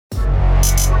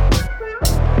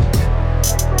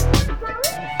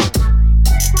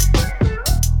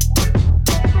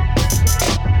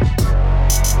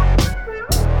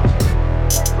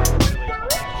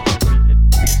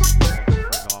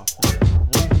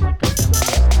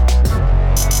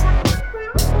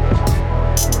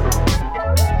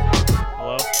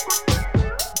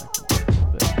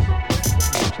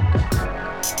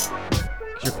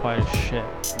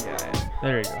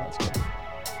There you go. That's good.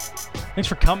 Thanks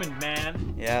for coming,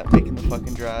 man. Yeah, making the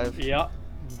fucking drive. Yeah.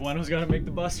 Bueno's got to make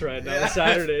the bus ride now. It's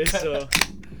Saturday, so.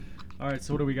 All right,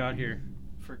 so what do we got here?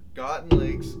 Forgotten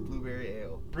Lakes Blueberry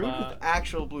Ale. Brewed with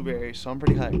actual blueberries, so I'm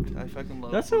pretty hyped. I fucking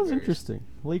love That sounds blueberries. interesting.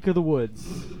 Lake of the Woods.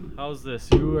 How's this?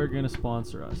 You are going to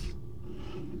sponsor us.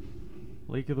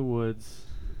 Lake of the Woods.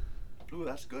 Ooh,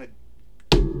 that's good.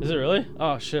 Is it really?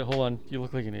 Oh, shit. Hold on. You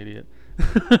look like an idiot.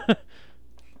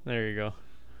 There you go.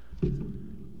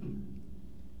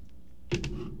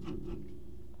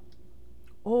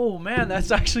 Oh, man.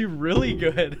 That's actually really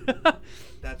good.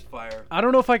 That's fire. I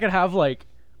don't know if I could have, like,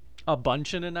 a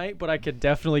bunch in a night, but I could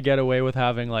definitely get away with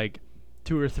having, like,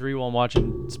 2 or 3 while I'm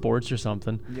watching sports or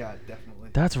something. Yeah, definitely.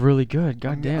 That's really good.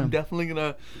 God damn. I'm definitely going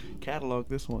to catalog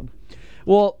this one.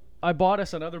 Well, I bought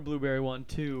us another blueberry one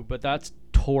too, but that's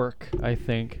Torque, I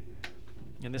think.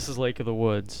 And this is Lake of the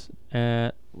Woods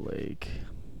at Lake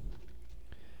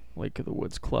of the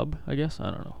Woods Club, I guess.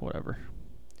 I don't know, whatever.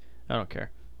 I don't care.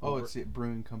 Oh, it's the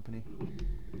brewing company.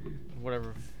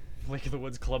 Whatever. Lake of the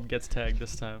Woods Club gets tagged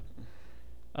this time.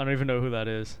 I don't even know who that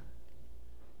is.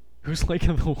 Who's Lake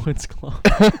of the Woods Club?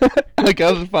 I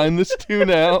gotta find this too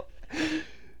now.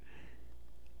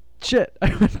 Shit,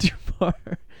 I went too far.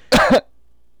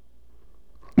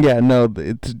 Yeah, no,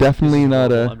 it's definitely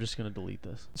not I'm just gonna delete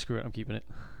this. Screw it, I'm keeping it.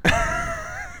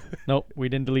 Nope, we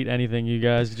didn't delete anything. You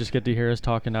guys just get to hear us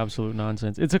talking absolute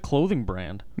nonsense. It's a clothing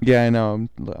brand. Yeah, I know.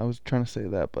 I was trying to say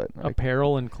that, but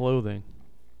Apparel and clothing.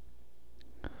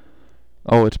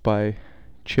 Oh, it's by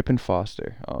Chip and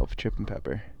Foster. Oh, Chip and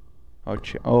Pepper.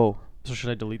 Oh. So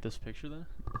should I delete this picture then?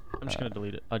 I'm just gonna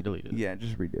delete it. I deleted it. Yeah,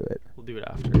 just redo it. We'll do it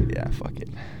after. Yeah, fuck it.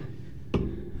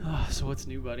 So what's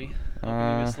new, buddy? How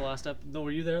come you missed the last No,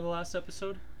 were you there the last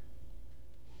episode?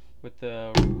 With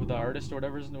the artist or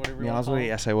whatever you want to call him?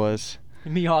 Yes, I was.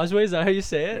 Miazwe, is that how you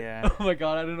say it? Yeah. Oh my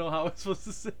god, I don't know how I was supposed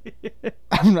to say it.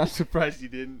 I'm not surprised you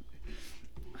didn't.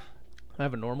 I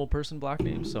have a normal person black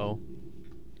name, so.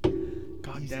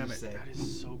 God Easy damn to it. say. That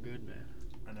is so good, man.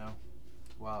 I know.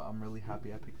 Wow, I'm really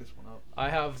happy I picked this one up.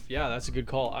 Yeah, that's a good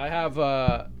call. I have, so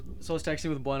I was texting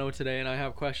with Bueno today, and I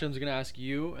have questions I'm going to ask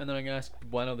you, and then I'm going to ask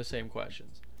Bueno the same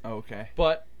questions. Oh, okay.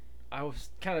 But I was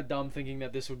kind of dumb thinking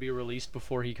that this would be released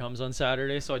before he comes on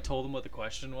Saturday, so I told him what the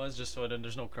question was, just so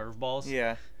there's no curveballs.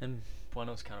 Yeah. And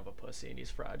Bueno's kind of a pussy, and he's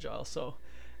fragile, so.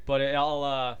 But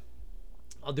I'll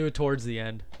do it towards the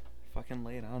end. Fucking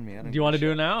lay it on me. Do you want to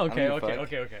do it now?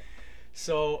 Okay.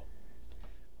 So,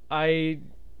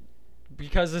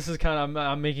 because this is kind of,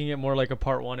 I'm making it more like a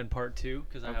part 1 and part 2,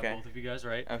 because I have both of you guys,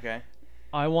 right? Okay.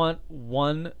 I want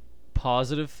one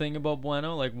positive thing about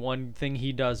Bueno, like one thing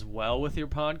he does well with your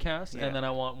podcast, and then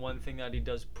I want one thing that he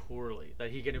does poorly,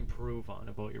 that he can improve on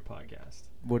about your podcast.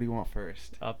 What do you want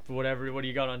first? What do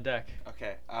you got on deck?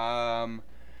 Okay.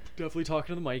 Definitely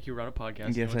talking to the mic. You run a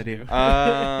podcast. Yes, I do. You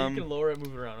can lower it,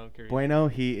 move it around. I don't care. Bueno,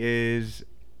 he is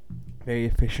very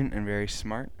efficient and very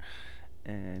smart,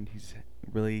 and he's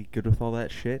really good with all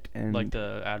that shit. And like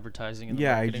the advertising and the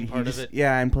marketing part of it.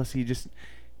 Yeah, and plus he just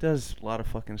does a lot of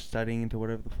fucking studying into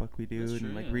whatever the fuck we do. That's and true,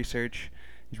 like yeah. research.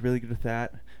 He's really good with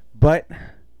that, but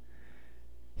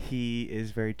he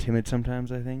is very timid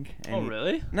sometimes, I think. And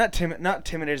Really? Not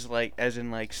timid as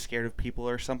in like scared of people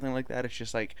or something like that. It's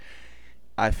just like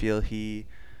I feel he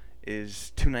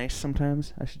is too nice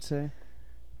sometimes, I should say.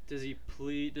 Does he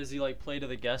like play to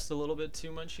the guest a little bit too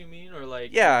much, you mean, or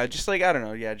like? Yeah, just like I don't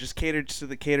know. Yeah, just caters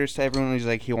to everyone. He's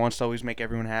like he wants to always make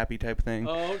everyone happy type of thing.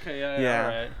 Oh, okay, yeah. All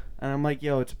right. And I'm like,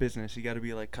 yo, it's business. You got to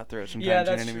be like cutthroat sometimes. Yeah,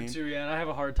 that's you know what true I mean? too. Yeah, and I have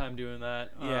a hard time doing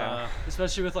that. Yeah.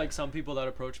 Especially with like some people that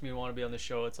approach me and want to be on the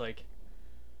show. It's like,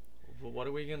 well, what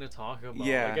are we gonna talk about?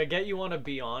 Yeah. Like, I get you want to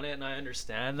be on it, and I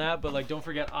understand that, but like, don't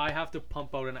forget, I have to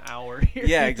pump out an hour here.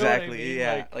 Yeah, You know what I exactly. mean?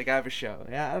 Yeah, like I have a show.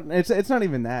 Yeah, it's not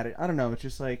even that. I don't know. It's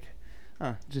just like,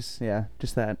 just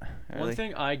that. Really. One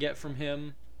thing I get from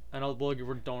him, and don't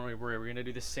worry, we're gonna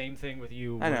do the same thing with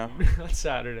you. I know. On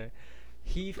Saturday,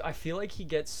 I feel like he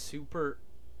gets super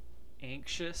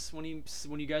anxious when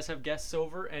you guys have guests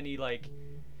over, and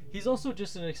he's also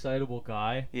just an excitable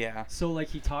guy. Yeah. So like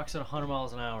he talks at 100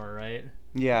 miles an hour, right?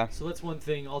 Yeah. So that's one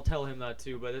thing. I'll tell him that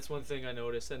too, but that's one thing I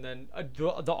noticed. And then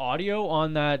the audio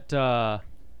on that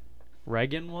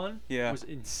Reagan one was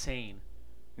insane.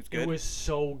 It's good. It was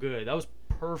so good. That was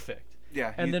perfect.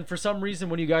 Yeah. And then for some reason,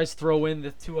 when you guys throw in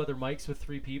the 2 other mics with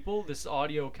 3 people, this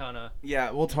audio kind of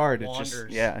well, it's hard. wanders.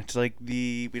 It's just it's like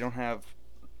we don't have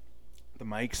the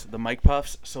mic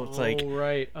puffs, so it's like. Oh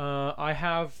right. I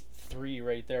have 3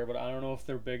 right there, but I don't know if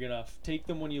they're big enough. Take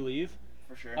them when you leave.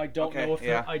 For sure. I don't know if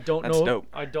that's dope.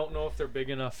 I don't know if they're big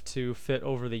enough to fit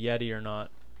over the Yeti or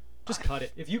not. Just cut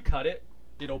it. If you cut it,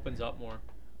 it opens up more.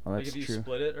 Oh, Like that's if you true.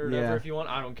 split it or whatever, Yeah. if you want,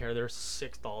 I don't care. They're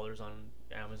 $6 on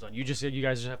Amazon. You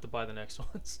guys just have to buy the next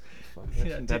ones.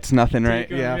 Yeah, That's nothing, right?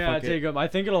 Take 'em, Yeah, fuck take it. them. I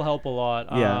think it'll help a lot.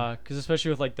 Yeah. Because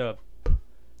especially with like the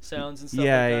sounds and stuff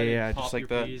Yeah, like that. yeah, you yeah, pop just like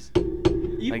your the- P's.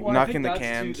 like I knocking think the that's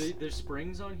cans. Too, there's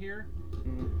springs on here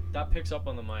Mhm. that picks up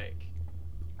on the mic.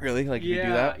 Really? Like, if Yeah, you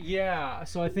do that? yeah.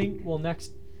 So I think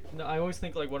I always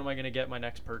think like, what am I gonna get my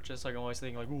next purchase? Like I'm always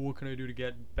thinking like, ooh, what can I do to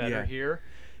get better Yeah. here?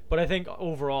 But I think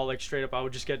overall, like straight up, I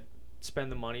would just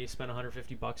spend the money, spend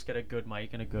 $150, get a good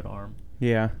mic and a good arm,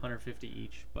 Yeah. 150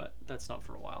 each. But that's not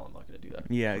for a while. I'm not gonna do that.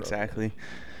 Yeah, for a exactly.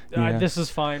 bit. Yeah. This is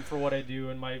fine for what I do,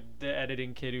 and the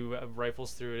editing kid who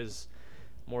rifles through it is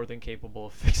more than capable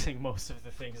of fixing most of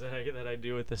the things that I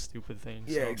do with this stupid thing.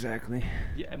 Yeah, so. exactly.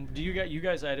 Yeah. And do you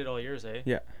guys edit all yours, eh?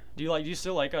 Yeah. Do you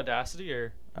still like Audacity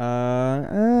or?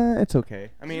 It's okay.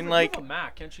 I mean, you like, have a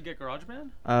Mac, can't you get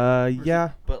GarageBand?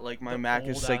 yeah, but like my the Mac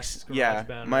is like, old-ass yeah,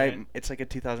 GarageBand, my it's like a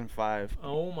 2005.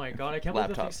 Oh my god, I can't believe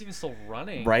the Laptop. thing's even still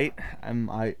running. Right? I am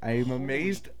Holy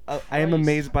amazed. I am Christ.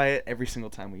 amazed by it every single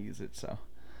time we use it. So.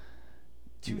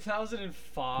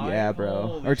 2005. Yeah, bro.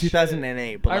 Holy Or shit.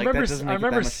 2008. But I like, remember. that doesn't I make it that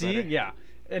remember much seeing. better. Yeah,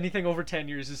 anything over 10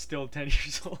 years is still 10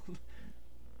 years old.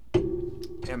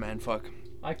 Yeah, man. Fuck.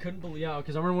 I couldn't believe. Yeah,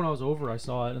 because I remember when I was over, I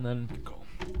saw it, and then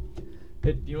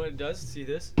you know what it does? See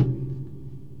this?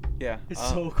 Yeah. It's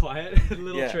so quiet.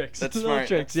 Little yeah, tricks. That's little smart.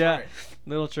 tricks. That's yeah. smart.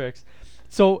 Little tricks.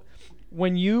 So,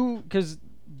 when because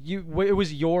it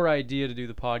was your idea to do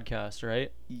the podcast,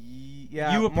 right?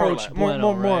 Yeah. You approached more Bueno,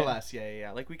 or right? less. Yeah, yeah,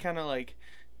 yeah. Like we kind of like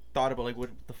thought about like what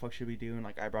the fuck should we do, and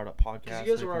like I brought up podcast. Because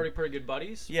you guys like, were already pretty good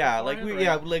buddies. Yeah, like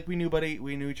beforehand, right?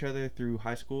 we knew each other through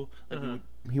high school. Like Uh-huh.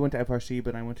 he went to FRC,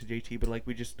 but I went to JT. But like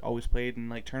we just always played in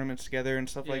like tournaments together and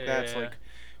stuff like that. So Yeah. like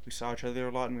we saw each other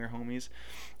a lot and we were homies.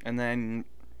 And then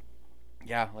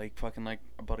yeah, like fucking like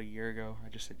about a year ago, I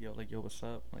just said yo, what's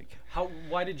up? Like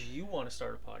Why did you want to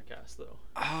start a podcast though?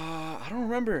 I don't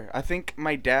remember. I think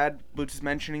my dad was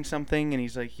mentioning something, and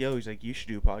he's like, you should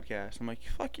do a podcast. I'm like,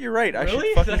 fuck, you're right. I Really?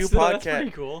 should fucking do a podcast. That's pretty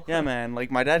cool. Yeah, man.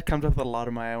 Like my dad comes up with a lot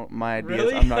of my ideas.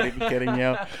 Really? I'm not even kidding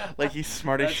you. Like he's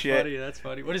smart as That's shit. funny. That's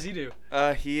funny. What does he do?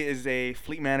 He is a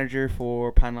fleet manager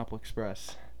for Pineapple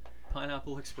Express,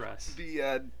 Pineapple Express.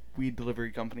 the weed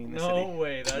delivery company in the No city.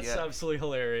 way. That's Yeah. absolutely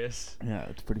hilarious. Yeah,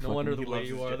 it's pretty. No fucking, wonder he the way loves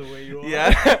you his are job. the way you are.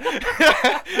 Yeah.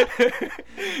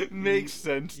 Makes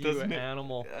sense, You doesn't it?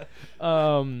 animal.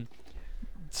 Yeah.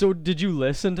 So did you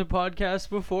listen to podcasts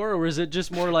before, or was it just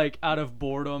more like out of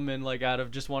boredom and like out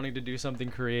of just wanting to do something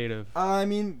creative? I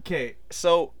mean, okay.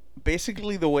 So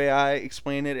basically, the way I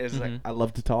explain it is like Mhm. I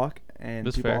love to talk, and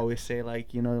That's people fair. always say like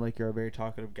like you're a very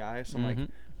talkative guy. So I'm like, Mhm.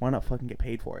 why not fucking get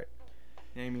paid for it?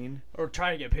 You know what I mean? Or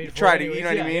try to get paid for Try it to, you anyways. know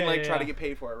what Yeah, I mean? yeah, Like yeah, try to yeah. get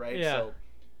paid for it, right? Yeah. So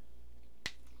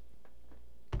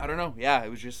I don't know. Yeah, it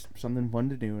was just something fun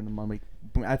to do, and I'm like,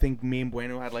 I think me and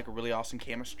Bueno had like a really awesome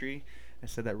chemistry. I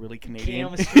said that really Canadian.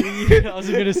 Chemistry. I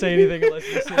wasn't gonna say anything unless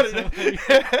you I said don't know. something.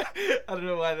 I don't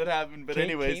know why that happened, but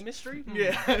anyways. Chemistry?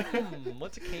 Yeah.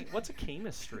 What's a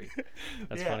chemistry?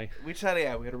 That's Yeah, funny. We just had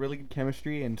we had a really good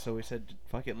chemistry, and so we said,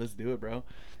 "Fuck it, let's do it, bro."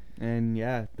 And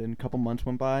yeah, then a couple months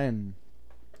went by, and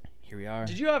here we are.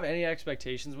 Did you have any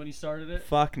expectations when you started it?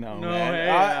 Fuck no, No, man.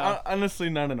 hey, Honestly,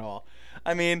 none at all.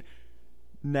 I mean,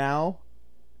 now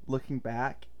looking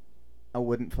back, I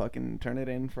wouldn't fucking turn it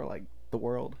in for like the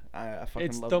world. I fucking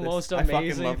It's love the this. most I fucking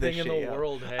amazing love this thing in shit, the yo.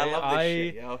 world. Hey, I love this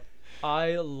shit, yo.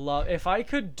 I love. If I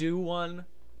could do one,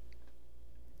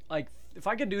 like if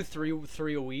I could do three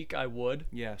a week, I would.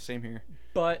 Yeah, same here.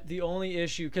 But the only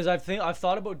issue, because I've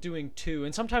thought about doing two,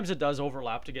 and sometimes it does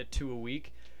overlap to get two a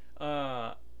week.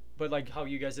 But like how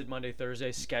you guys did Monday,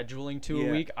 Thursday, scheduling two Yeah.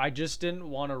 a week, I just didn't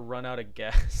want to run out of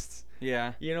guests.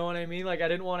 Yeah. You know what I mean? Like I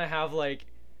didn't want to have like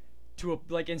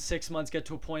in 6 months get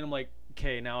to a point I'm like,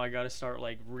 okay, now I got to start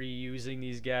like reusing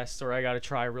these guests, or I got to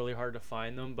try really hard to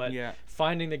find them. But Yeah.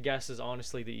 finding the guests is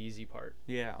honestly the easy part.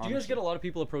 Yeah. Do you guys get a lot of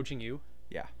people approaching you?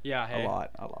 Yeah. Yeah. Hey. A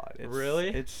lot. Really?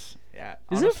 It's yeah.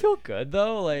 Does it honestly- feel good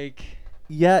though? Like.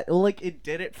 Yeah, like it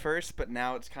did at first, but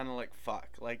now it's kind of like fuck,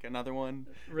 like another one.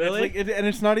 Really? It's like, and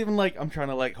it's not even like I'm trying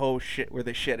to like, oh shit, we're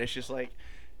the shit. It's just like,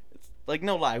 it's like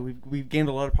no lie, we've gained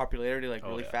a lot of popularity like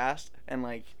really yeah. fast, and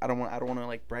like I don't want to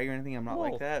like brag or anything. I'm not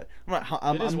Well, like that. I'm not.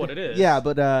 I'm, it is I'm- what it is. Yeah,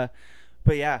 but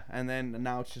yeah, and then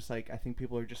now it's just like I think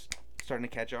people are just starting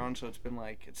to catch on, so it's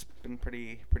been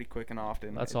pretty quick and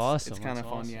often. That's It's awesome. kind of That's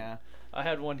fun, awesome. yeah. I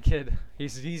had one kid.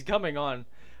 He's coming on.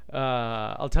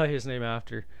 I'll tell you his name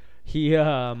after. He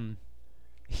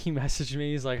messaged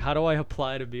me. He's like, "How do I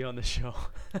apply to be on the show?"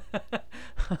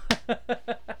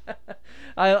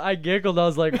 I giggled. I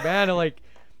was like, "Man, like,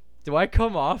 do I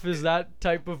come off as that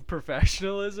type of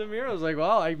professionalism here? I was like,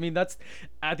 well, I mean, that's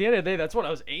at the end of the day, that's what I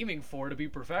was aiming for, to be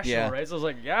professional, Yeah. right? So I was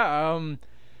like, yeah,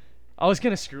 I was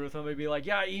gonna screw with them and be like,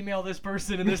 yeah, email this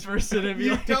person and this person and be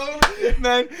You like, totally,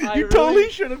 man. I You really- totally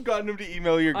should have gotten him to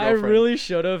email your I girlfriend. really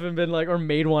should have and been like, or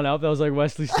made one up that was like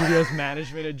Wesley Studios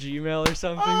Management at Gmail or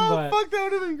something. Oh but fuck, that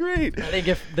would have been great. I think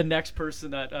if the next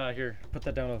person that here, put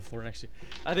that down on the floor next to you.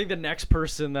 I think the next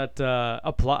person that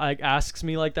asks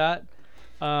me like that,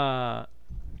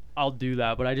 I'll do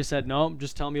that. But I just said no.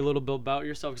 Just tell me a little bit about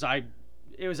yourself, because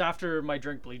it was after my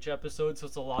Drink Bleach episode, so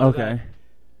it's a lot of that.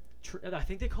 I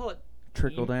think they call it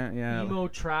Trickle down, yeah. emo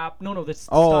trap. No, that's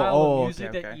the Oh, style of music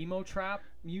okay, that okay. emo trap,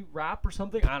 rap or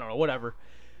something. I don't know, whatever.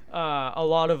 A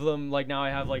lot of them, like now I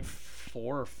have like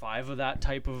 4 or 5 of that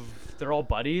type of. They're all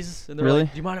buddies, and they're Really?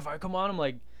 like, "Do you mind if I come on?" I'm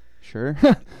like, Sure.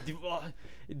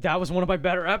 that was one of my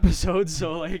better episodes,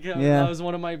 so like Yeah. that was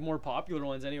one of my more popular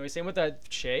ones anyway. Same with that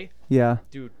Shay, Yeah.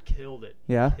 dude, killed it.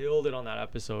 Yeah. Killed it on that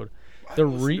episode. I The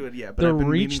haven't listened re- to it yet, but the I've been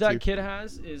reach meaning that to. kid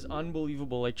has is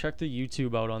unbelievable. Like, check the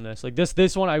YouTube out on this. Like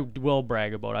this one I will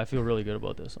brag about. I feel really good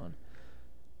about this one.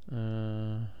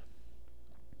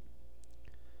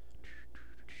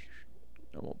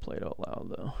 I won't play it out loud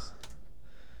though.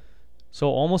 So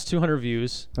almost 200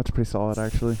 views, That's pretty solid,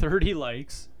 actually. 30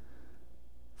 likes,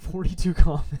 42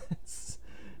 comments.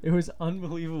 It was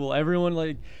unbelievable. Everyone,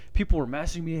 like, people were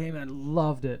messaging me, hey man,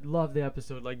 loved it, loved the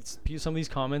episode. Like, some of these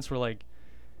comments were like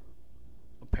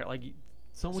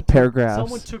someone paragraphs.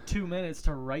 Someone took 2 minutes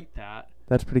to write that.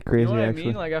 That's pretty You crazy, know what actually. I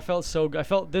mean? Like, I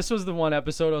felt this was the one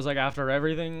episode I was like, after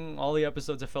everything, all the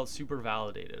episodes, I felt super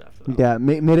validated after that. Yeah,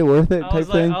 made it worth it, I type was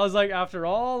like, thing. I was like, after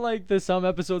all, like, the some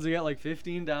episodes they get like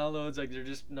 15 downloads, like they're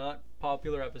just not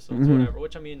popular episodes, Mhm. whatever.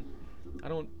 Which I mean, I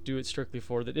don't do it strictly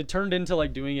for that. It turned into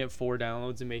like doing it for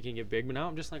downloads and making it big, but now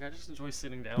I'm just like, I just enjoy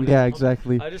sitting down. Yeah, and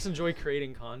exactly. I just enjoy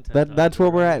creating content. That's where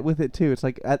we're right? at with it too. It's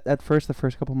like at first, the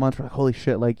first couple months, we're like, holy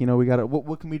shit, like, you know, we gotta.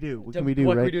 What can we do? What can we do?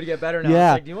 What right? can we do to get better now?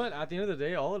 Yeah. It's like, you know what? At the end of the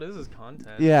day, all it is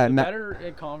content. Yeah, The na-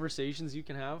 better conversations you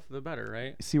can have, the better,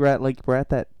 right? See, we're at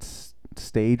that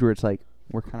stage where it's like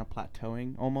we're kind of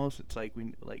plateauing almost. It's like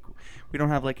we don't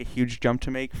have like a huge jump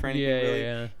to make for anything. Yeah, really.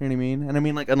 yeah. You know what I mean? And I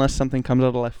mean, like, unless something comes out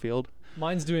of left field.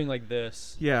 Mine's doing like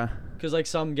this. Yeah. Because like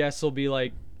some guests will be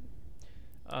like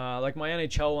my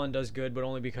NHL one does good, but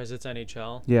only because it's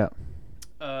NHL. Yeah.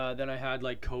 Then I had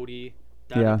like Cody.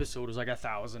 That Yeah. episode was like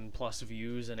 1,000+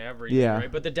 views and everything, Yeah.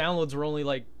 right? But the downloads were only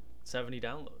like 70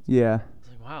 downloads. Yeah. It's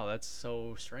like, wow, that's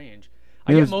so strange. It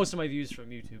I get was- most of my views from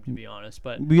YouTube, to be honest,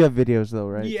 but We have videos though,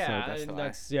 right? yeah, So and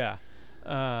that's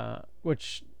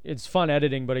which it's fun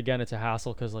editing, but again, it's a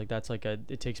hassle because like that's like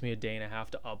it takes me a day and a half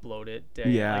to upload it.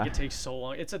 Yeah. Like it takes so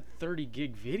long. It's a 30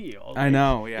 gig video. I Like,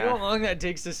 know. You know how Yeah. long that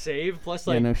takes to save? Plus,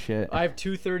 Yeah. like, No shit. I have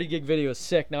 2 30 gig videos.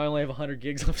 Sick. Now I only have 100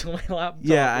 gigs left on my laptop.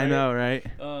 Yeah, I right? know, right?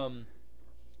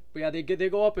 But yeah, they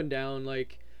go up and down.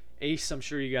 Like Ace, I'm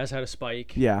sure you guys had a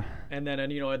spike. Yeah. And then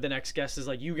you know the next guest is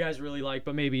like you guys really like,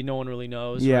 but maybe no one really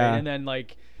knows. Yeah. Right? And then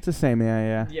like It's the same.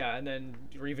 Yeah. yeah, and then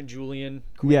or even Julian,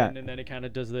 Quinn, Yeah. and then it kind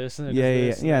of does this and it Yeah. does Yeah.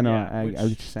 this, and Yeah. then, No, yeah, I which-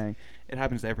 was just saying. It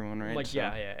happens to everyone, right? like So-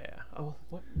 yeah. Oh,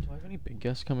 what? Do I have any big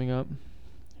guests coming up?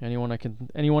 Anyone I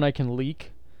can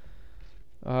leak?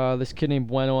 This kid named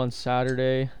Bueno on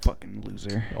Saturday. Fucking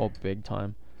loser. Oh, big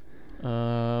time.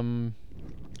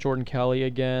 Jordan Kelly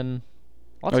again.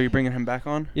 Oh, you're bringing him back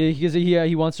on? Yeah,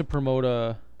 he wants to promote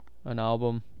an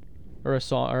album or a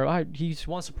song, or he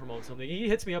wants to promote something. He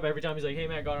hits me up every time. He's like, "Hey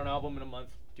man, I got an album in a month,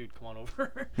 dude. Come on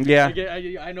over." Yeah.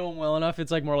 Like, I know him well enough.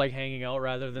 It's like more like hanging out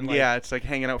rather than like. Yeah, it's like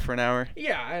hanging out for an hour.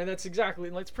 Yeah, and that's exactly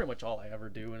that's pretty much all I ever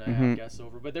do when I Mhm. have guests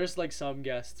over. But there's like some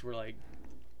guests where like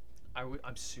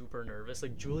I'm super nervous.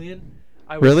 Like Julian,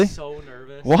 I was Really? so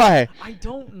nervous. Why? I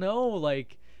don't know.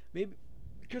 Like maybe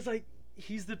because like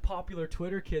he's the popular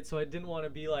Twitter kid, so I didn't want to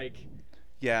be like.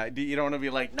 Yeah, you don't want to be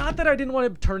like. Not that I didn't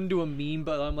want to turn into a meme,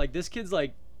 but I'm like this kid's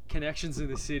like connections in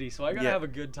the city, so I gotta Yeah. have a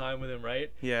good time with him, right?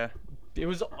 Yeah. It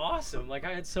was awesome. Like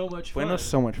I had so much fun. Bueno's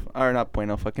so much fun. Or not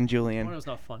Bueno, fucking Julian. Bueno's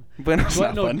not fun. Bueno's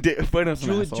not No, fun. Bueno's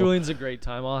an asshole. Julian's a great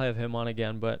time. I'll have him on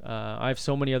again, but I have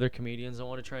so many other comedians I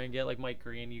want to try and get, like Mike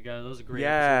Green. You guys, those are great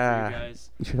episodes for you guys.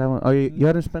 You should have one. Oh, you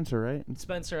had a Spencer, right?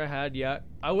 Spencer, I had, yeah.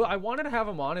 I wanted to have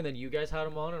him on, and then you guys had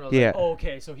him on, and I was Yeah. like, oh,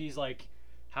 okay, so he's like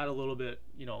had a little bit,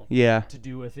 you know, Yeah. to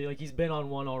do with it. Like he's been on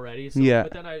one already. So, Yeah.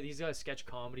 But then he's got sketch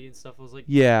comedy and stuff. I was like,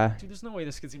 Yeah. dude, there's no way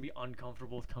this kid's gonna be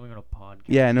uncomfortable with coming on a podcast.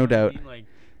 Yeah, You no know what I doubt. mean? Like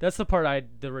that's the part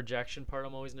the rejection part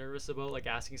I'm always nervous about, like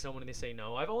asking someone and they say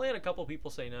no. I've only had a couple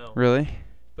people say no. Really?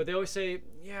 But they always say,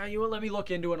 yeah, you let me look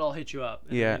into it and I'll hit you up.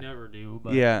 And Yeah. they never do.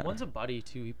 But Yeah. one's a buddy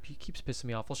too. He keeps pissing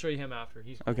me off. I'll show you him after.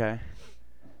 He's cool. Okay.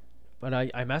 But I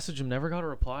messaged him, never got a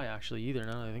reply actually either.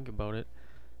 Now that I think about it.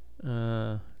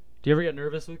 Do you ever get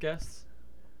nervous with guests?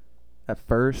 At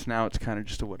first, now it's kind of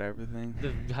just a whatever thing.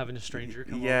 Having a stranger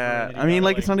come over. Yeah, And then I mean, you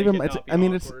like gotta, it's not make even. it It's. not be I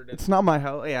mean, awkward it's not my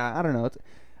house. Yeah, I don't know. It's.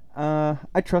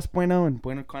 I trust Bueno, and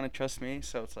Bueno kind of trusts me.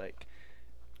 So it's like,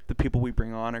 the people we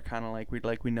bring on are kind of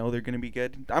like we know they're gonna be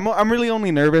good. I'm really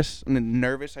only nervous,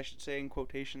 I should say in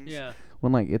quotations. Yeah.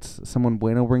 When like it's someone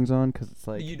Bueno brings on, because it's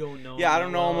like. You don't know. Yeah, I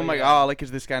don't know him. I'm like, yeah. oh, like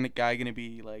is this guy gonna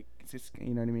be like? Is this,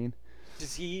 you know what I mean?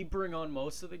 Does he bring on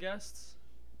most of the guests?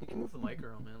 You can move the mic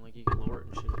around, man. Like you can lower it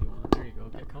and shit if you want. There you go.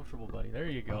 Get comfortable, buddy. There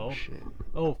you go. Oh shit.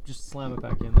 Oh, just slam it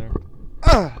back in there.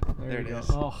 There it you go. is.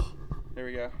 Oh. There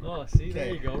we go. Oh, see, there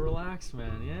Okay. you go. Relax,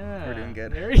 man. Yeah. We're doing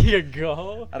good. There you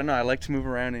go. I don't know. I like to move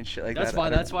around and shit like That's that.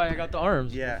 fine. That's why I got the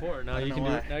arms Yeah, before. Now I don't you can know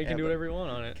do why. it. Now you can Yeah, do but- whatever you want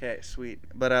on it. Okay, sweet.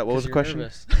 But what was the you're question?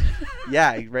 nervous.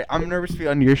 Yeah, right. I'm nervous to be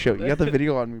on your show. You got the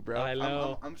video on me, bro. I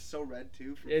know. I'm so red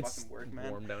too from It's fucking work, man.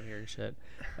 warm down here and shit.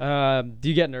 Do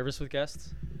you get nervous with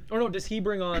guests? Or no, does he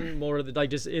bring on more of the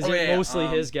like? Is it yeah, mostly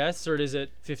his guests or is it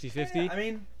 50-50? I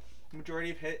mean,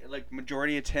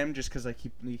 majority it's him, just because like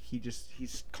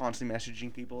he's constantly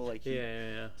messaging people like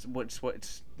Yeah. it's what's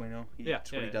Bueno.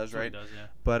 That's what he does, that's what right? He does, yeah.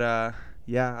 But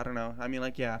yeah, I don't know. I mean,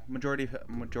 like majority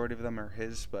of them are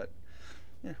his, but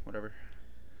yeah, whatever.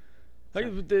 Like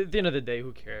at the end of the day,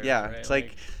 who cares? Yeah, right? it's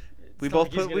like. We it's not both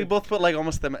like he's put we gonna- both put like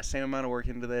almost the same amount of work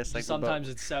into this. Like sometimes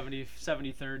it's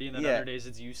 70-30, and then Yeah. other days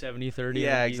it's you 70-30.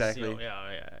 Yeah, and he's, exactly. You know,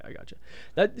 yeah, I gotcha.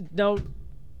 That now,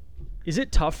 is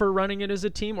it tougher running it as a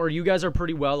team, or you guys are a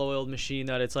pretty well-oiled machine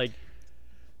that it's like,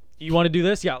 you want to do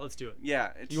this? Yeah, let's do it.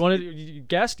 Yeah, it's, You want to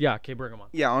guest? Yeah, okay, bring them on.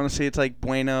 Yeah, honestly, it's like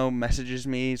Bueno messages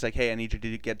me. He's like, "Hey, I need you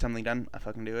to get something done." I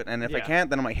fucking do it. And if I Yeah. can't,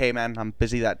 then I'm like, "Hey, man, I'm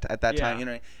busy at that Yeah. time." You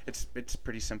know, it's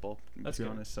pretty simple That's to be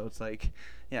good. honest. So it's like,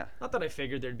 yeah, Not that I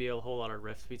figured there'd be a whole lot of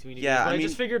rifts between you Yeah, guys, but I I mean-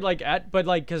 just figured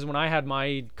because when I had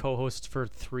my co-host for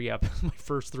my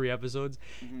first 3 episodes,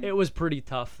 Mhm. it was pretty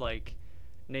tough, like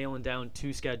nailing down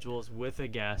 2 schedules with a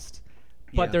guest.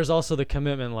 But Yeah. there's also the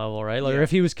commitment level, right? Like Yeah.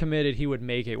 if he was committed, he would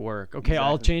make it work. Okay,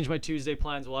 I'll Exactly. change my Tuesday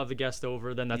plans. We'll have the guest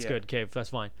over. Then that's Yeah. good. Okay,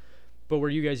 that's fine. But where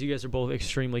you guys are both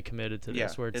extremely committed to this.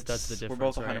 yeah. Where that's the difference. We're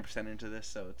both right? 100% into this,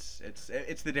 so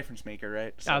it's the difference maker,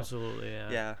 right? So, Absolutely,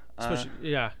 yeah. Yeah.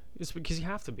 Especially, it's because you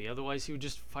have to be. Otherwise, he would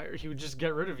just fire. He would just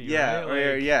get rid of you. Yeah, right?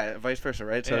 or Like- yeah, vice versa,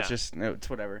 right? So it's Yeah. just it's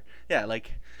whatever. Yeah,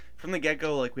 like from the get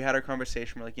go, like we had our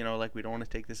conversation. We're like, like we don't want to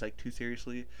take this like too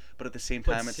seriously, but at the same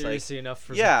But time, it's like seriously enough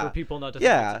for yeah, for people not to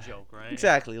yeah, think it's a joke, right?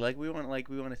 exactly. Like we want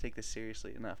to take this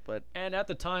seriously enough, but And at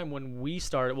the time when we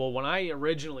started, when I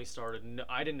originally started,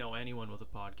 I didn't know anyone with a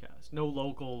podcast. No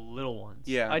local little ones.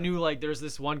 Yeah. I knew there's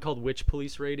this one called Witch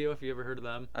Police Radio. If you ever heard of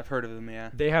them, I've heard of them. Yeah.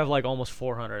 they have almost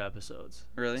 400 episodes.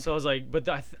 Really? So I was like, but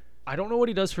I don't know what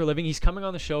he does for a living. He's coming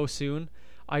on the show soon.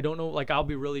 I don't know. I'll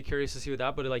be really curious to see what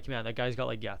that. But man, that guy's got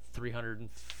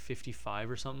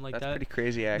 355 or something like That's that. pretty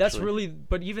crazy, actually. That's really.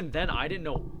 But even then, I didn't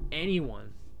know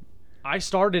anyone. I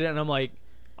started it, and I'm like,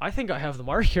 I think I have the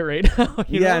market right now.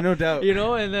 Yeah, no doubt.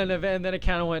 And then it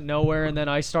kind of went nowhere. And then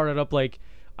I started up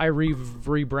I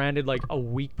rebranded a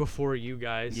week before you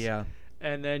guys. Yeah.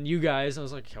 And then you guys, I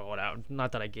was like, oh, whatever.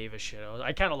 Not that I gave a shit.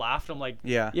 I kind of laughed. I'm like,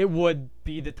 Yeah. it would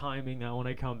be the timing now when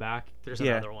I come back. There's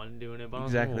Yeah. another one doing it, but I was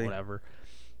Exactly. like, whatever.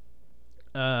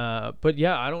 But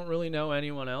yeah, I don't really know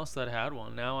anyone else that had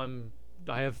one. Now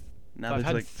I've Now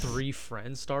had there's 3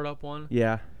 friends start up one.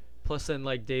 Yeah. Plus then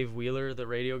Dave Wheeler, the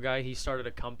radio guy, he started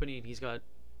a company and he's got,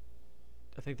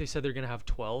 I think they said they're going to have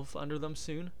 12 under them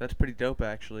soon. That's pretty dope,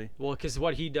 actually. Well, because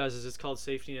what he does is it's called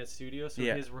Safety Net Studio. So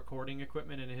Yeah. his recording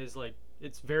equipment and his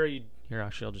it's very here.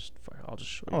 Actually, I'll just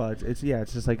show you. Oh,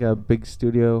 it's just like a big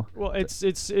studio. Well,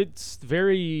 it's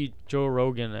very Joe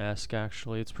Rogan-esque,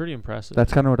 actually. It's pretty impressive.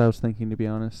 That's kind of what I was thinking, to be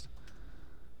honest.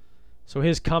 So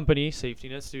his company, Safety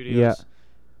Net Studios, Yeah.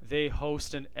 they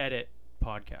host and edit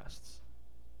podcasts.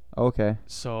 Okay.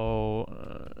 So,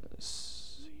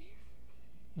 see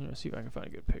if I can find a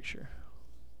good picture.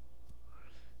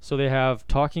 So they have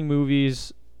Talking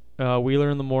Movies,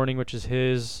 Wheeler in the Morning, which is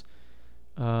his,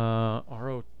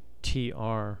 ROTR.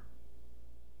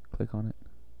 Click on it.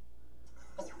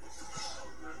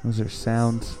 Those are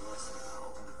sounds.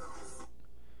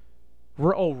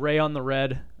 Ray on the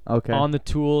Red. Okay. On the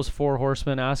Tools, 4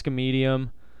 Horsemen, Ask a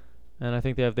Medium, and I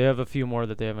think they have a few more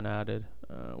that they haven't added.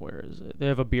 Where is it? They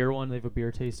have a beer one. They have a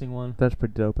beer tasting one. That's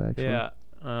pretty dope, actually.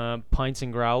 Yeah. Pints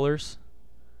and Growlers.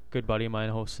 Good buddy of mine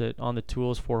hosts it. On the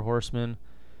Tools, 4 Horsemen.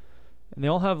 And they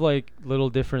all have little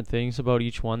different things about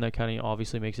each one that kind of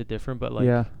obviously makes it different, but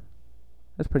yeah.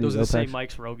 That's pretty those are dope, the same actually.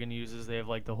 mics Rogan uses. They have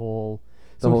the whole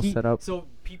setup. So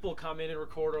people come in and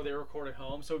record, or they record at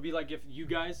home. So it'd be like if you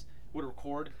guys would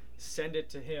record, send it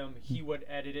to him. He would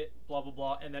edit it, blah blah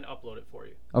blah, and then upload it for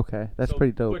you. Okay, that's So-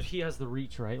 pretty dope. But he has the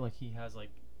reach, right? Like he has like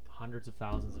hundreds of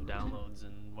thousands of downloads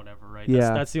and whatever, right?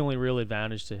 Yeah. That's the only real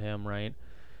advantage to him, right?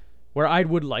 Where I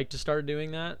would like to start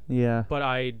doing that, Yeah. but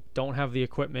I don't have the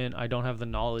equipment. I don't have the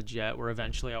knowledge yet. Where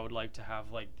eventually I would like to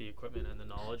have like the equipment and the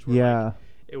knowledge. Where, Yeah. Like,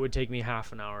 it would take me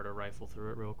half an hour to rifle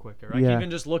through it real quicker. I Yeah. can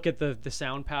even just look at the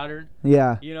sound pattern,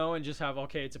 Yeah. you know, and just have,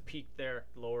 okay, it's a peak there,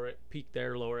 lower it, peak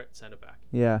there, lower it, send it back,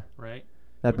 Yeah. right?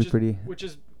 That'd Which be is- pretty. Which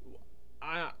is,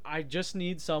 I just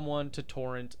need someone to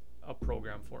torrent a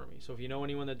program for me. So if you know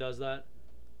anyone that does that,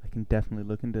 I can definitely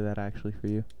look into that actually for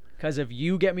you. because if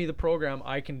you get me the program,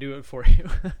 I can do it for you.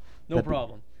 No That'd be-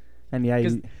 problem. And yeah,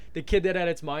 Because you, the kid that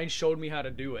edits mine showed me how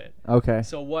to do it. okay.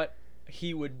 So what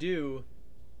he would do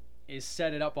is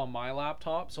set it up on my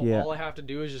laptop. So Yeah. all I have to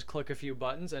do is just click a few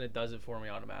buttons and it does it for me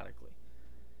automatically.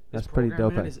 This That's pretty program,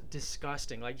 dope. man, is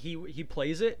disgusting. Like he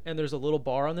plays it and there's a little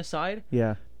bar on the side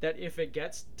Yeah. that if it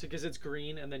gets to, because it's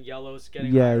green and then yellow's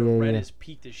getting Yeah, higher, yeah, red yeah. is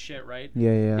peaked as shit, right?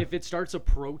 Yeah. Yeah. If it starts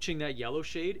approaching that yellow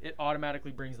shade, it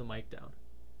automatically brings the mic down.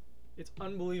 It's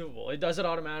unbelievable. It does it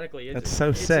automatically. It's, That's so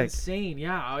it's sick. insane.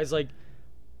 Yeah, I was like,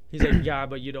 he's like, yeah,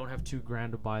 but you don't have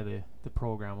 $2,000 to buy the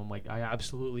program. I'm like, I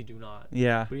absolutely do not.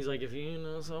 Yeah. But he's like, if you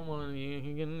know someone, you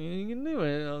can do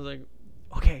it. And I was like,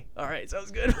 okay, all right,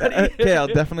 sounds good, buddy. Okay, I'll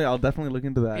definitely look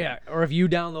into that. Yeah, or if you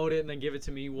download it and then give it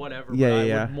to me, whatever. Yeah, but I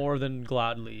yeah. would more than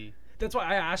gladly. That's why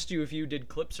I asked you if you did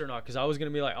clips or not, because I was gonna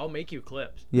be like, I'll make you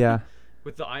clips Yeah.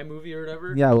 with the iMovie or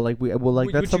whatever. Yeah. Well, like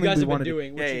Which that's you something guys we have been want to do.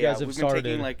 doing, which Yeah, you yeah. guys have We've been started.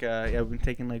 taking like we've been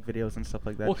taking like videos and stuff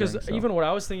like that. Well, because during, so. even what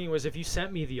I was thinking was if you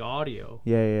sent me the audio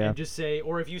Yeah. Yeah. and just say,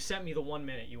 or if you sent me the 1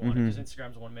 minute you wanted, because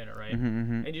Instagram's 1 minute, right?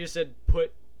 Mm-hmm. And you just said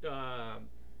put,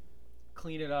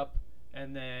 clean it up,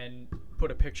 and then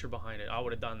put a picture behind it. I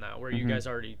would have done that. Where you guys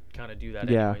already kind of do that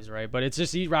Yeah. anyways, right? But it's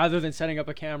just rather than setting up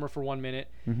a camera for 1 minute,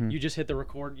 Mm-hmm. you just hit the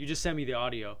record. You just send me the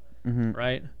audio, Mm-hmm.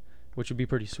 right? Which would be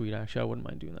pretty sweet, actually. I wouldn't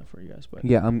mind doing that for you guys, but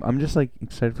Yeah. I'm just like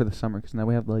excited for the summer because now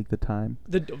we have like the time.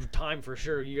 the time for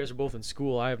sure. You guys are both in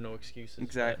school. I have no excuses. but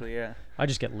Exactly. Yeah. I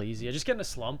just get lazy. I just get in a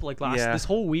slump. Like Yeah. this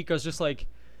whole week, I was just like,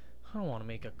 I don't want to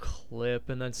make a clip.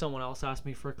 And then someone else asked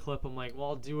me for a clip. I'm like, well,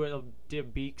 I'll do it. I'll do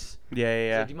Beaks. Yeah. Yeah. He's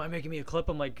Yeah. like, do you mind making me a clip?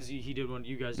 I'm like, because he did one.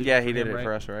 You guys did Yeah. one He for did him, it right?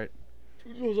 for us, right?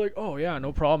 I was like, oh yeah,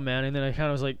 no problem, man. And then I kind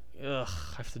of was like, ugh,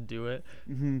 I have to do it.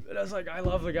 Mm-hmm. And I was like, I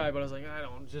love the guy, but I was like, I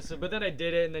don't just. But then I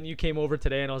did it, and then you came over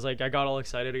today, and I was like, I got all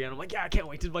excited again. I'm like, yeah, I can't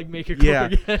wait to like make a clip Yeah.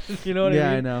 again. You know what Yeah.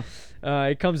 I I mean? know.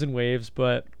 It comes in waves,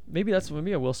 but maybe I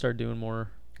will start doing more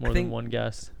than think- one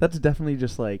guest. That's definitely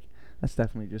just like.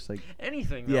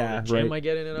 Anything. Though. Yeah, The gym, right. I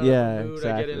get in and out Yeah, of the mood.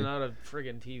 I get in exactly. and out of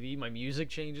friggin' TV. My music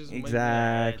changes. I'm like,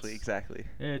 Exactly. nah, Exactly.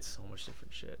 it's so much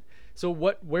different shit. So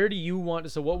where do you want to?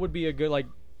 So what would be a good like?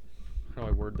 How do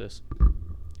I word this?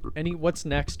 What's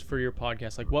next for your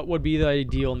podcast? Like, what would be the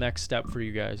ideal next step for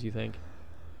you guys? You think?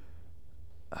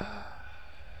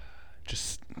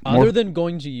 Just Other than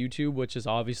going to YouTube, which is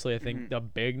obviously I think Mhm. the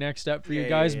big next step for Yeah, you yeah,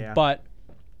 guys, yeah. but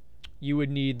you would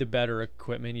need the better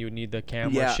equipment. You would need the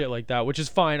camera, Yeah. shit like that, which is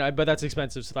fine. But that's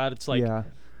expensive. So that it's like, yeah.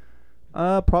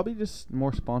 Probably just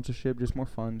more sponsorship, just more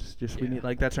funds. Just we Yeah. need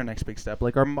like that's our next big step.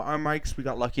 Like our mics, we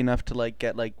got lucky enough to like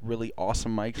get like really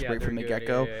awesome mics yeah, right they're from the good, get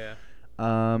go. Yeah.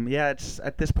 It's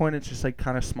at this point it's just like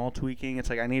kind of small tweaking. It's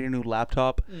like I need a new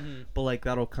laptop, Mm-hmm. but like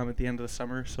that'll come at the end of the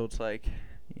summer. So it's like,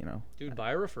 you know, Dude,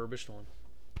 buy a refurbished one.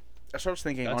 that's what I was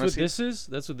thinking. That's honestly, what this is.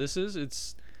 That's what this is.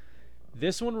 It's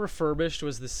this one refurbished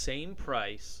was the same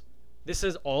price. This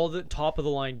has all the top of the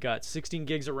line guts, 16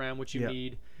 gigs of RAM, which you Yeah.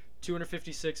 need,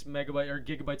 256 megabyte or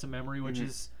gigabytes of memory, which Mhm.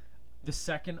 is the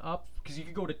second up because you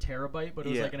could go to terabyte, but it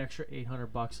was Yeah. like an extra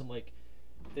 $800. I'm like,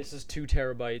 this is 2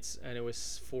 terabytes and it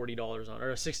was $40 on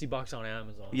or $60 on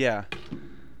Amazon. yeah,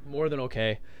 More than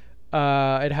okay.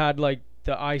 It had like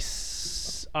the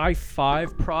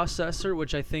i5 processor,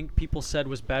 which I think people said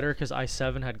was better because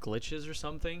i7 had glitches or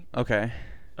something. okay,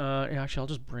 Yeah, actually, I'll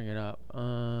just bring it up.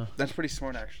 that's pretty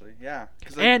smart actually. Yeah,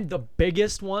 'cause, And the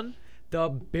biggest one,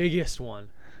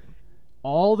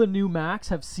 all the new Macs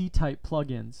have C-type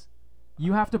plugins.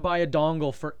 You have to buy a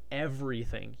dongle for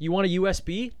everything. You want a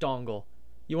USB? Dongle.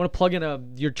 You want to plug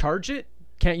in your charge it?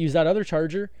 Can't use that other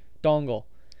charger? Dongle.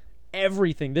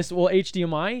 Everything.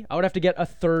 HDMI, I would have to get a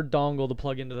third dongle to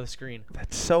plug into the screen.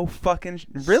 that's so fucking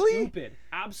really. Stupid.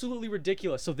 Absolutely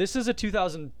ridiculous. So this is a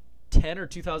 2010 or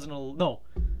 2011, no,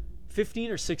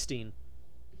 15 or 16.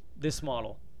 This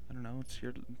model. I don't know. It's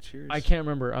yours. I can't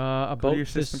remember. About your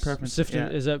system this preference, System,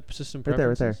 yeah. Is that system Right there,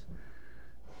 right preferences?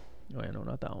 Oh yeah, no,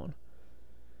 not that one.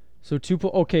 So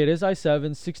okay, it is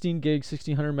i7, 16 gigs,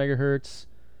 1600 megahertz.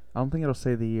 I don't think it'll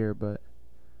say the year, but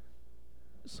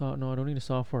So no, I don't need a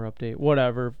software update.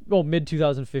 Whatever. Oh, mid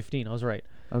 2015. I was right.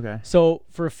 Okay. So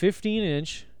for a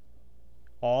 15-inch,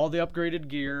 all the upgraded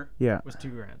gear Yeah. was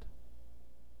 $2,000.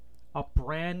 A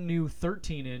brand new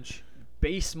 13-inch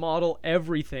base model,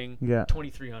 everything, Yeah.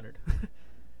 $2,300.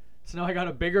 So now I got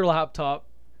a bigger laptop,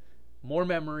 more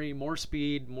memory, more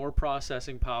speed, more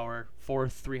processing power for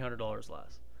 $300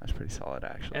 less. That's pretty solid,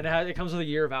 actually. And it comes with a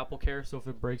year of Apple Care, so if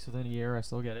it breaks within a year, I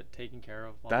still get it taken care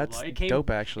of. Blah, blah, That's blah. It came, dope,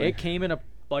 actually. It came in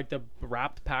the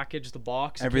wrapped package, the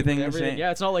box. Everything It came the with everything. same.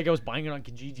 Yeah, it's not like I was buying it on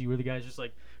Kijiji where the guy's just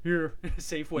like, here,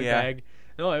 Safeway Yeah. bag.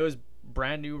 No, it was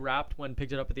brand new wrapped when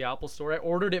picked it up at the Apple store. I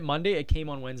ordered it Monday. It came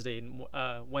on Wednesday.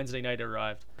 And Wednesday night it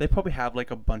arrived. They probably have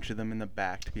like a bunch of them in the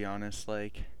back, to be honest.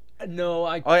 Like, No,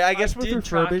 I guess with did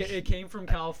track refurbished. it from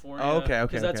California. Oh, okay,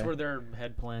 Because that's okay. where their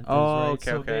head plant is, Oh, right?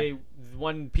 okay, So okay.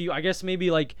 I guess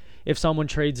maybe like if someone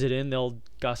trades it in, they'll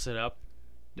guss it up,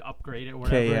 upgrade it,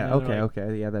 whatever. Okay, and yeah, then they're okay, like-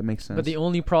 okay, yeah, that makes sense. But the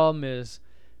only problem is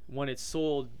when it's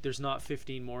sold, there's not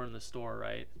 15 more in the store,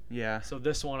 right? yeah, So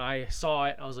this one, I saw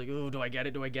it. I was like, "Ooh, do I get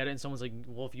it? Do I get it?" And someone's like,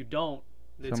 "Well, if you don't,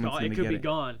 it's Someone's gone. It gonna could get be it."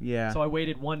 gone." yeah. So I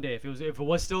waited one day. If it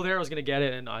was still there, I was gonna get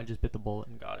it, and I just bit the bullet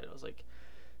and got it. I was like,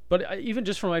 but even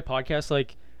just for my podcast,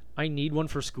 like, I need one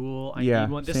for school. I Yeah,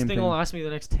 need one. This same thing thing. will last me the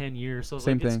next 10 years. So I was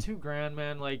Same like, it's thing. $2,000,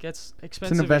 man. Like, it's It's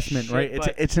expensive. an investment, as shit, right?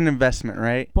 But, It's an investment,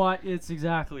 right? but it's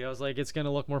exactly. I was like, it's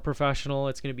gonna look more professional.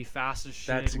 It's gonna be fast as shit.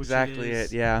 That's which exactly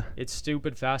is. it. Yeah. It's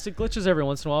stupid fast. It glitches every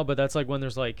once in a while, but that's like when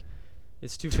there's like,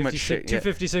 it's Too much 256, shit, yeah.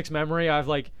 256 memory. I have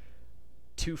like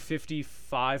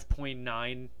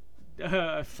 255.9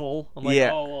 full. I'm like,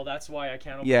 Yeah. oh well, that's why I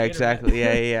can't. Open Yeah, the internet. exactly.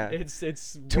 Yeah, yeah, yeah.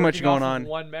 it's Too much working off going of on.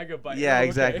 1 megabyte. Yeah, Oh, okay.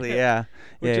 exactly. Yeah.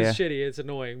 Which yeah, is shitty. It's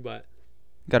annoying, but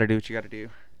Gotta do what you gotta do.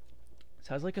 it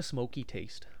has like a smoky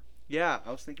taste. Yeah,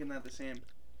 I was thinking that the same.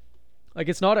 Like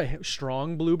it's not a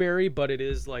strong blueberry, but it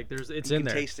is like it's you in can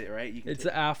there. taste it, right? You can It's ta-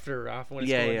 after when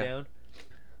it's Yeah, going yeah. down.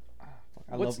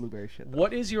 I what's- love blueberry shit. Though.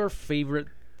 What is your favorite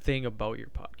thing about your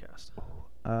podcast?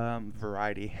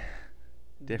 Variety.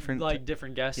 Different. Like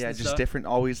different guests. Yeah, and just stuff? different.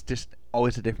 Always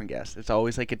a different guest. It's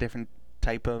always like a different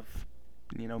type of,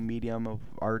 medium of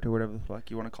art or whatever the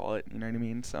fuck you want to call it. You know what I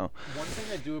mean? So. One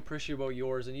thing I do appreciate about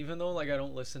yours, and even though like I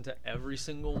don't listen to every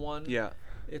single one, Yeah.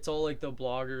 it's all like the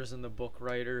bloggers and the book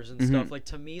writers and Mhm. stuff. Like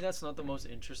to me, that's not the most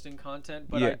interesting content,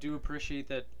 but Yeah. I do appreciate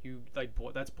that you like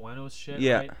that's Bueno's shit,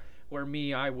 Yeah. right? Where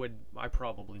me, I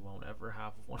probably won't ever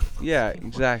have one. Of those Yeah, anymore.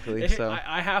 exactly. So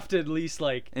I have to at least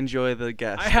like enjoy the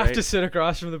guest. I have right? to sit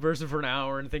across from the person for an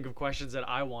hour and think of questions that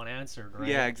I want answered, right?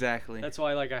 Yeah, exactly. That's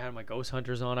why like I had my ghost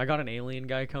hunters on. I got an alien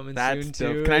guy coming That's soon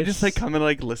dope. too. Can I just like It's- come and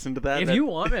like listen to that? if you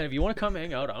want, man, if you want to come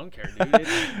hang out, I don't care,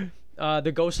 dude. It's,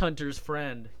 the ghost hunter's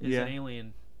friend is Yeah. an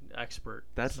alien expert.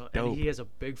 That's And dope. he is a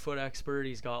Bigfoot expert.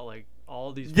 He's got like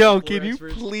all these. Yo, folklore can you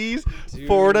experts. please Dude,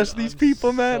 forward us these I'm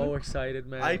people, man? So excited,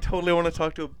 man. I totally want to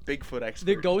talk to a Bigfoot expert.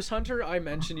 the ghost hunter, I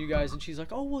mentioned you guys, and she's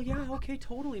like, "Oh well, yeah, okay,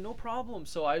 totally, no problem."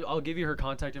 So I'll give you her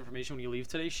contact information when you leave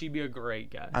today. She'd be a great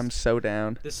guest. I'm so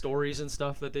down. The stories and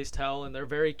stuff that they tell, and they're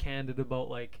very candid about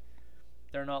like.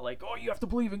 They're not like, oh, you have to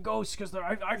believe in ghosts because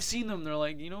I've seen them. They're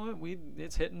like, you know what,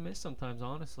 it's hit and miss sometimes.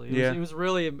 Honestly, Yeah. It was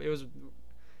really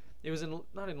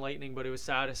not enlightening, but it was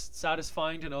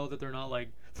satisfying to know that they're not like,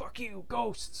 fuck you,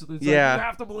 ghosts. It's like, Yeah. you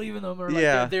have to believe in them, or like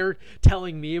Yeah. they're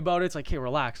telling me about it. It's like, hey,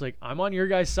 relax. Like I'm on your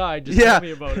guys' side. Just Yeah. tell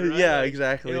me about it. Right? Yeah, Like,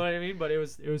 exactly. You know what I mean? But it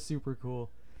was super cool.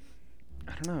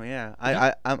 I don't know. Yeah,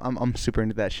 I'm super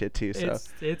into that shit too. So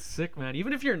It's sick, man.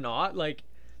 Even if you're not like.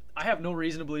 I have no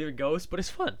reason to believe in ghosts, but it's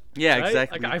fun. yeah, right?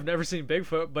 exactly. Like I've never seen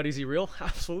Bigfoot, but is he real?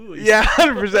 Absolutely. Yeah,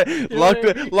 100%. know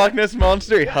what I mean? Loch Ness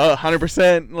monster,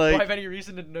 100%. Do I Like, have any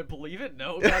reason to believe it?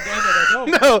 No. Goddamn it, I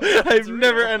don't. no, It's I've real.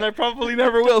 never, and I probably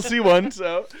never will see one.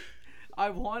 So, I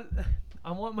want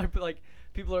my like.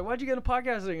 People are like, why'd you get into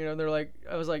podcasting? And they're like,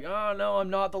 I was like, oh no, I'm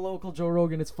not the local Joe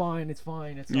Rogan. It's fine. It's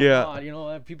Yeah. not. You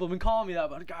know, people have been calling me that,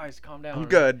 but guys, calm down. I'm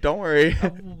good. Don't worry.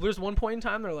 There's one point in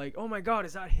time they're like, oh my god,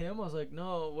 is that him? I was like,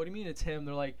 no. What do you mean it's him?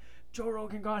 They're like, Joe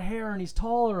Rogan got hair and he's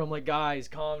taller. I'm like, guys,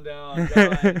 calm down.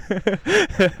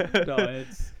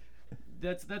 Guys.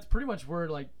 No, that's pretty much where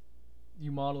like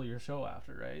you model your show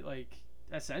after, right? Like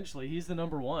essentially, he's the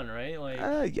number one, right?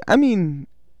 Like. I mean,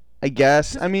 I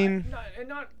guess. I mean,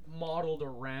 not modeled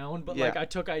around, but Yeah. like I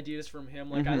took ideas from him.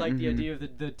 Like I Mhm, like the mhm. idea of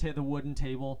the wooden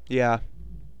table. yeah.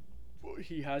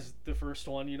 He has the first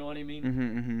one, you know what I mean?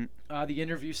 Mm-hmm. The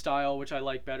interview style, which I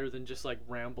like better than just like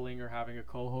rambling or having a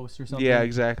co-host or something. Yeah,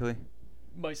 exactly.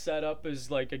 My setup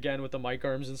is like again with the mic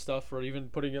arms and stuff, or even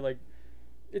putting it like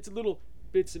it's little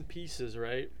bits and pieces,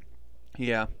 right?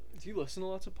 Yeah. Do you listen to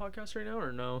lots of podcasts right now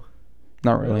or no?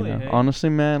 Not really. Really, No. hey? Honestly,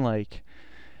 man, like,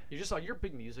 You're a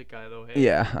big music guy though, hey?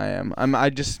 Yeah, I am. I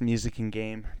just music and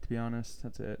game, to be honest.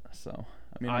 That's it. So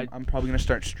I mean, I'm probably gonna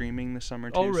start streaming this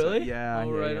summer too. Oh, really? So yeah,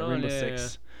 Oh, right on, Rainbow yeah,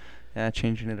 Six. Yeah,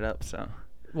 changing it up. So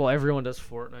Well, everyone does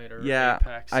Fortnite or yeah,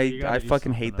 Apex. So you gotta I do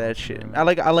fucking something hate that else, shit. man.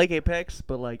 I like Apex,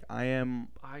 but like I am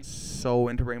I so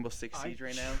into Rainbow Six I Siege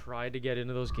right now. tried to get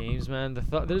into those games, man.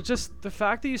 There's just the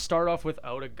fact that you start off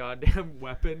without a goddamn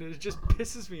weapon, it just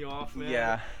pisses me off, man.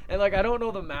 Yeah. And like I don't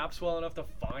know the maps well enough to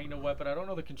find a weapon. I don't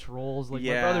know the controls. Like my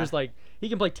Yeah. brother's like he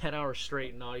can play 10 hours straight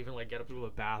and not even like get up to the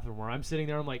bathroom. Where I'm sitting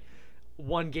there, I'm like,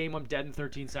 one game I'm dead in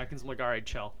 13 seconds. I'm like, all right,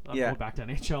 chill. I'm Yeah. going back to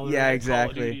NHL. or Yeah, Call of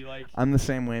exactly. Duty, like, I'm the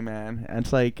same way, man. And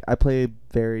it's like I play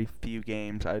very few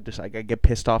games. I just like I get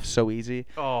pissed off so easy.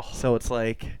 oh. So it's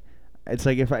like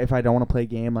if I don't want to play a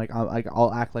game,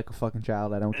 I'll act like a fucking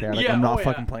child. I don't care. Like Yeah, I'm not oh,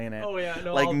 fucking yeah. playing it. Oh yeah,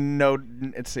 no. Like I'll- no,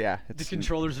 it's the it's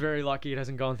controller's very lucky it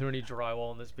hasn't gone through any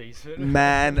drywall in this basement.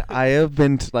 Man, I have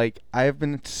been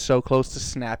so close to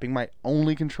snapping my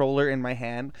only controller in my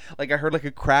hand. Like I heard like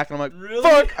a crack and I'm like, Really?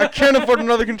 fuck, I can't afford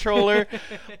another controller.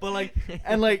 But like,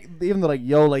 and like even they're like,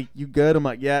 yo, like you good? I'm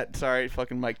like, yeah, sorry,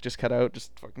 fucking mic just cut out.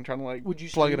 Just fucking trying to like Would you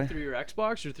plug it stream in. through your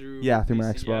Xbox or through? Yeah, through my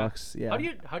PC? Yeah. Xbox.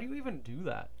 Yeah. How do you even do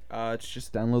that? It's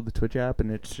just download the Twitch app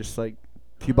and it's just like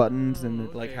a few buttons and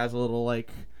it like okay. has a little like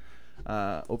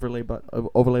overlay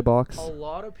box. A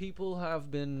lot of people have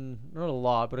been, not a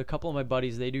lot, but a couple of my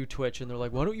buddies, they do Twitch and they're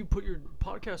like, why don't you put your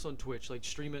podcast on Twitch, like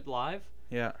stream it live?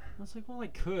 Yeah. I was like, well, I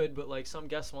could, but like some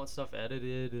guests want stuff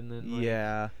edited and then like,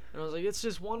 Yeah. and I was like, it's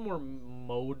just one more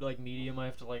mode, like medium I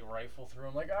have to like rifle through.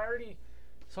 I'm like,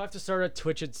 so I have to start at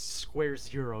Twitch at square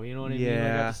zero, you know what I mean? Like, I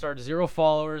Yeah. have to start 0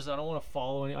 followers. I don't want to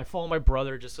follow any. I follow my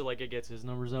brother just so like it gets his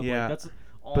numbers up. Yeah. Like, that's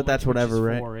all But my that's Twitch is whatever,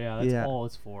 right? for. Yeah, that's Yeah. all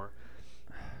it's for.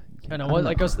 And I don't was know.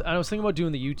 like, I was thinking about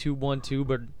doing the YouTube one too,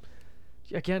 but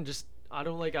again, just I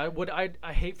don't like.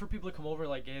 I hate for people to come over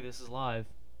like, hey, this is live.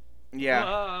 Yeah.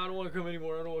 I don't want to come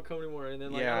anymore. I don't want to come anymore. And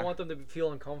then like I Yeah. don't want them to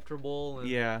feel uncomfortable. And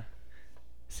Yeah.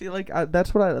 See, like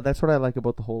that's what I like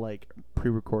about the whole like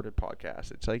pre-recorded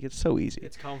podcast. It's like it's so easy.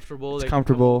 It's comfortable. It's They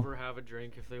comfortable. Can come over, have a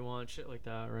drink if they want, shit like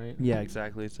that, right? Yeah,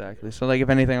 exactly. So like if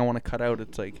anything I want to cut out,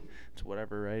 it's like it's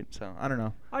whatever, right? So I don't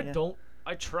know. Yeah.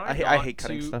 I try I not hate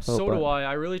cutting to. stuff out, So do but- I.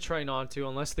 I really try not to,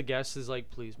 unless the guest is like,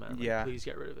 please, man, like, Yeah. please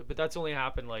get rid of it. But that's only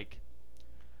happened like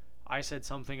I said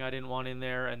something I didn't want in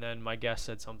there, and then my guest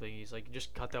said something. He's like,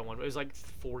 just cut that one. It was like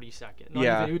 40 seconds.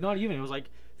 Yeah. Not even. It was like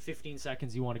 15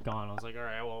 seconds you want it gone. I was like, all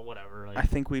right, well, whatever. Like, I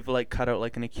think we've like cut out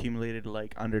like an accumulated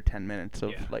like under 10 minutes of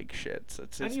Yeah. like shit. So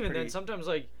it's and even pretty, then, sometimes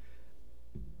like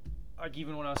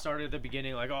even when I started at the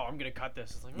beginning, like, oh, I'm gonna cut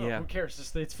this. It's like, oh, Yeah. who cares?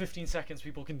 It's 15 seconds.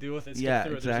 People can deal with it. Skip Yeah,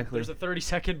 through it. exactly. There's a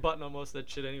 30-second button on most of that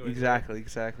shit anyway. exactly.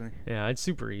 Yeah, it's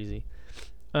super easy.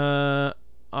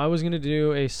 I was gonna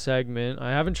do a segment. I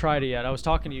haven't tried it yet. I was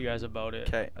talking to you guys about it.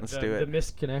 Okay, let's do The it.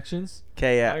 missed connections.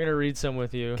 Okay, yeah. I'm gonna read some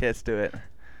with you. Okay, let's do it.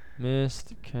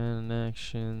 Missed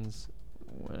connections,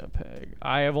 Winnipeg.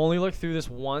 I have only looked through this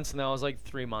once, and that was like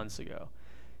 3 months ago.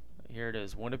 Here it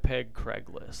is, Winnipeg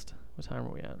Craigslist. What time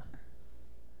are we at?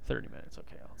 30 minutes.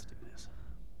 Okay, let's do this.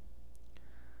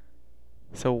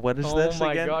 So what is Oh this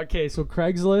my again? god. Okay, so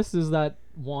Craigslist is that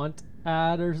want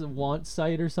ad or want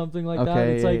site or something like that.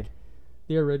 Okay, It's yeah, like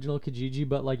the original Kijiji,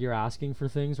 but like you're asking for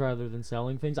things rather than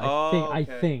selling things. I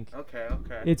think Okay.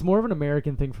 it's more of an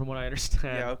American thing from what I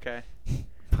understand. Yeah. Okay.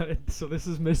 But so this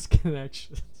is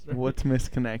misconnections. Right? What's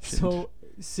misconnection? So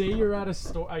say you're at a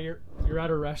store, you're at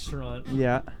a restaurant,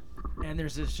 yeah. and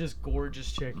there's this just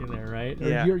gorgeous chick in there, right? Or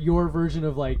Yeah. your version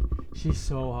of like she's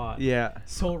so hot. Yeah.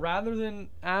 So rather than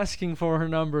asking for her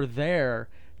number there,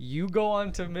 you go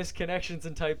on to Misconnections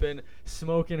and type in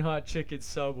smoking hot chicken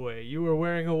Subway. You were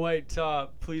wearing a white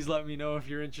top. Please let me know if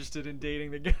you're interested in dating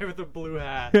the guy with the blue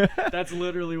hat. That's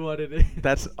literally what it is.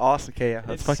 That's awesome. Okay, yeah.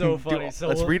 Let's It's so fucking funny. So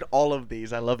let's we'll- read all of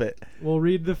these. I love it.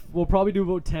 We'll probably do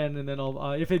about 10, and then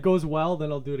I'll if it goes well,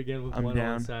 then I'll do it again with I'm one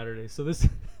down. on Saturday. So this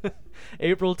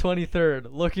April 23rd,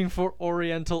 looking for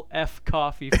Oriental F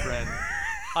coffee friend.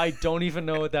 I don't even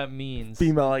know what that means.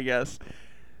 Female, I guess.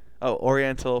 Oh,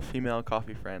 Oriental female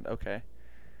coffee friend. Okay.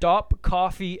 Dop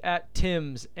coffee at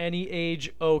Tim's, any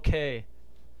age okay.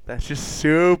 That's just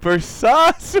super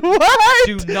sus. What?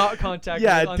 Do not contact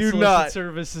Yeah, with do unsolicited not.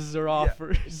 services or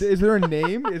offers. Is there a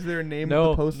name? Is there a name No,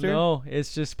 of the poster? no,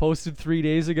 it's just posted 3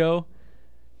 days ago.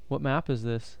 What map is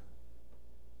this?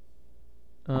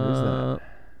 What is that?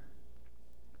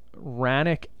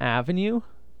 Rannoch Avenue?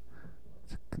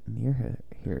 It's near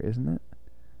here, isn't it?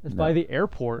 It's No. by the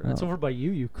airport. That's Oh. over by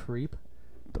you, you creep.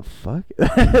 The fuck?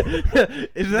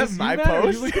 Is that This my you, man?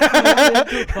 Are you post? looking for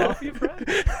Oriental coffee friend?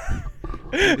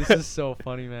 Dude, this is so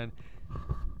funny, man.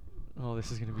 Oh,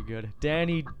 this is gonna be good.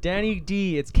 Danny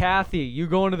D, it's Kathy. You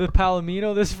going to the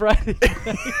Palomino this Friday?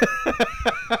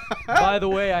 By the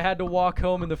way, I had to walk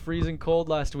home in the freezing cold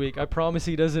last week. I promise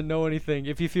he doesn't know anything.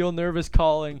 If you feel nervous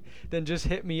calling, then just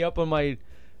hit me up on my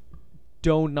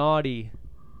Donaughty.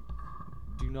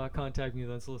 Do not contact me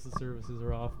with unsolicited services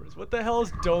or offers. What the hell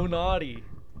is Donaughty?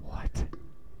 What?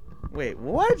 Wait,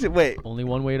 what? Wait. Only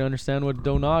one way to understand what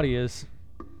Donaughty is.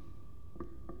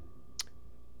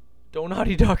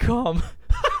 Donaughty.com.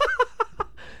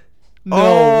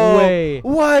 No way.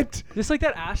 What? Just like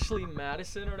that Ashley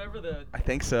Madison or whatever, I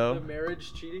think the so.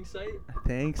 marriage cheating site. I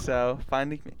think so.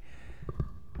 Finding me.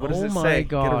 What does Oh it my say?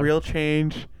 God. Get a real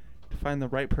change. To find the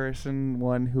right person,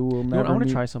 one who will You know never. what, I want to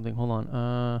meet- try something. Hold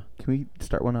on. Can we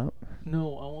start one up?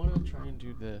 No, I want to try and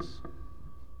do this.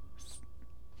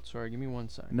 Sorry, give me 1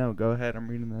 second. No, go ahead. I'm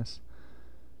reading this.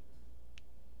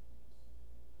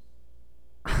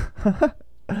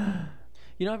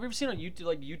 You know, have you ever seen on YouTube,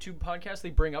 like YouTube podcasts,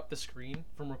 they bring up the screen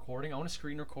from recording? I want to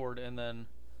screen record and then.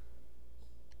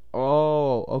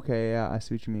 Oh, okay. Yeah, I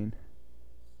see what you mean.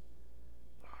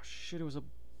 Oh shit! It was a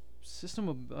system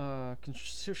of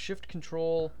shift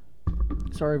control.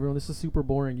 Sorry, everyone. This is super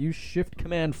boring. Use Shift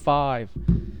Command 5.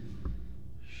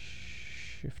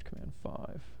 Shift Command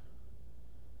 5.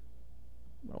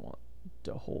 I want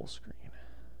the whole screen.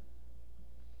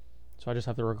 So I just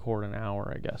have to record an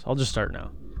hour, I guess. I'll just start now.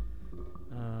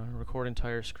 Record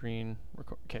entire screen.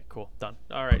 Okay, cool. Done.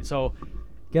 All right, so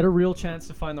get a real chance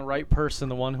to find the right person,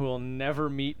 the one who will never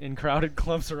meet in crowded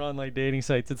clubs or online dating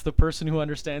sites. It's the person who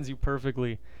understands you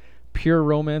perfectly. Pure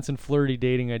romance and flirty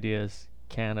dating ideas.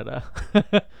 Canada.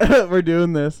 We're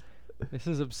doing this. This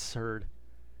is absurd.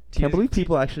 Can't believe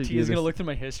people actually do Tia's this. gonna look through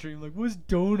my history and be like, what's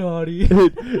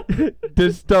Donaughty?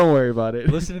 Just don't worry about it.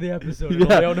 Listen to the episode. Yeah. It'll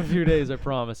be out in a few days, I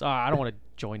promise. I don't want to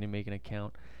join and make an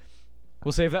account.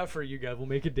 We'll save that for you guys. We'll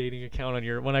make a dating account on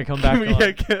your when I come back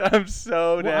on. Yeah, I'm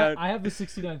so down. I have the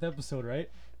 69th episode, right?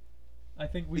 I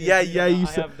think we. Yeah, agreed yeah, on- you I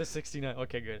said- have the 69.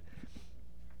 Okay, good.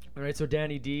 All right, so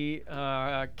Danny D,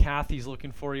 Kathy's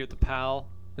looking for you at the PAL.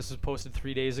 This was posted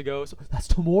 3 days ago. So that's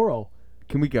tomorrow.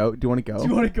 Can we go? Do you want to go? Do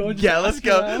you want to go? And just Yeah, let's ask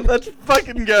go. around? Let's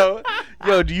fucking go.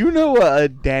 Yo, do you know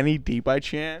Danny D by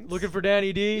chance? Looking for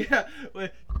Danny D. Yeah.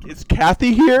 Wait, is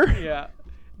Kathy here? Yeah.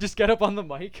 Just get up on the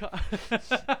mic.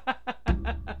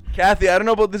 Kathy, I don't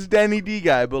know about this Danny D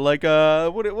guy, but like,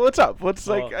 what's up? What's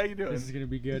Oh, like, how you doing? This is gonna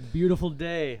be good. Beautiful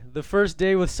day. The first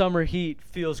day with summer heat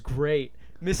feels great.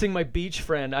 Missing my beach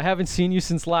friend. I haven't seen you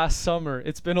since last summer.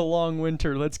 It's been a long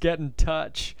winter. Let's get in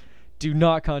touch. Do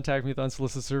not contact me with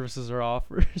unsolicited services or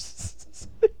offers.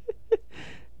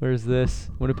 Where's this?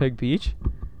 Winnipeg Beach?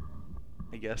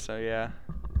 I guess so. Yeah.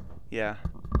 Yeah.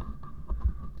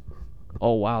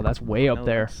 Oh wow, that's way up No,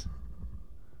 there. that's-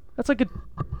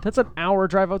 That's an hour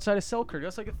drive outside of Selkirk.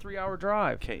 That's like a 3-hour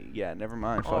drive. Okay. Yeah. Never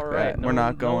mind. Fuck All right, that. no We're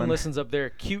not one- No one going. listens up there.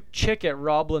 Cute chick at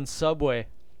Roblin Subway.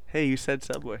 Hey, you said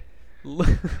Subway.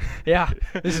 Yeah,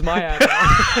 this is my ad.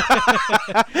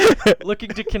 Looking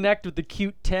to connect with the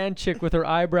cute tan chick with her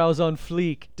eyebrows on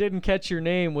fleek. Didn't catch your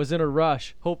name, was in a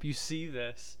rush. Hope you see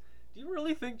this. Do you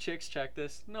really think chicks check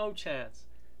this? No chance.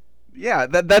 Yeah,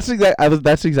 that's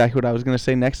exactly what I was gonna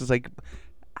say next. Is like,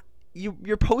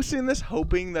 you're posting this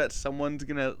hoping that someone's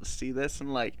gonna see this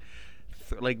and like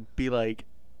be like,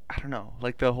 I don't know,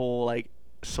 like the whole like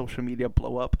social media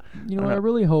blow up. You know what? I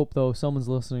really hope though someone's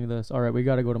listening to this. All right, we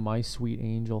got to go to My Sweet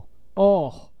Angel.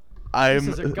 Oh, this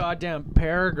is a goddamn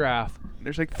paragraph.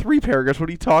 There's like 3 paragraphs. What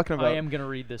are you talking about? I am gonna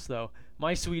read this though.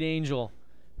 My sweet angel,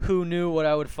 who knew what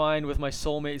I would find with my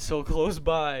soulmate so close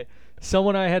by?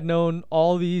 Someone I had known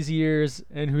all these years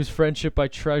and whose friendship I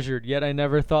treasured, yet I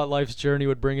never thought life's journey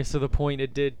would bring us to the point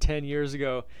it did 10 years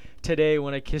ago. Today,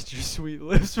 when I kissed your sweet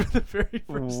lips for the very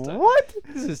first time. What?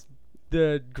 This is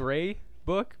the Grey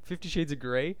book, 50 Shades of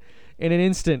Grey. In an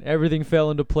instant, everything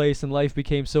fell into place and life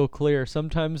became so clear.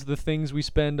 Sometimes the things we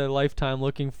spend a lifetime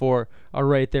looking for are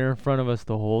right there in front of us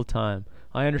the whole time.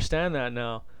 I understand that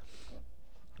now.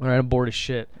 All right, I'm bored as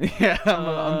shit. Yeah,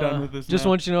 I'm done with this. Just now.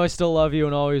 want you to know I still love you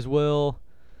and always will.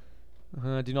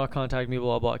 Do not contact me,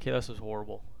 blah, blah. Okay, this was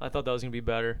horrible. I thought that was going to be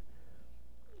better.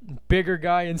 Bigger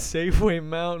guy in Safeway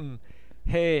Mountain.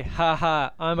 Hey, haha,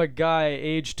 I'm a guy,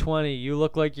 age 20. You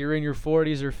look like you're in your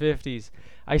 40s or 50s.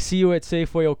 I see you at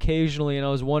Safeway occasionally, and I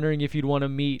was wondering if you'd want to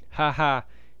meet. Haha,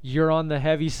 you're on the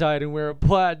heavy side and wear a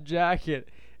plaid jacket.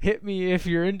 Hit me if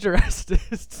you're interested.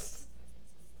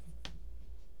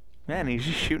 Man, he's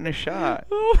just shooting a shot.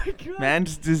 Oh my god.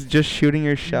 Man's just shooting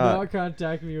your Do shot. not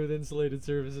contact me with insulated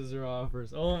services or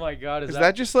offers. Oh my god, Is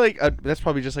that just like that's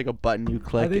probably just like a button you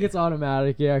click? I think it's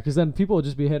automatic, yeah, because then people will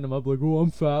just be hitting them up like, oh,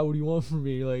 I'm fat, what do you want from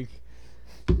me? Like,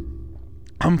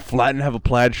 I'm flat and have a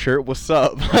plaid shirt. What's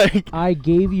up? Like, I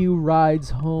gave you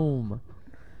rides home.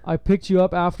 I picked you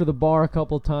up after the bar a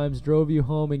couple times, drove you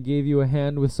home, and gave you a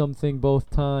hand with something both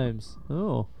times.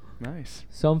 Oh, nice.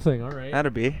 something. All right.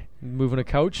 That'd be. Moving a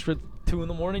couch for 2 in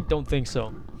the morning? Don't think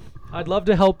so. I'd love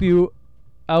to help you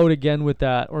out again with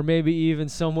that, or maybe even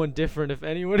someone different. If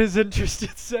anyone is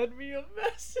interested, send me a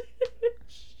message.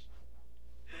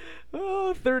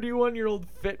 Oh, 31-year-old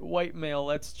fit white male.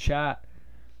 Let's chat.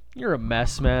 You're a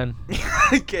mess, man.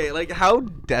 Okay, like how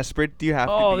desperate do you have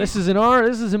to be? Oh, this is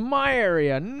in my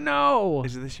area. No.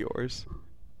 Is this yours?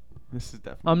 This is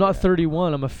definitely. I'm not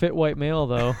 31. I'm a fit white male,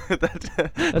 though. That's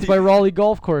That's by Raleigh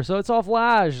Golf Course. So it's off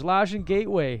Lage and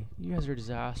Gateway. You guys are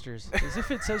disasters. As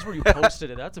if it says where you posted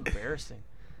it. That's embarrassing.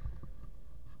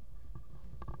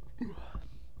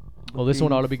 Well, this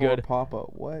one ought to be good. Papa,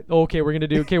 what? Okay,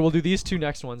 we'll do these 2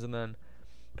 next ones and then.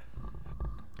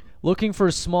 Looking for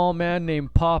a small man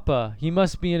named Papa. He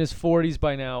must be in his 40s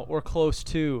by now, or close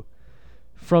to.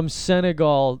 From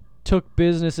Senegal, took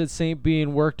business at St. B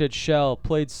and worked at Shell,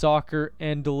 played soccer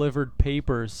and delivered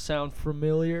papers. Sound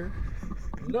familiar?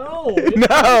 No,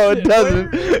 it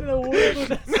doesn't. Where in the world would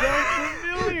that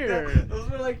sound familiar? Those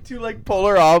are like 2 like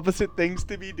polar opposite things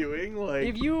to be doing. Like,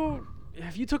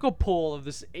 If you took a poll of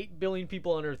this 8 billion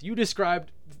people on Earth, you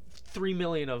described 3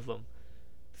 million of them.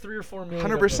 3 or 4 million.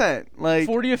 100%. Like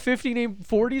 40 or 50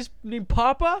 40s named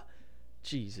Papa?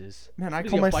 Jesus. Man, I Is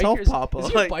call he a myself biker? Papa. Is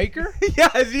he like, a biker?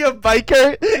 Yeah, is he a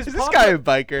biker? Is this guy a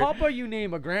biker? Papa, you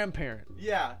name a grandparent.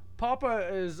 Yeah. Papa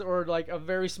is, or like a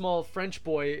very small French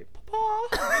boy.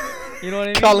 Papa. You know what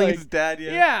I mean? Calling Like, his dad,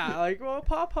 yeah. Yeah, like, well,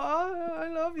 Papa, I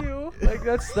love you. Like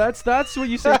that's what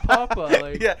you say, Papa.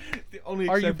 Like, Yeah. The only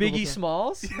are you acceptable Biggie term.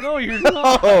 Smalls? No, you're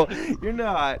not. No, you're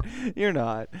not. You're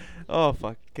not. Oh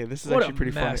fuck. Okay, this is What a actually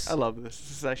pretty mess. funny. I love this.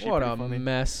 This is actually What pretty a funny.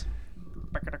 mess.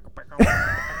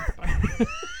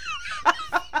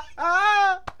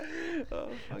 Oh,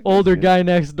 fuck Older this guy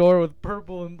next door with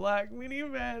purple and black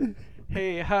minivan.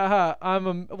 Hey, haha,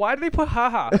 why do they put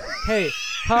haha? Hey,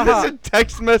 shit. haha. This is a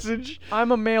text message.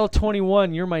 I'm a male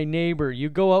 21. You're my neighbor. You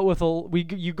go out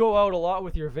you go out a lot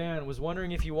with your van. Was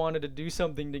wondering if you wanted to do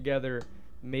something together.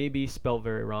 Maybe spelled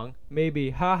very wrong.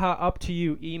 Maybe haha. Up to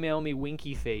you. Email me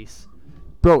winky face.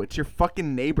 Bro, it's your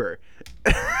fucking neighbor.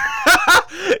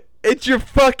 It's your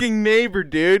fucking neighbor,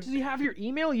 dude. Does he have your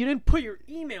email? You didn't put your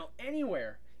email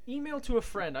anywhere. Email to a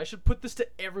friend. I should put this to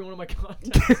every one of my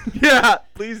contacts. Yeah,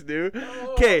 please do.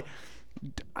 Okay.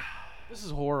 This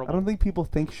is horrible. I don't think people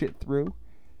think shit through.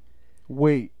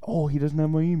 Wait. Oh, he doesn't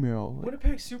have my email.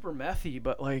 Winnipeg's super methy,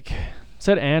 but like, it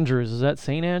said Andrews. Is that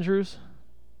St. Andrews?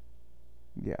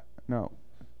 Yeah. No.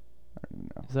 I don't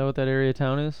even know. Is that what that area of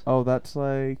town is? Oh, that's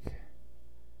like.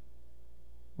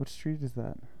 What street is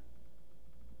that?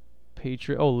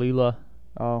 Patriot. Oh, Leela.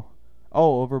 Oh.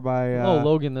 Oh, over by. Oh,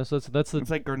 Logan. That's the. It's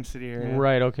like Garden City area.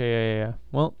 Right. Okay. Yeah.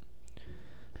 Well,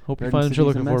 hope you Garden find what you're City's a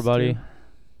looking for, mess, buddy. too.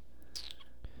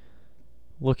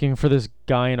 Looking for this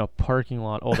guy in a parking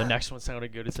lot. Oh, the next one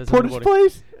sounded good. It says something Portage about it.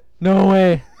 Place? No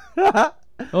way.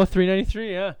 Oh,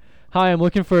 393. Yeah. Hi, I'm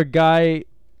looking for a guy.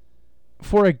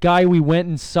 For a guy, we went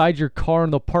inside your car in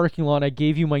the parking lot. I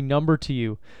gave you my number to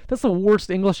you. That's the worst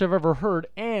English I've ever heard,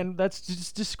 and that's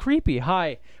just creepy.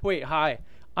 Hi.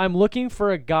 I'm looking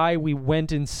for a guy. We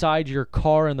went inside your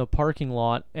car in the parking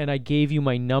lot, and I gave you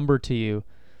my number to you.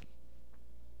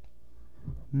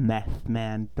 Meth,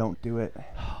 man. Don't do it.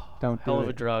 Don't do Hell it. of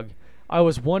a drug. I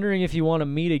was wondering if you want to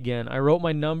meet again. I wrote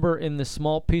my number in the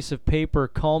small piece of paper.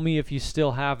 Call me if you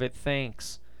still have it.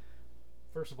 Thanks.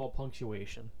 First of all,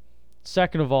 punctuation.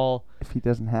 Second of all, If he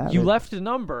doesn't have you it. left a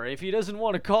number. If he doesn't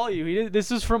want to call you,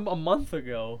 this is from a month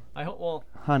ago. I hope. Well,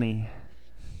 Honey.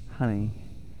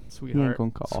 sweetheart, gonna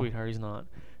call. sweetheart, he's not.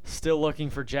 Still looking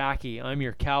for Jackie. I'm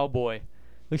your cowboy. At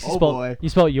least you Oh, spelled. boy. You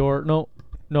spelled your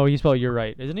no. You spelled you're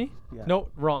right, isn't he? Yeah. No,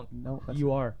 wrong. No. That's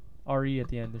You are. R-E at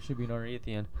the end. There should be an R-E at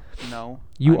the end. No.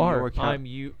 You I'm are. your I'm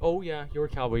you. Oh yeah, you're a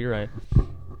cowboy. You're right.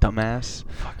 dumbass.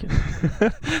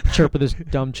 Fucking chirp with this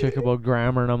dumb chick about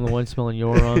grammar, and I'm the one spelling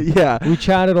your wrong. Yeah. We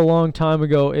chatted a long time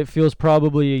ago. It feels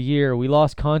probably a year. We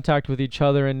lost contact with each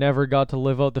other and never got to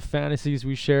live out the fantasies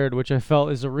we shared, which I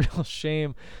felt is a real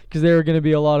shame because they were going to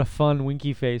be a lot of fun.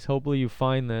 Winky face. Hopefully you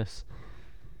find this.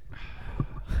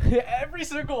 Every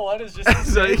single one is just the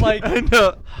same, like, I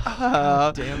know.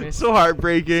 God damn it. So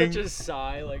heartbreaking. Such a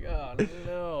sigh, like, oh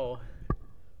no.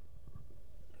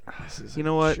 You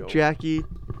know what, joke. Jackie?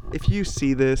 If you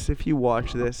see this, if you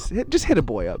watch this, just hit a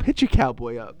boy up. Hit your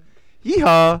cowboy up.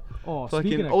 Yeehaw. Oh,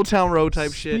 Fucking Old Town Road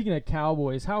type shit. Speaking of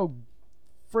cowboys, how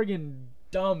friggin'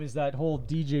 dumb is that whole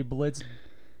DJ Blitz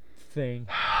thing?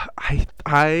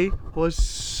 I was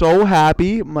so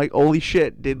happy. I'm like, holy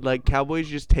shit, did like Cowboys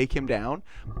just take him down?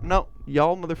 No,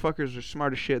 y'all motherfuckers are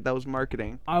smart as shit. That was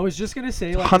marketing. I was just gonna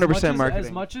say, like, 100% marketing.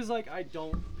 As much as like I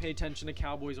don't pay attention to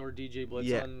Cowboys or DJ Blitz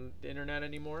Yeah. on the internet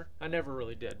anymore, I never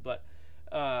really did. But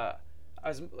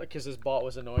as like, cause his bot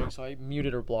was annoying, so I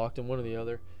muted or blocked him, one or the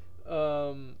other.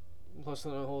 Plus the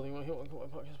whole thing.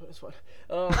 It's fine.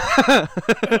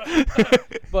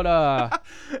 But I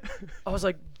was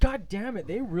like, God damn it,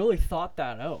 they really thought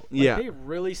that out. Like, Yeah. they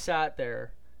really sat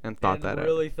there And thought and that out.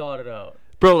 really thought it out.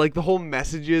 Bro, like the whole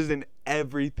messages and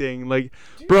everything. Like,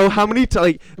 bro, how many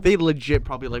like they legit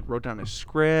probably like wrote down a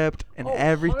script and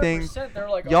everything. 100%, they're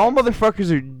like, Y'all oh,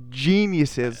 motherfuckers are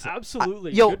geniuses.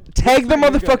 absolutely. Yo, Good tag for the you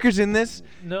guys. motherfuckers in this.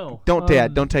 No. Don't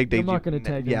don't tag Dave. I'm not gonna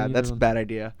tag Yeah, him that's a either. bad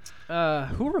idea.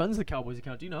 Who runs the Cowboys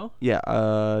account? Do you know? Yeah,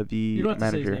 the You don't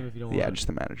have to say his manager. name if you don't Yeah, want. just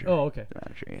the manager. Oh, okay. The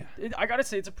manager, yeah. I gotta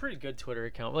say, it's a pretty good Twitter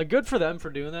account. Like, good for them for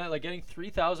doing that. Like, getting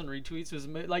 3,000 retweets was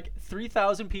like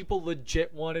 3,000 people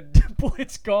legit wanted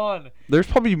Blitz gone. There's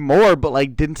probably more, but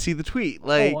like didn't see the tweet.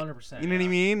 Like, 100%. you know what I yeah.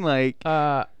 mean? Like,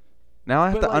 Uh, now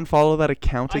I have but, to like, unfollow that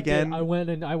account I again. did. I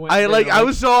went. I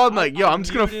was so I'm like, yo, I'm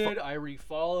just gonna. I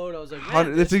refollowed. I was like,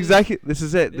 man, This is it. this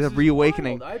The is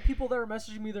reawakening. wild. I had people that were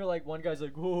messaging me. They're like, one guy's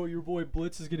like, "Oh, your boy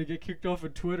Blitz is gonna get kicked off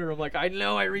of Twitter." I'm like, I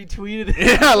know. I retweeted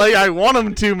it. Yeah, like I want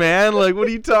him to, man. Like, what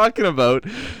are you talking about?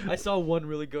 I saw one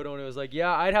really good one. It was like,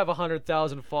 yeah, I'd have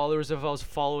 100,000 followers if I was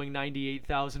following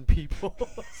 98,000 people.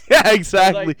 Yeah, I was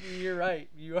exactly. like, you're right.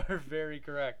 You are very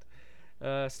correct.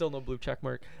 Still no blue check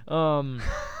mark.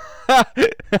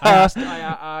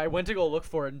 I went to go look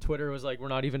for it, and Twitter was like, we're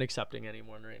not even accepting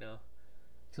anyone right now.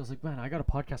 So I was like, man, I got a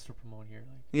podcast to promote here.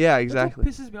 Like, Yeah, that's exactly.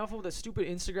 what pisses me off with that stupid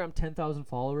Instagram 10,000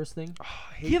 followers thing. Oh,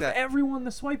 I hate Give that. everyone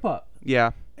the swipe up.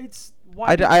 Yeah, It's why.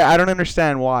 I don't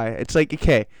understand why. It's like,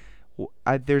 okay,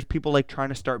 there's people like trying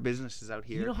to start businesses out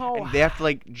here, You know how- and they have to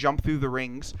like jump through the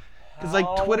rings. Because like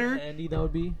how Twitter handy that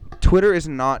would be. Twitter is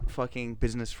not fucking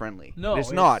business friendly. No,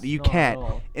 it's not. You not at can't.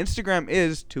 all. Instagram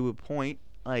is to a point.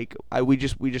 Like we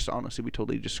just honestly we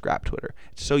totally just scrapped Twitter.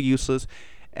 It's so useless,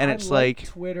 and I it's like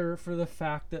Twitter for the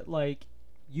fact that like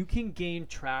you can gain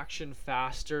traction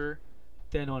faster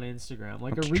than on Instagram.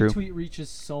 Like That's a true. retweet reaches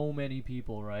so many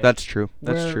people, right? that's true.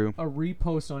 That's Where true. A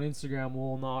repost on Instagram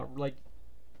will not like.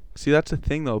 See, that's the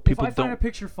thing though. People if I find a don't.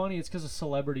 picture funny, it's because a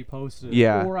celebrity posted it.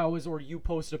 Yeah. Or you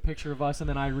posted a picture of us and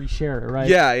then I reshare it, right?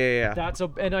 Yeah.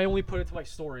 And I only put it to my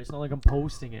story. It's not like I'm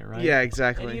posting it, right? Yeah, And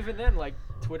exactly. even then, like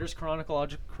Twitter's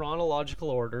chronological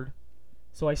ordered,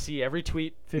 so I see every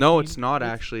tweet. 15, No, it's not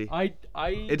actually. I.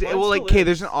 It mine well, like, still okay, is.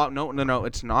 there's an no,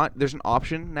 it's not. There's an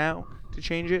option now to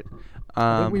change it.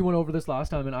 I think we went over this last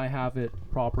time, and I have it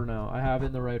proper now. I have it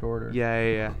in the right order.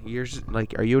 Yeah. Yours,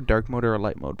 like, are you a dark mode or a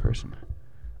light mode person?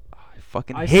 Oh, I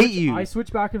fucking I hate switch, you, I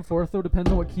switch back and forth though, depends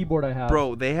on what keyboard I have.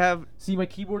 bro. They have See, my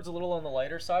keyboard's a little on the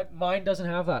lighter side. Mine doesn't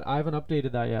have that. I haven't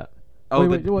updated that yet. oh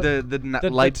Wait, what? the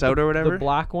lights out or whatever. The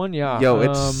black one, yeah. Yo,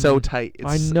 it's so tight. It's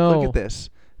I Look know. at this,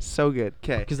 so good.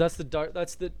 Okay, Because that's the dark.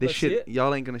 That's the. this That's shit it?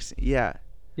 y'all ain't gonna see. Yeah,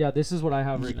 Yeah, this is what I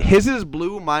have right now. his is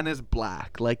blue, mine is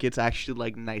black. Like it's actually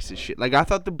like nice as shit. Like I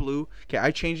thought the blue. Okay,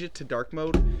 I changed it to dark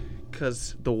mode,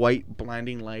 cause the white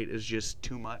blinding light is just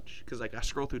too much. Cause like I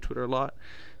scroll through Twitter a lot,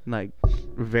 and, like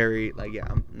very like yeah,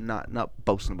 I'm not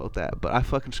boasting about that, but I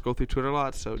fucking scroll through Twitter a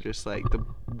lot. So just like the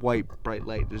white bright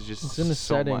light is just It's in the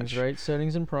so settings, much. right?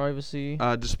 Settings and privacy.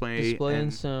 Display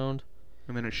and sound.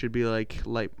 and then it should be like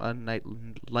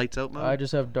lights out mode. I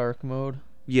just have dark mode.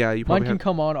 Yeah, you Mine probably can have.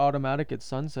 come on automatic at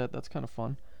sunset. That's kind of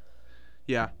fun.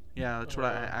 Yeah, that's what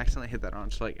I accidentally hit that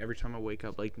on. So like every time I wake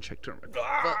up, like and check Twitter,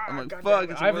 I'm like, God fuck, damn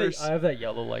it. it's I have worse. I have that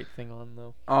yellow light thing on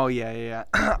though. Oh yeah.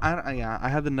 I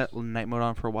had the night mode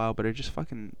on for a while, but it just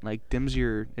fucking like dims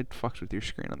it fucks with your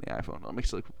screen on the iPhone. It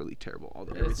makes it look really terrible.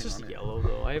 It's Everything just on it. yellow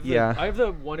though. I have Yeah. I have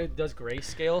the one it does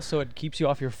grayscale, so it keeps you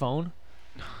off your phone.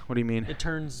 What do you mean? It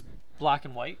turns black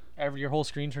and white. Your whole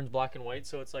screen turns black and white,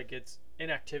 so it's like it's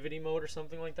inactivity mode or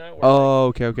something like that. Where Oh,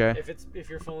 okay. if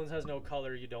your phone has no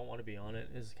color, you don't want to be on it.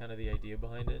 Is kind of the idea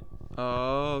behind it.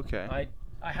 Oh, okay.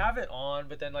 I have it on,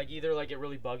 but then like either like it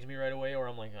really bugs me right away, or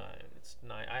I'm like it's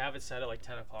not. I have it set at like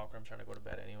 10 o'clock, where I'm trying to go to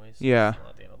bed anyways. So Yeah. It's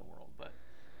not the end of the world, but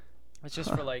it's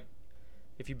just for like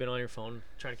if you've been on your phone,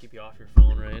 trying to keep you off your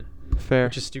phone, right? Fair.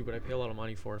 Which is stupid. I pay a lot of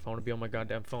money for it. If I want to be on my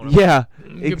goddamn phone, Yeah.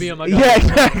 could be on my Yeah, goddamn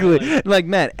phone, exactly. like- Like,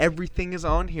 man, everything is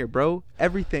on here, bro.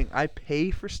 Everything. I pay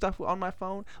for stuff on my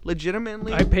phone.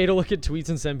 Legitimately. I pay to look at tweets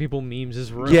and send people memes.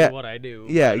 Is really Yeah. what I do.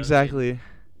 Yeah, but I mean, exactly.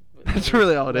 That's whether-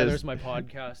 really all it whether is. it's my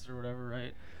podcast or whatever,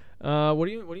 right? What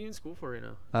are you in school for right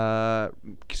now?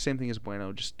 Same thing as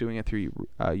Bueno, just doing it through U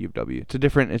of W. It's a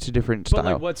different But style.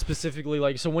 like, what specifically?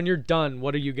 Like, so when you're done,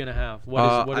 what are you gonna have? What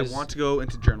I is? want to go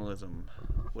into journalism,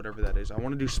 whatever that is. I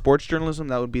want to do sports journalism.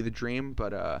 That would be the dream,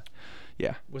 but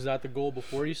yeah. Was that the goal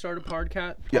before you started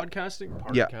Yeah.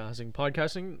 podcasting? Yeah.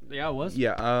 Podcasting. Yeah, it was.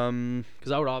 Yeah. Because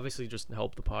that would obviously just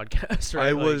help the podcast, right?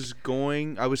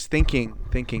 I was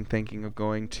thinking of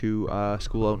going to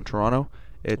school out in Toronto.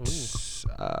 It's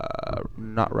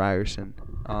not Ryerson.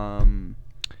 The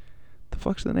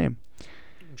fuck's the name?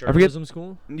 Journalism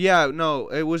school. Yeah, no,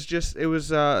 it was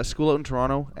a school out in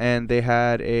Toronto, and they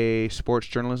had a sports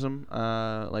journalism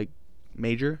like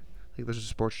major. Like there's a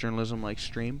sports journalism like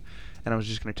stream, and I was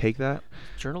just gonna take that.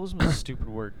 Journalism is a stupid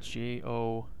word.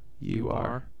 JOURNAL.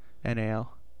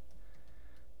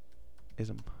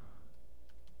 Ism.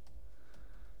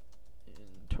 In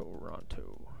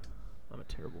Toronto. I'm a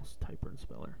terrible typer and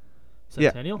speller. Yeah.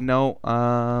 Centennial? No.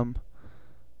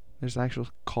 There's an actual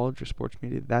college of sports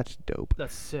media. That's dope.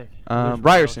 That's sick.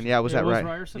 Ryerson. Yeah, was that was right?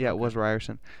 Ryerson? Yeah, it Okay. was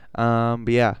Ryerson. But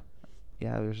yeah,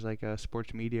 there's like a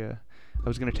sports media. I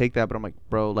was gonna take that, but I'm like,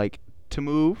 bro, like to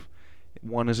move,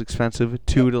 one is expensive.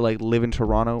 Two, to like live in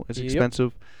Toronto is Yep.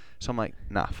 expensive. So I'm like,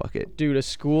 nah, fuck it. Dude, a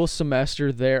school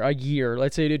semester there, a year.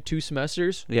 Let's say you did 2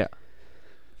 semesters. Yeah.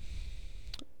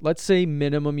 Let's say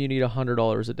minimum you need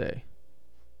 $100 a day.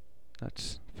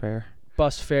 That's fair.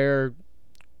 Bus fare,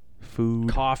 Food.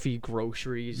 coffee,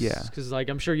 groceries. Yeah. Because like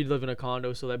I'm sure you'd live in a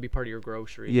condo, so that'd be part of your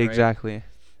groceries. Yeah, right? exactly.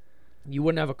 You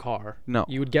wouldn't have a car. No.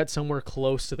 You would get somewhere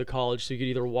close to the college, so you could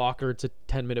either walk or it's a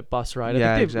 10-minute bus ride. I Yeah,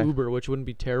 think they have exactly. Uber, which wouldn't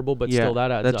be terrible, but Yeah, still that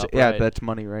adds that's up. yeah, right? that's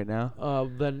money right now.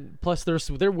 Then plus there's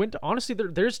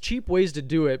cheap ways to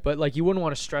do it, but like you wouldn't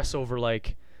want to stress over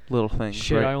like Little things.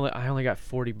 shit. right? I only got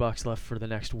 $40 left for the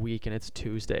next week, and it's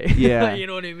Tuesday. Yeah. You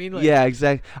know what I mean? Like, Yeah,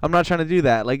 exactly. I'm not trying to do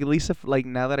that. Like at least if like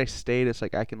now that I stayed, it's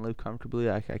like I can live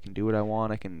comfortably. I can do what I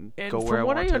want. I can And go where I from what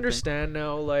want. I type thing. understand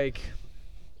now, like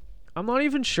I'm not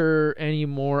even sure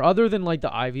anymore, other than like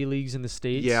the Ivy Leagues in the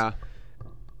States. Yeah.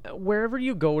 Wherever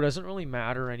you go doesn't really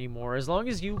matter anymore. As long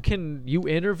as you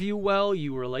interview well,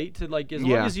 you relate to like as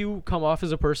long Yeah. as you come off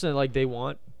as a person that like they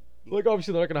want. Like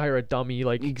obviously they're not gonna hire a dummy.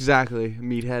 Like Exactly.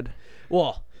 Meathead.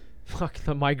 well, fuck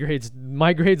my grades.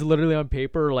 My grades literally on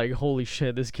paper are like holy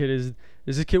shit. Does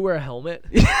this kid wear a helmet?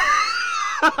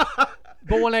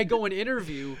 But when I go and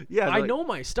interview, Yeah, I like- know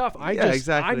my stuff. Yeah,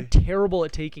 exactly. I'm terrible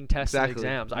at taking tests and Exactly,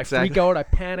 exams. I exactly. freak out. I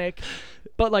panic.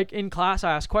 But like in class,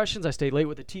 I ask questions. I stay late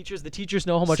with the teachers. The teachers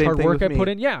know how much Same hard thing work I with put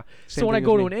me. in. Yeah. Same So when I thing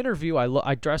go with to me. an interview,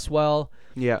 I dress well.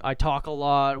 Yeah. I talk a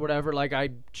lot, whatever. Like I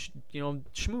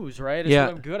schmooze, right? It's Yeah.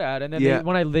 what I'm good at. And then Yeah.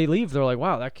 when they leave, they're like,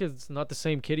 "Wow, that kid's not the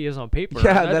same kid he is on paper."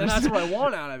 Yeah, and that's- that's what I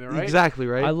want out of it, right? Exactly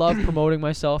right. I love promoting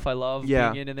myself. I love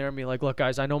Yeah. being in there and being like, look,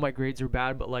 guys, I know my grades are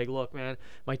bad, but like, look, man,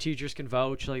 my teachers can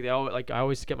vouch. Like I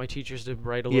always get my teachers to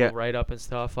write a little Yeah. write up and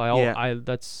stuff. Yeah.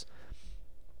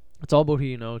 It's all about who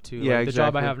you know too. Yeah, Like, the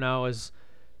job I exactly. have now is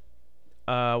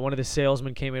one of the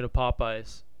salesmen came into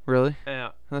Popeyes. Really?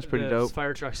 Yeah, That's pretty the dope.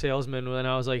 Fire truck salesman. And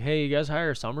I was like, hey, you guys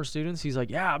hire summer students? He's like,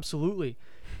 yeah, absolutely.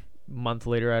 Month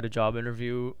later, I had a job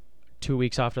interview. 2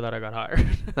 weeks after that, I got hired.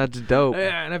 That's dope.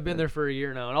 Yeah, and I've been there for a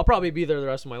year now, and I'll probably be there the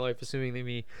rest of my life, assuming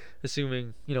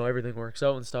everything works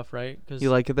out and stuff, right? Because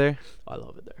You like it there? I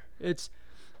love it there.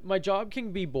 My job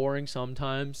can be boring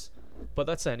sometimes, but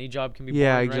that's any job can be boring.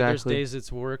 Yeah, Right? There's exactly. days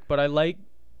it's work, but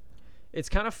it's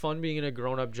kind of fun being in a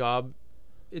grown-up job.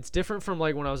 It's different from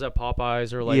like when I was at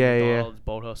Popeyes or like Yeah, yeah. McDonald's,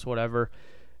 Boathouse, whatever.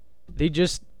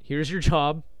 Here's your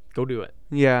job, go do it.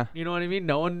 Yeah. You know what I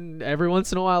mean? Every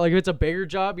once in a while, like if it's a bigger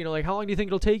job, like how long do you think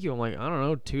it'll take you? I'm like, I don't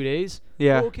know, 2 days.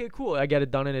 Yeah. Oh, okay, cool. I get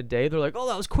it done in a day. They're like, oh,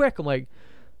 that was quick. I'm like,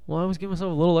 well, I was giving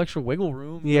myself a little extra wiggle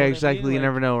room. You Yeah, know what I mean? exactly. You Like,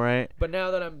 never know, right? But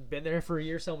now that I've been there for a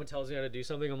year, someone tells me how to do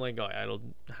something. I'm like, oh, idle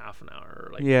half an hour.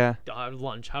 Or like, Yeah.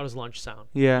 lunch. How does lunch sound?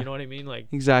 Yeah. You know what I mean? Like,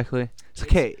 Exactly. It's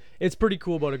okay. it's pretty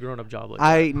cool about a grown-up job like that.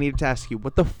 I needed to ask you,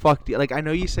 what the fuck do you, like? I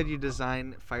know you said you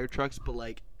design fire trucks, but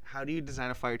like, how do you design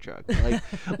a fire truck? Like,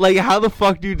 like how the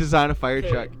fuck do you design a fire Okay,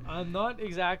 truck? I'm not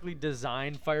exactly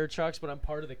design fire trucks, but I'm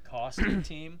part of the costing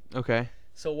team. Okay.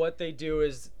 So what they do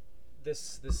is the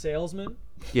salesman.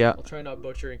 Yeah. I'll try not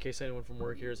butcher in case anyone from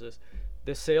work hears this.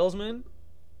 The salesman,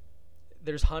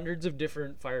 there's hundreds of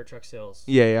different fire truck sales.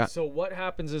 Yeah. Yeah. So what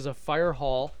happens is a fire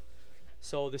hall.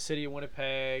 So the city of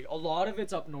Winnipeg, a lot of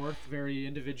it's up north, very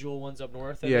individual ones up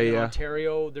north. And Yeah, then in yeah.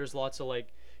 Ontario, there's lots of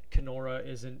like Kenora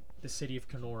isn't the city of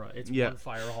Kenora. It's Yeah. one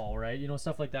fire hall, right?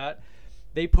 Stuff like that.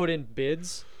 They put in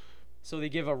bids. So they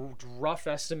give a rough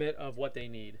estimate of what they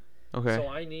need. Okay. So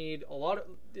I need a lot of.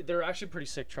 They're actually pretty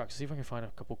sick trucks. See if I can find a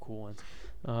couple cool ones.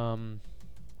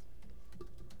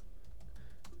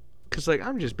 Cause like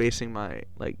I'm just basing my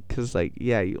cause like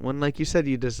yeah, when like you said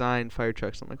you design fire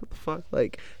trucks, I'm like, what the fuck?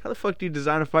 Like, how the fuck do you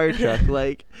design a fire truck?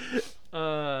 Like,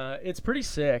 It's pretty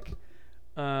sick.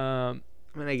 I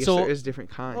mean, I guess So, there is different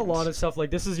kinds. a lot of stuff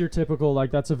like this is your typical,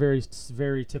 like that's a very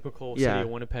typical City Yeah. of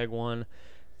Winnipeg one.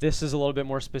 This is a little bit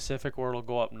more specific where it'll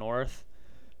go up north.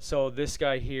 So this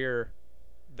guy here,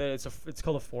 it's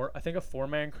called a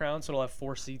 4-man crown, so it'll have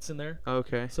 4 seats in there.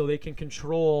 Okay. So they can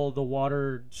control the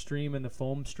water stream and the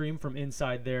foam stream from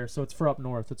inside there. So it's for up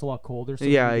north. It's a lot colder. So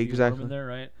Yeah, it needs to be warm exactly. in there,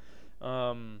 right?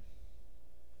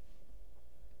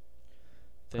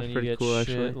 Then That's you pretty get cool,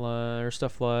 shit actually. or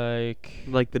stuff like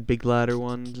Like the big ladder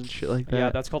ones and shit like that. yeah,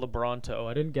 that's called a Bronto.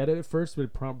 I didn't get it at first,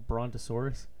 but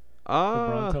Brontosaurus. The Oh.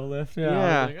 Bronto lift. Yeah.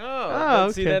 yeah. I was like, Oh,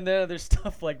 but see, okay. then there's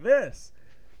stuff like this.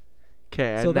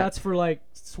 Okay. So that's for like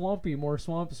more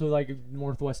swamp. So like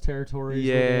Northwest Territories.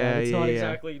 where they're at. Yeah, It's yeah, not yeah.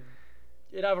 exactly.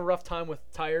 You'd have a rough time with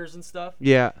tires and stuff.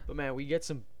 Yeah. But man, we get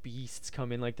some beasts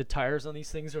come in. Like the tires on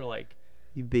these things are like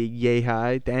The yay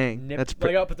high. Dang. That's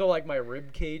like up to like my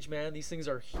rib cage, man. These things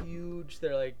are huge.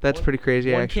 They're like pretty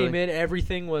crazy one actually. came in,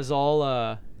 everything was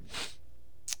all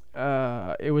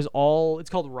it's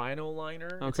called Rhino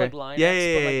Liner. It's Okay. like Linex, Yeah, but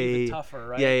like yeah, even yeah. tougher,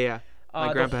 right? Yeah, yeah.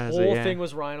 My grandpa the has whole it, yeah. thing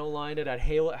was Rhino lined. It had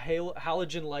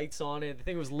halogen lights on it. The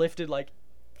thing was lifted like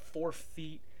 4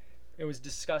 feet. It was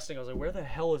disgusting. I was like, where the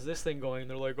hell is this thing going? And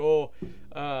they're like,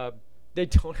 they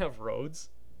don't have roads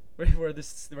where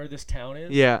this town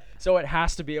is. Yeah. So it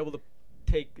has to be able to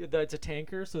it's a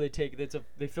tanker, so they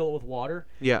fill it with water,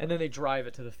 Yeah. and then they drive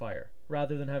it to the fire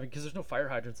rather than having, because there's no fire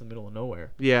hydrants in the middle of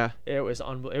nowhere. Yeah. It was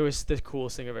it was the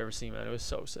coolest thing I've ever seen, man. It was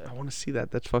so sick. I want to see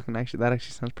that. That actually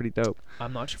sounds pretty dope.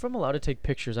 I'm not sure if I'm allowed to take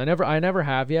pictures. I never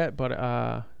have yet, but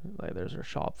like there's our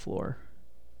shop floor.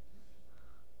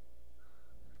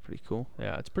 Pretty cool.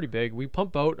 Yeah, it's pretty big. We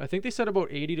pump out. I think they said about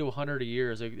 80 to 100 a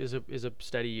year is a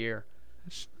steady year.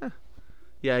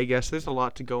 Yeah, I guess there's a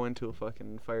lot to go into a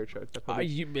fucking fire truck. That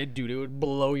probably- Dude, it would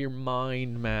blow your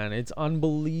mind, man. It's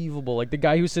unbelievable. Like the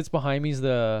guy who sits behind me is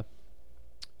the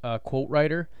quote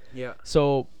writer. Yeah.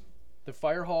 So the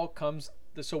fire hall comes.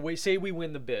 So we say we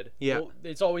win the bid. Yeah. Well,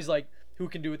 it's always like who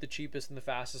can do it the cheapest and the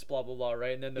fastest, blah blah blah,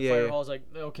 right? And then the Yeah, fire yeah. hall's like,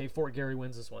 okay, Fort Garry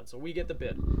wins this one, so we get the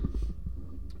bid.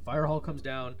 Fire hall comes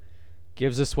down,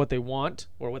 gives us what they want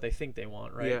or what they think they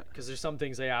want, right? Yeah. Because there's some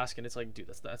things they ask and it's like, dude,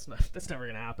 that's never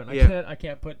gonna happen. Yeah. I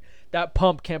can't put that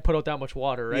pump can't put out that much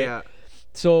water, right? Yeah.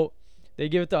 So they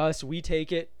give it to us, we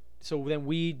take it. So then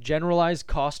we generalize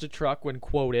cost of truck when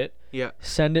quote it, Yeah.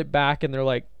 send it back, and they're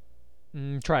like,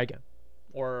 try again.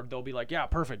 Or they'll be like, yeah,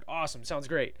 perfect, awesome, sounds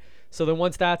great. So then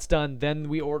once that's done, then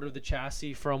we order the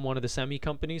chassis from one of the semi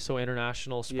companies. So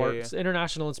International,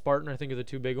 International and Spartan, I think, are the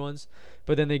 2 big ones.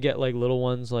 But then they get like little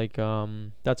ones like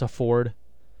that's a Ford.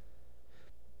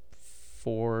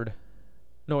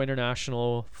 No,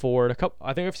 International, Ford.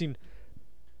 I think I've seen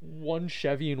one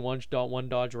Chevy and one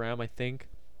Dodge Ram, I think.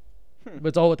 But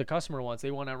it's all what the customer wants.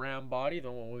 They want a Ram body,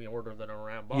 then we order them a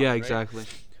Ram body. Yeah, right? exactly.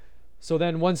 So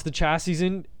then once the chassis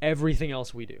in, everything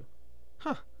else we do.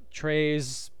 Huh.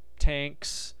 Trays,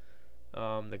 tanks,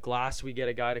 the glass, we get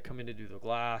a guy to come in to do the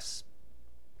glass.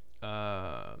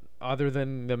 Other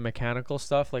than the mechanical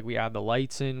stuff, like we add the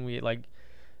lights in,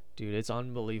 dude, it's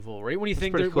unbelievable. Right when you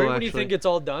think pretty cool, when you actually. think it's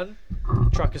all done,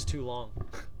 truck is too long.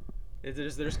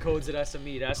 There's codes it has to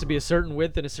meet. It has to be a certain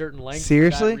width and a certain length.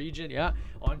 Seriously? For that region, yeah.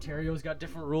 Ontario's got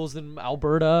different rules than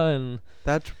Alberta, and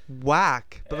That's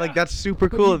whack. But like Yeah. that's super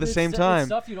But cool at the it's same it's time.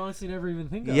 stuff you'd honestly never even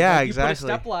think of. Yeah, Like, you exactly.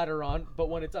 put a step ladder on, but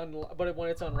when it's when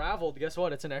it's unraveled, guess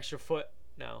what? It's an extra foot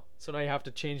now. So now you have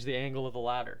to change the angle of the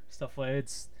ladder. Stuff like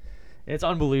it's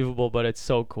unbelievable, but it's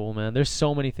so cool, man. There's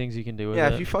so many things you can do with Yeah,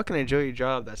 it. if you fucking enjoy your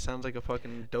job, that sounds like a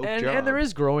fucking dope job. And there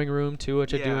is growing room too,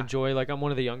 which I do Yeah. enjoy. Like I'm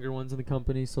one of the younger ones in the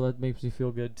company, so that makes me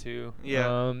feel good too.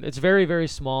 Yeah. It's very, very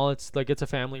small. It's a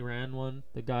family ran one.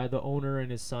 The owner and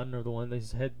his son are the one.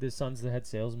 His son's the head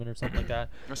salesman or something like that.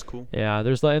 That's cool. Yeah,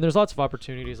 there's lots of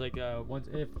opportunities. Like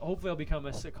hopefully I'll become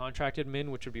a contracted min,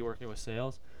 which would be working with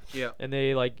sales. Yeah. And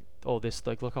they look how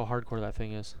hardcore that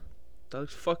thing is. That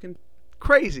looks fucking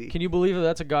crazy. Can you believe that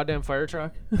that's a goddamn fire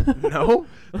truck? No,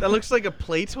 that looks like a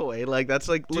play toy. Like that's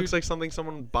like Dude, looks like something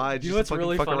someone would buy just You know to what's fucking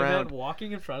really fuck funny, around. man?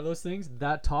 Walking in front of those things,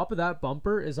 that top of that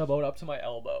bumper is about up to my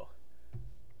elbow.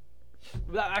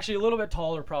 Actually, a little bit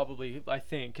taller, probably. I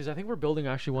think, because I think we're building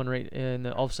actually one right in.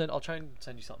 I'll try and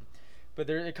send you something. But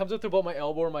it comes up to about my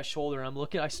elbow or my shoulder. I'm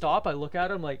looking. I stop. I look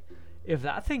at it. I'm like, if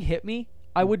that thing hit me,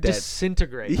 I would Dead.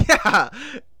 disintegrate. Yeah.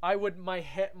 I would. My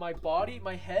head, and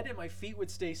my feet would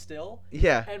stay still.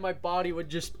 Yeah. And my body would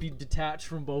just be detached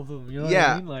from both of them. You know what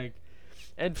Yeah. I mean? Like,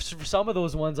 and for some of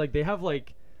those ones, like they have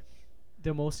like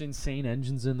the most insane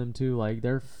engines in them too. Like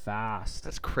they're fast.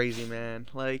 That's crazy, man.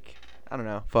 Like, I don't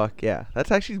know. Fuck yeah.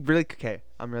 That's actually really okay.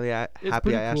 I'm really happy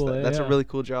pretty I asked cool, that. That's a yeah. really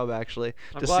cool job, actually.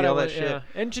 I'm To glad see I all that went, shit. yeah.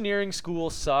 Engineering school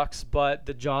sucks, but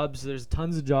the jobs, there's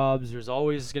tons of jobs. There's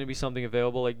always gonna be something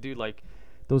available. Like, dude, like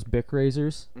those Bic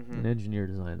razors, an engineer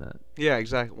designed that. Yeah,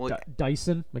 exactly. Well,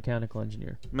 Dyson, mechanical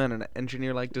engineer. man, an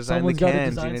engineer like designed Someone's the got to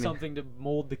cans. design you know? something to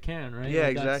mold the can, right? Yeah,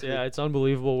 Like, exactly. Yeah, it's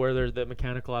unbelievable where there's the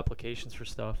mechanical applications for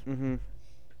stuff. Mm-hmm.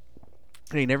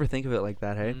 You never think of it like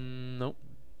that, hey? Nope.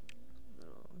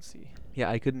 Let's see. Yeah,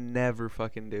 I could never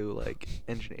fucking do like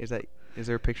engineer. Is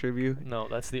there a picture of you? No,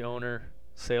 that's the owner,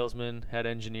 salesman, head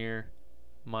engineer,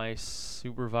 my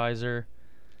supervisor,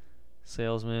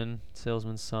 salesman's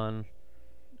son,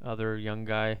 other young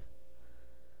guy,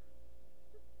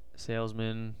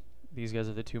 salesman. These guys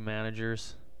are the two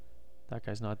managers. That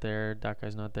guy's not there. That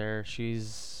guy's not there.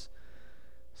 She's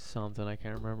something I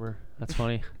can't remember. That's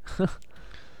funny.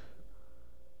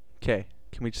 Okay.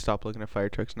 Can we just stop looking at fire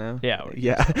trucks now? Yeah.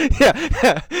 Yeah.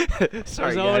 Yeah.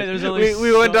 Sorry, There's guys. only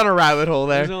We went so- down a rabbit hole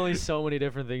there. There's only so many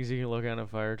different things you can look at in a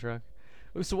fire truck.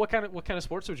 So what kind of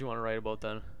sports would you want to write about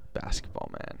then? Basketball,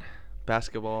 man.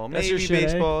 Basketball. That's Maybe your shit, eh?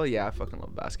 baseball. Yeah, I fucking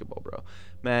love basketball, bro.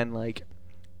 Man, like,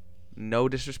 no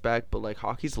disrespect, but like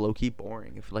hockey's low key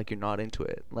boring if like you're not into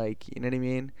it. Like, you know what I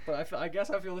mean? But I guess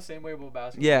I feel the same way about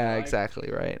basketball. Yeah, Like, exactly,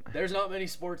 right. There's not many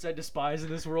sports I despise in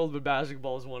this world, but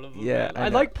basketball is one of them. Yeah, man. I I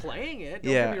know. like playing it.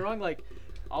 Don't Yeah. get me wrong. Like,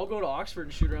 I'll go to Oxford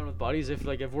and shoot around with buddies if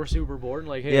we're super bored. And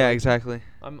like, hey, Yeah, like, exactly.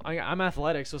 I'm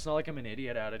athletic, so it's not like I'm an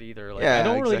idiot at it either. Like, Yeah, I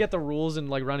don't really exact- get the rules and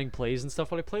like running plays and stuff,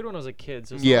 but I played when I was a kid,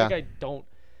 so it's Yeah. not like I don't.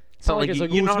 It's not like it's you,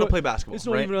 like, you oh, know it's how to not- play basketball, It's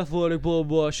not right? even athletic, blah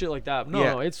blah shit like that. No,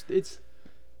 Yeah. no, it's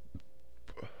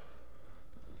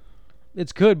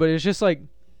good, but it's just like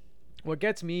what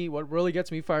really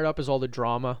gets me fired up is all the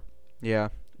drama, Yeah.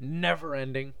 never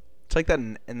ending. It's like that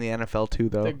in the NFL too,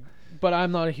 though. But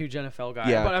I'm not a huge NFL guy.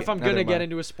 Yeah, but okay, if I'm neither gonna am get I.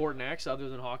 into a sport next, other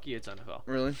than hockey, it's NFL.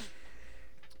 Really?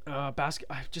 I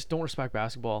just don't respect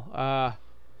basketball.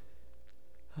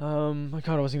 My God,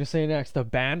 I was gonna say next the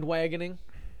bandwagoning.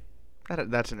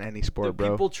 That's in any The sport,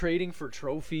 bro. people trading for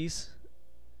trophies.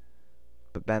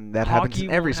 But then that happens Hockey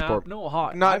in every won't sport. No,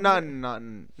 hockey. Not in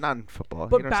football.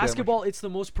 But You don't see that much. basketball, it's the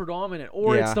most predominant,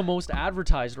 or it's Yeah. the most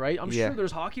advertised, right? I'm Yeah. sure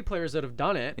there's hockey players that have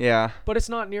done it, Yeah. but it's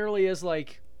not nearly as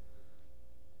like.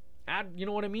 You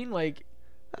know what I mean? Like,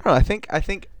 I don't know. I think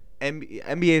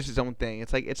NBA is its own thing.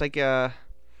 It's like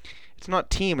it's not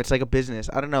team. It's like a business.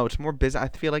 I don't know. It's more business. I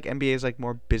feel like NBA is like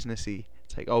more businessy.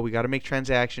 It's like, oh, we got to make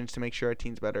transactions to make sure our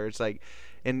team's better. It's like,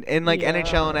 in like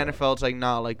NHL and Yeah. NFL, it's like,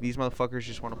 nah, like these motherfuckers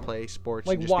just want to play sports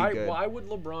like and just why be good. why would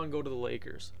LeBron go to the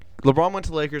Lakers? LeBron went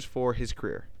to the Lakers for his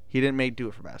career. He didn't do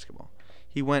it for basketball.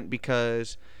 He went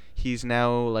because he's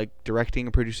now like directing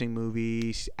and producing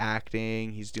movies,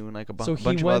 acting. He's doing like a So bunch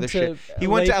he of went other to shit. He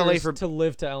went to LA Lakers for to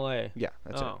live to LA. yeah.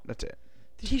 That's Oh. it. That's it.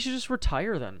 He should just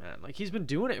retire then, man. Like he's been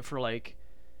doing it for like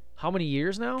how many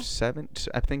years now?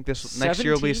 I think this next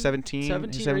year will be 17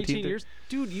 or 18 years.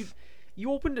 Dude,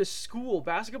 you opened a school.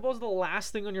 Basketball's the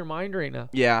last thing on your mind right now.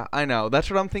 Yeah, I know. That's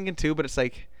what I'm thinking too. But it's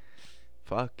like,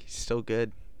 fuck, he's still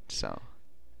good. So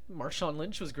Marshawn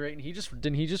Lynch was great, and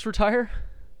didn't he just retire?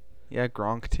 yeah,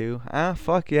 Gronk too.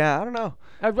 Fuck yeah. I don't know.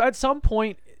 At some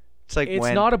point, It's like it's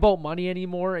when. not about money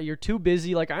anymore. You're too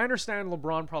busy. Like I understand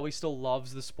LeBron probably still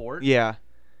loves the sport. Yeah.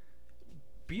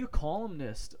 Be a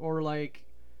columnist or like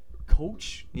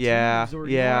coach. Yeah, teams or,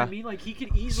 you know yeah. what I mean? Like he could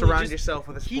easily Surround just, yourself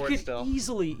with a He sport could still.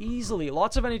 easily.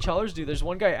 Lots of NHLers do. There's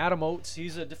one guy, Adam Oates.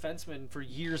 He's a defenseman for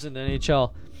years in the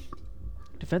NHL.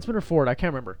 Defenseman or forward? I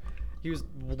can't remember. He was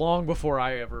long before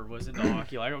I ever was into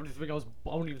hockey. Like, I don't even think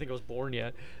I was born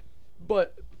yet.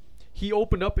 But he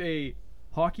opened up a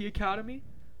hockey academy.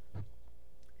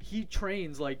 He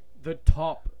trains like the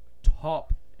top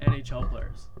NHL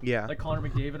players. Yeah. Like Connor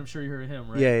McDavid. I'm sure you heard of him,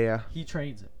 right? Yeah. He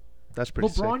trains it. That's pretty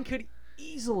LeBron sick. could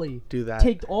easily Do that.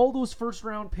 take all those first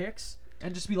round picks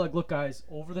and just be like, look guys,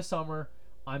 over the summer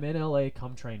I'm in LA,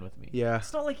 come train with me. Yeah.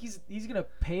 It's not like he's gonna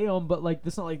pay them, but like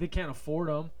it's not like they can't afford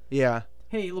them. Yeah.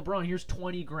 Hey LeBron, here's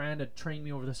 $20,000 to train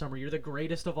me over the summer. You're the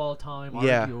greatest of all time,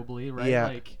 Yeah. arguably, right? Yeah.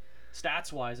 Like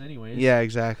stats wise anyways. Yeah,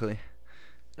 exactly.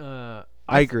 I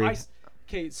agree.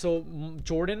 Okay, so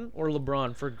Jordan or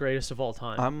LeBron for greatest of all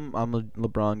time? I'm a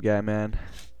LeBron guy, man.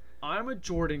 I'm a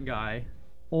Jordan guy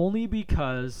only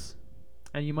because,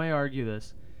 and you might argue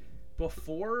this,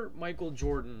 before Michael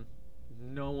Jordan,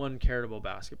 no one cared about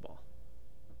basketball.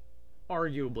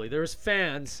 Arguably. There's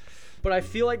fans, but I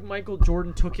feel like Michael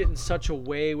Jordan took it in such a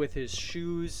way with his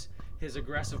shoes, his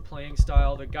aggressive playing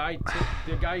style. The guy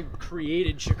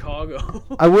created Chicago.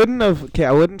 I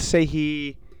wouldn't say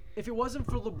he if it wasn't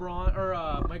for LeBron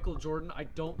or Michael Jordan, I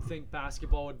don't think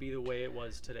basketball would be the way it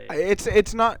was today.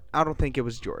 It's not. I don't think it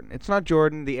was Jordan. It's not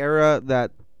Jordan. The era that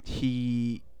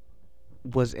he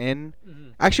was in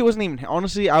actually wasn't even.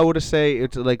 Honestly, I would say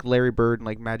it's like Larry Bird and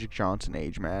like Magic Johnson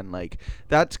age, man. Like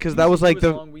that's because that was like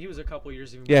he was a couple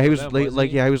years even. Yeah, he was them,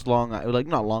 like yeah, he was long. Like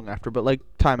not long after, but like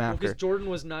time after. Because Jordan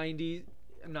was 90s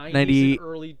and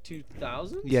early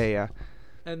 2000s. Yeah.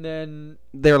 And then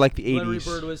they're like the 80s. Larry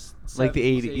Bird was like the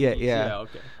 80s. Yeah.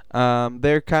 Okay.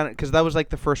 They're kind of because that was like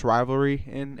the first rivalry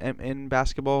in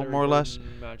basketball, Larry more or Bird less.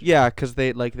 and Yeah, because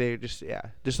they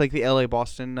just like the LA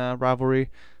Boston rivalry,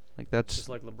 like that's just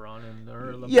like LeBron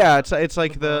and yeah, it's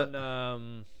like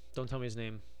LeBron, don't tell me his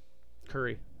name,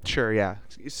 Curry. Sure, yeah,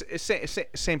 it's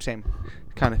same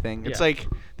kind of thing. It's Yeah. like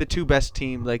the two best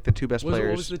team, like the two best players.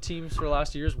 What was the teams for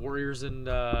last year's Warriors and?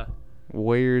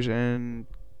 Warriors and.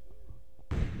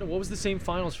 No, what was the same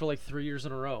finals for like 3 years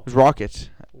in a row? It was Rockets.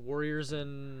 Warriors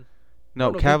and.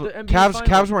 No, the NBA Cavs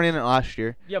finals. weren't in it last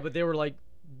year. Yeah, but they were like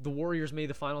the Warriors made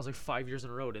the finals like 5 years in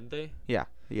a row, didn't they? Yeah,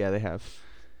 they have.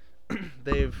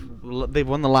 they've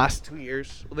won the last 2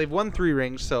 years. Well, they've won 3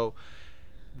 rings, so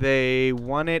they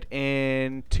won it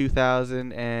in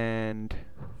 2000 and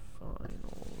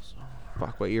finals.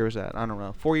 Fuck, what year was that? I don't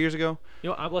know. 4 years ago.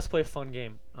 Let's play a fun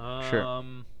game. Sure.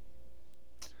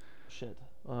 Shit.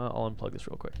 I'll unplug this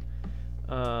real quick.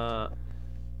 Oh,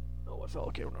 it fell.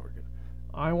 Okay, we're good.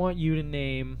 I want you to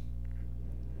name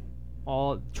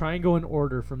try and go in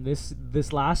order from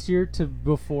this last year to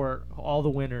before all the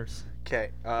winners. Okay.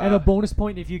 And a bonus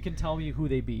point if you can tell me who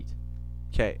they beat.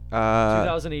 Okay.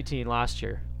 2018, last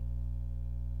year.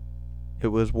 It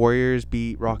was Warriors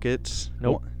beat Rockets.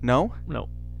 Nope. No? No.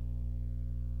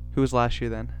 Who was last year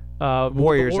then?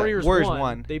 Warriors Warriors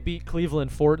won. They beat Cleveland.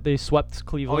 They swept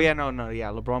Cleveland. Oh yeah, no, yeah.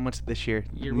 LeBron went this year.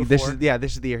 This is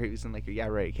the year he was in. Like, yeah,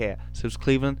 right. Okay, so it was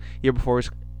Cleveland. Year before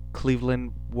was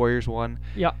Cleveland. Warriors won.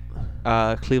 Yeah.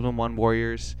 Cleveland won.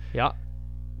 Warriors. Yeah.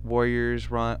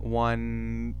 Warriors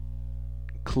won.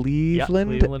 Cleveland. Yeah,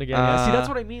 Cleveland again. See, that's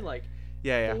what I mean. Like.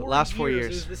 Yeah. Last 4 years. It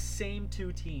was the same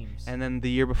two teams. And then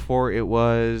the year before it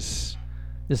was.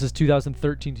 This is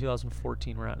 2013,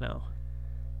 2014. We're at now.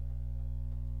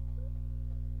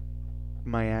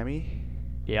 Miami.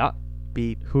 Yeah.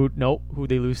 Beat who? No, who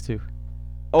they lose to?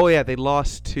 Oh yeah, they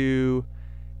lost to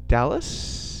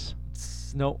Dallas.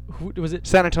 No, who was it?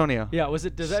 San Antonio. Yeah, was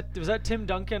that Tim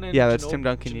Duncan and? Yeah, that's Tim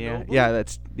Duncan. Yeah,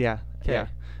 that's yeah. Okay.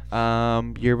 Yeah.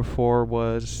 Year before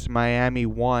was Miami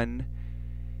won.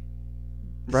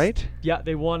 Right? Yeah,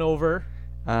 they won over.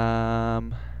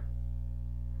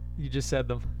 You just said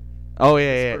them. Oh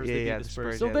yeah. The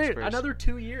Spurs. So they another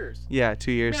 2 years. Yeah,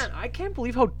 2 years. Man, I can't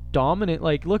believe how dominant.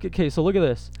 Like, look at look at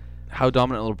this. How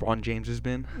dominant LeBron James has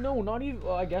been. No, not even.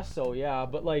 Well, I guess so. Yeah,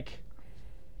 but like.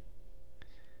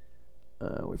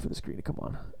 Wait for the screen to come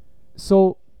on.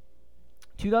 So,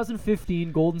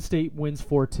 2015, Golden State wins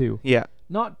 4-2. Yeah.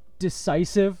 Not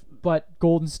decisive, but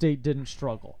Golden State didn't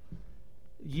struggle.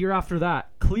 Year after that,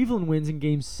 Cleveland wins in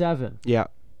Game 7. Yeah.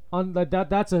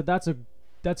 That's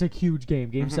a huge game.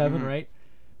 Game 7, right?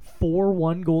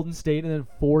 4-1 Golden State and then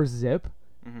 4-zip.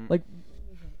 Like,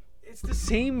 it's the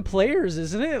same players,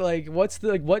 isn't it? Like,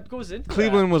 what goes into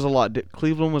Cleveland that? was a lot.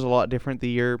 Cleveland was a lot different the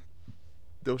year.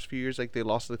 Those few years, like they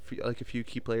lost a few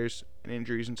key players and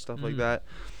injuries and stuff like that,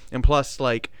 and plus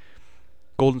like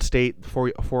Golden State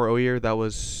 4-0 year, that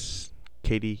was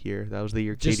KD year. That was the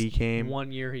year KD came.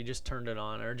 1 year he just turned it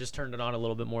on, or just turned it on a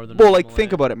little bit more than. Well, like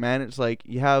think about it, man. It's like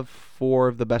you have 4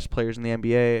 of the best players in the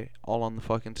NBA all on the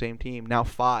fucking same team. Now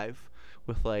 5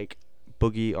 with like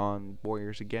Boogie on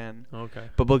Warriors again. Okay.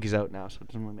 But Boogie's out now, so it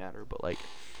doesn't really matter. But like.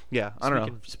 Yeah, I don't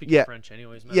know. Speaking French,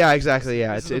 anyways. Man. Yeah, exactly.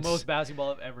 Yeah, it's the most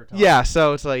basketball I've ever talked. Yeah,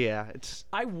 so it's like it's.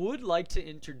 I would like to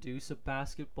introduce a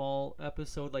basketball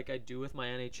episode like I do with my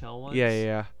NHL ones.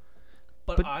 Yeah.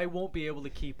 But I won't be able to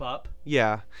keep up.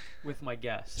 Yeah. With my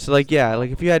guests. So like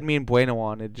if you had me and Bueno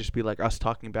on, it'd just be like us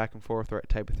talking back and forth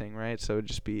type of thing, right? So it'd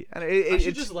just be. And I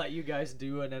should just let you guys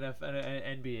do an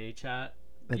NBA chat.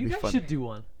 You guys should do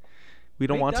one. We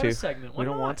don't want to. Segment. We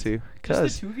don't want to. Just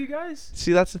the two of you guys?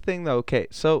 See, that's the thing, though. Okay,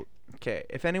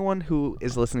 if anyone who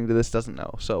is listening to this doesn't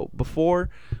know, so before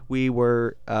we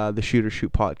were the Shoot or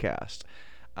Shoot podcast,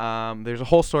 there's a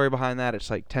whole story behind that. It's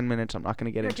like 10 minutes. I'm not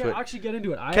going to get into it. Actually get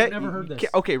into it. I've never heard this.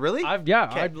 Okay, really?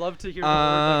 I'd love to hear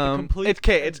the complete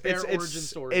origin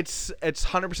story. It's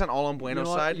 100% all on Bueno's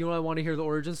side. You know I want to hear the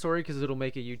origin story because it'll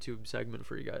make a YouTube segment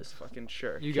for you guys. Fucking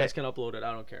sure. You guys can upload it.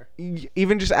 I don't care.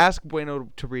 Even just ask Bueno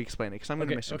to re-explain it because I'm going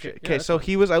to miss some shit. Okay, so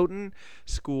he was out in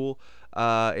school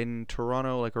in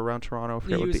Toronto, like around Toronto.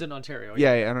 He was in Ontario.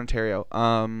 Yeah, in Ontario.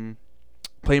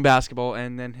 playing basketball,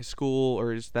 and then his school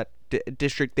or his that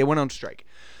district, they went on strike.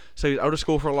 So he was out of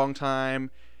school for a long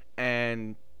time,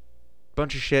 and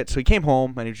bunch of shit. So he came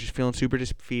home and he was just feeling super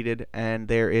defeated. And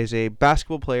there is a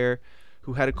basketball player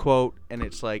who had a quote, and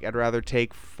it's like, I'd rather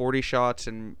take 40 shots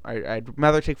and I'd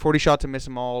rather take 40 shots and miss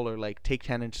them all, or like take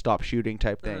 10 and stop shooting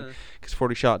type thing. Because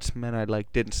 40 shots meant I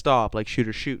like didn't stop, like shoot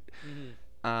or shoot.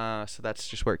 So that's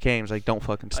just where it came. It's like, don't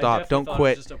fucking stop, don't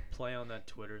quit. It was just a play on that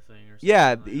Twitter thing or something.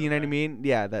 Yeah, like you know what I that. mean?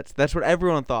 Yeah, that's what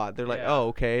everyone thought. They're like, Yeah. oh,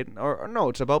 okay. Or no,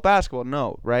 it's about basketball.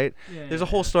 No, right? Yeah, There's yeah, a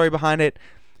whole yeah. story behind it.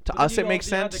 To But then us, it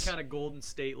makes you had sense. the kind of Golden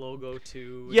State logo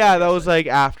too. Yeah, that was like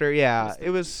after. Yeah, the- it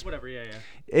was. whatever. Yeah.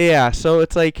 Yeah, so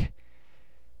it's like,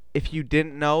 if you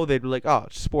didn't know, they'd be like, oh,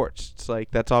 it's sports. It's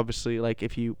like, that's obviously, like,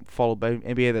 if you follow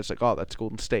NBA, that's like, oh, that's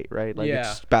Golden State, right? Like,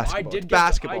 yeah. it's basketball. I did It's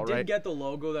basketball, I did right? get the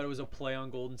logo that it was a play on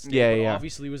Golden State. Yeah, but yeah.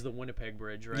 Obviously, it was the Winnipeg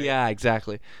Bridge, right? Yeah,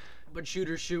 exactly. But shoot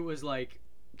or shoot was like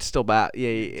It's still bad. Yeah.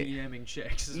 DMing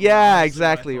chicks. is Yeah, what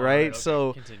exactly, I thought. right? Okay,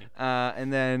 So, continue.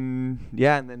 and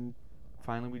then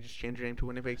finally we just changed our name to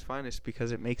Winnipeg's Finest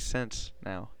because it makes sense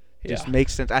now. It just Yeah.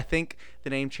 makes sense. I think the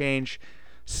name change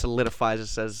solidifies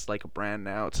us as like a brand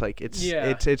now. It's like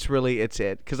it's really it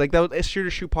because like that was, Shoot or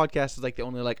Shoot podcast is like the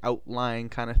only like outlying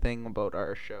kind of thing about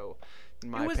our show, in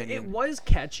my opinion. It was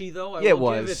catchy though. I Yeah, it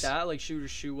will give was. it that. Like Shoot or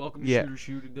Shoot, welcome to Yeah. Shoot or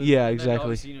Shoot. Yeah, And then exactly.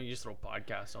 obviously, you just throw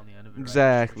podcast on the end of it. Right?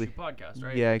 Exactly. Shoot or Shoot podcast,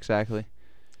 right? Yeah, exactly.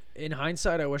 In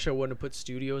hindsight, I wish I wouldn't have put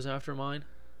studios after mine.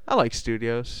 I like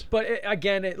studios. But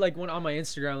again, like when on my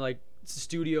Instagram, like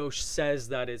studio says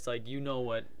that it's like, you know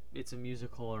what, it's a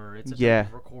musical or it's a type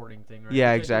of recording thing, right?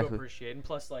 Yeah, Which I do exactly. appreciate. And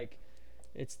plus, like,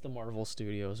 it's the Marvel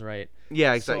Studios, right?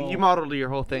 Yeah, exactly. So- You modeled your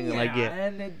whole thing like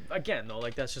and again though,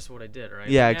 like that's just what I did, right?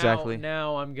 Yeah, Now- exactly.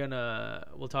 Now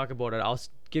we'll talk about it. I'll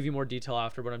give you more detail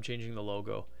after, but I'm changing the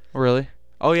logo. Really?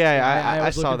 Oh yeah, I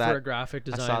was saw looking for a that. graphic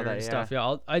I saw designer that, and yeah. stuff.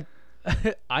 Yeah,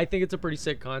 I think it's a pretty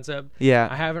sick concept. I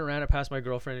Yeah. haven't ran it past my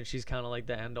girlfriend, and she's kind of like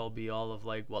the end all be all of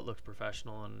like what looks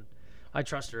professional, and I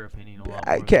trust her opinion a lot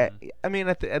more. I mean,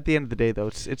 at the end of the day, though,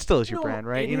 it still is your brand,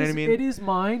 right? You know what I mean? It is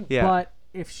mine, Yeah. but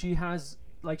if she has,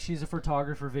 like, she's a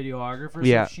photographer, videographer, so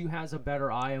Yeah. if she has a better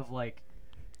eye of, like,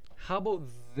 how about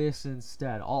this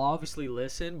instead? I'll obviously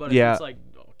listen, but if Yeah. it's like,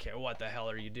 okay, what the hell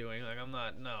are you doing? Like, I'm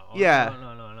not, no. Yeah.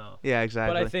 No. Yeah,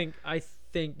 exactly. But I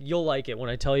think you'll like it when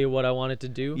I tell you what I want it to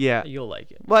do. Yeah. You'll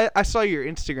like it. Well, I saw your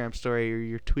Instagram story or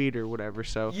your tweet or whatever.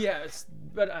 So Yes,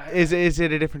 but is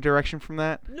it a different direction from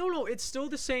that? No, it's still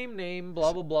the same name,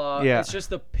 blah blah blah. Yeah. It's just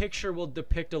the picture will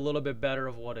depict a little bit better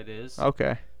of what it is.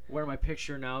 Okay. Where my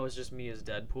picture now is just me as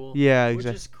Deadpool. Yeah, Which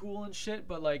exactly. is cool and shit,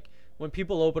 but like when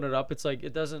people open it up, it's like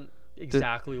it doesn't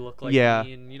exactly look like yeah.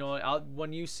 me. And you know,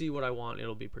 when you see what I want,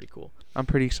 it'll be pretty cool. I'm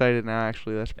pretty excited now.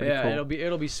 Actually, that's pretty Yeah, cool.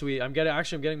 it'll be sweet. I'm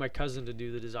getting my cousin to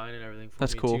do the design and everything for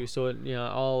That's me cool. too. So I'll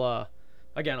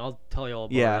tell you all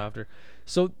about Yeah. it after.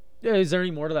 So is there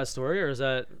any more to that story, or is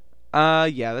that?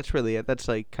 Yeah, that's really it. That's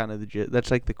like kind of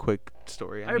that's like the quick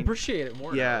story. I mean, appreciate it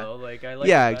more yeah. now, though. Like I like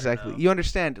yeah, it better exactly. now. You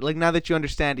understand. Like now that you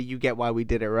understand it, you get why we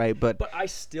did it, right? But But I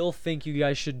still think you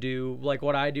guys should do like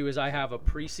what I do is I have a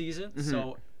preseason.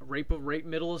 So right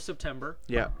middle of September.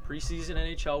 Yeah. Preseason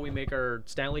NHL. We make our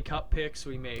Stanley Cup picks.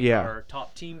 We make Yeah. our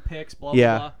top team picks. Blah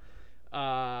Yeah. blah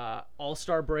blah.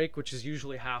 All-Star break, which is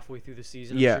usually halfway through the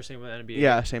season. Yeah. I'm sure same with NBA.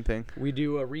 yeah, same thing. We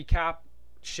do a recap.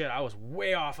 Shit, I was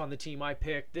way off on the team I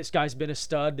picked. This guy's been a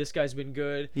stud. This guy's been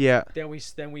good. Yeah, Then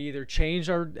we either change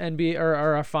our NBA or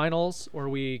our finals or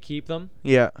we keep them.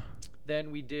 yeah,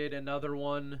 Then we did another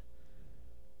one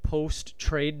post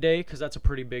trade day because that's a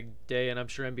pretty big day, and I'm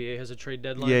sure NBA has a trade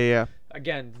deadline. yeah.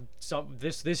 Again,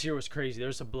 this year was crazy.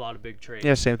 There's a lot of big trades.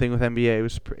 Yeah, same thing with NBA. It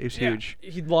was Yeah, huge.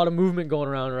 A lot of movement going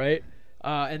around, right?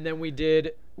 And then we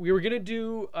were gonna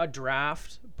do a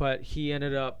draft, but he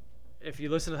ended up. If you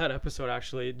listen to that episode,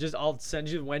 actually, I'll send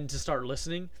you when to start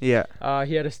listening. Yeah.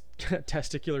 He had a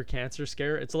testicular cancer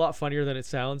scare. It's a lot funnier than it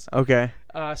sounds. Okay.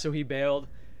 So he bailed.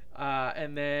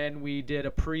 And then we did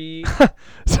a pre.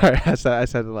 Sorry, I said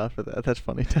to laugh at that. That's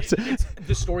funny.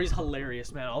 The story's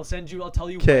hilarious, man. I'll tell you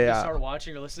when 'Kay, to yeah. start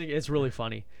watching or listening. It's really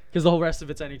funny because the whole rest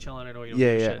of it's NHL, and I know you don't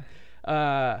Yeah, give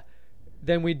a shit.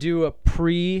 Then we do a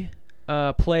pre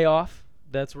playoff.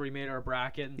 That's where we made our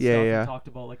bracket and Yeah, stuff. yeah. We talked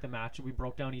about like the match. We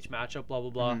broke down each matchup, blah blah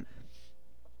blah. Mhm.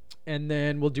 And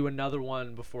then we'll do another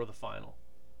one before the final.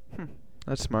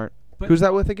 That's smart. But Who's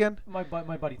that with again? my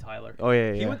buddy Tyler. Oh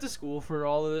yeah, He yeah. went to school for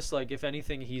all of this. Like, if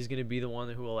anything, he's gonna be the one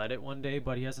who will edit one day.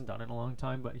 But he hasn't done it in a long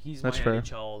time. But he's That's my fair.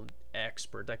 NHL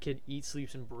expert. That kid eats,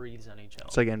 sleeps, and breathes NHL.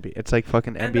 It's like NBA. It's like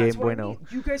fucking And NBA that's what I bueno. mean.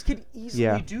 You guys could easily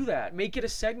Yeah. do that. Make it a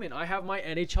segment. I have my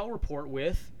NHL report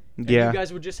with. And Yeah. You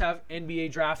guys would just have NBA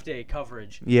draft day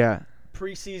coverage. Yeah.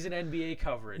 preseason NBA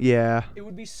coverage. Yeah. It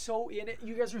would be so in it.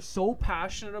 You guys are so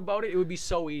passionate about it. It would be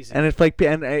so easy. And it's like,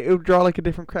 and it would draw like a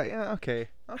different crowd. Yeah. Okay.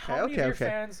 How many of your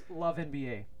fans love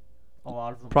NBA? A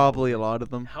lot of them. Probably a lot of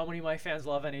them. How many of my fans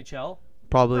love NHL?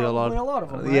 Probably a lot. A lot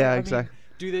of them. Right? Yeah, I exactly. mean,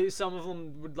 do they? Some of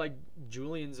them would like.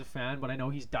 Julian's a fan, but I know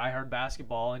he's diehard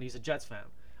basketball and he's a Jets fan.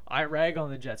 I rag on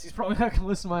the Jets. He's probably not gonna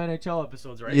listen to my NHL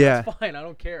episodes, right? Yeah. That's fine. I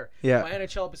don't care. Yeah. My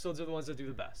NHL episodes are the ones that do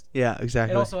the best. Yeah,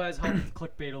 exactly. It also has helped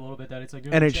clickbait a little bit that it's like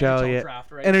NHL, yeah.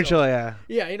 draft, right? NHL, So, yeah.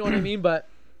 yeah, you know what I mean. But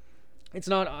it's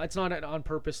not on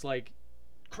purpose like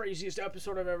craziest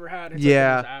episode I've ever had. It's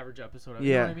Yeah. like the most average episode.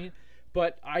 You know what I mean?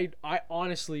 But I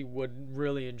honestly would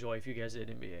really enjoy if you guys did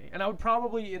NBA, and that would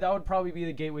probably be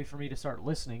the gateway for me to start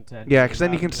listening to NBA. Yeah, because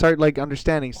then you can start like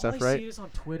understanding stuff, All I right? see is on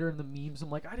Twitter and the memes. I'm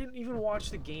like, I didn't even watch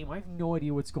the game. I have no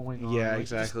idea what's going on. Yeah, Like,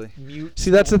 just exactly. mute,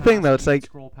 See, that's the scroll thing, though. past, It's mute, like-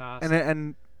 scroll past.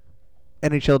 And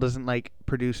NHL doesn't like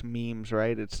produce memes,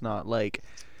 right? It's not like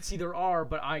See, there are,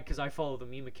 but because I follow the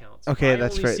meme accounts. Okay, I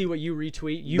that's only right. see what you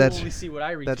retweet. You That's- only see what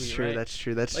I retweet. that's true. Right? That's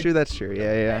true. That's Like, true. That's true.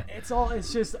 Yeah, yeah.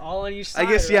 It's just all on each side.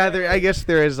 I guess yeah. right? I guess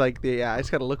there is like the I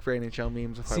just gotta look for NHL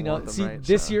memes if See, I want them. see, right?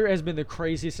 this So. year has been the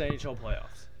craziest NHL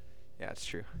playoffs. Yeah, it's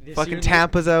true. This Fucking year-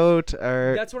 Tampa's out.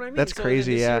 Or That's what I mean. That's So,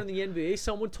 crazy. This Yeah. year in the NBA,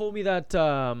 someone told me that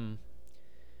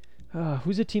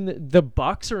who's a team that the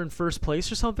Bucks are in first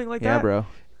place or something like Yeah, that. bro.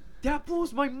 That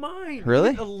blows my mind.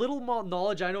 Really? A little more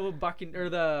knowledge I know of Of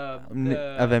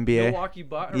NBA. Milwaukee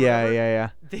Bucks. Yeah, yeah.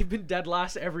 They've been dead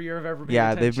last every year I've ever paid Yeah,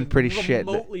 attention. they've been pretty shit.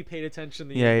 Remotely paid attention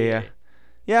to the Yeah, NBA. yeah.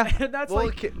 Yeah. And that's Well,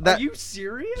 like, that- are you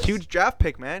serious? Huge draft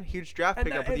pick, man. Huge draft And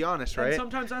pick. that- I'll be honest, and right?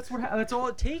 sometimes that's that's all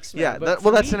it takes, man. Yeah, But that-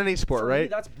 for that's me- in any sport, for me, right?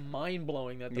 that's mind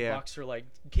blowing that the Yeah. Bucks are like.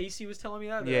 Casey was telling me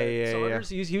that. Yeah, yeah, Saunders,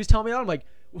 he was telling me that. I'm like,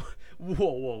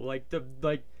 whoa, like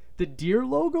the deer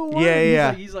logo one. Yeah, And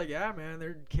yeah. He's like, yeah, man,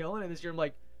 they're killing it this year. I'm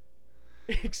like,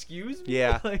 excuse me.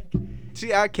 Yeah. Like,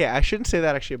 See, okay, I shouldn't say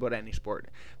that actually about any sport.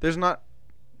 There's not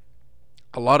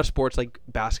a lot of sports like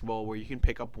basketball where you can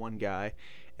pick up one guy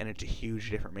and it's a huge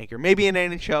different maker. Maybe in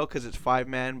NHL because it's 5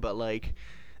 men, but like,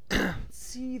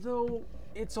 see though,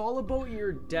 it's all about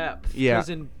your depth. Yeah. Because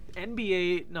in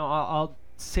NBA, no, I'll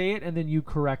say it and then you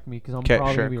correct me because I'm okay,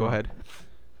 probably sure, gonna be go wrong. ahead.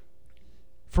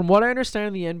 From what I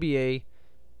understand in the NBA,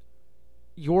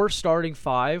 your starting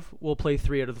 5 will play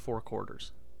 3 out of the 4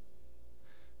 quarters.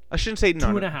 I shouldn't say no.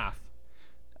 2.5.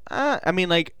 I mean,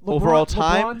 like overall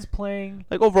time. LeBron's playing.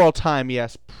 Like overall time,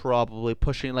 yes, probably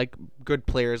pushing like good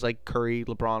players like Curry,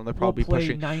 LeBron. They're probably will play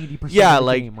pushing 90% Yeah, of the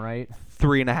like- game, right?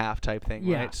 3.5 type thing,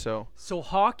 Yeah. right? So So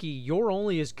hockey, you're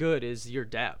only as good as your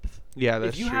depth. yeah,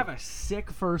 that's if you true. have a sick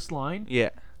first line, yeah,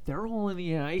 they're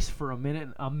only in the ice for a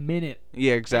minute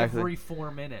yeah, exactly, every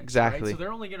 4 minutes. Exactly. Right? So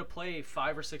they're only going to play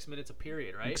 5 or 6 minutes a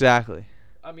period, right? exactly.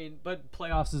 I mean, but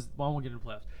playoffs is. Well, I won't get into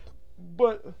playoffs.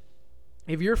 But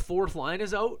if your fourth line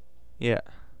is out, Yeah,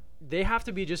 they have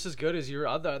to be just as good as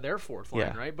their fourth line,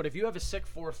 Yeah. right? But if you have a sick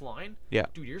fourth line, Yeah.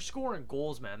 dude, you're scoring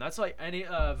goals, man. That's like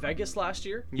Vegas last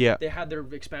year. yeah, They had their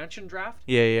expansion draft.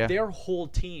 yeah, yeah, Their whole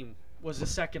team was the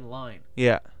second line,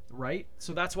 yeah, right?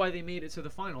 So that's why they made it to the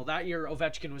final. That year,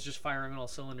 Ovechkin was just firing on all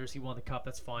cylinders. He won the cup.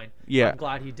 That's fine. Yeah. I'm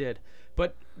glad he did.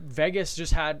 But Vegas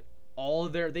just had all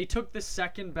of they took the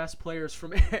second best players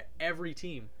from every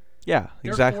team. yeah,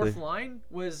 Their exactly. fourth line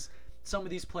was some of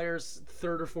these players'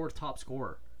 third or fourth top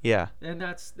scorer. Yeah, And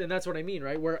that's what I mean,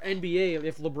 right? Where NBA,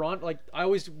 if LeBron, like I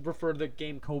always refer to the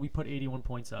game Kobe put 81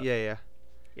 points up. yeah, yeah,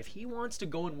 If he wants to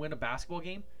go and win a basketball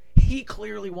game, he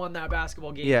clearly won that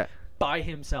basketball game yeah, by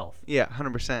himself. yeah,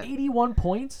 100%. 81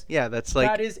 points. Yeah, that's like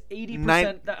That is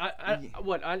 80%.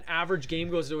 What an average game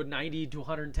goes to 90 to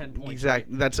 110 points.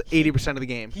 exactly. right? That's 80% of the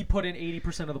game. He put in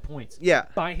 80% of the points. Yeah,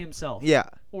 By himself. yeah,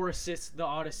 Or assists, the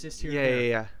odd assist here. yeah, and yeah, there.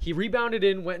 yeah, He rebounded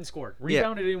in, went and scored.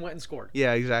 Rebounded in, went and scored.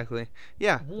 yeah, exactly.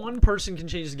 Yeah, One person can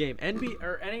change the game. NBA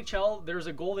or NHL, there was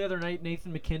a goal the other night.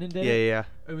 Nathan McKinnon did yeah, it. yeah,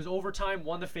 It was overtime.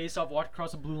 Won the faceoff. Walked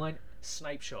across the blue line.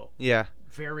 Snipe show. yeah,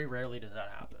 Very rarely does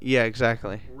that happen. yeah,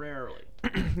 exactly. Rarely.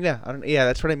 Yeah, I don't. Yeah,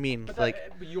 that's what I mean. But Like,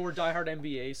 but you're diehard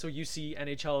NBA, so you see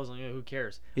NHL as like, who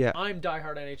cares? yeah, I'm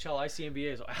diehard NHL. I see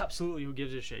NBA as absolutely who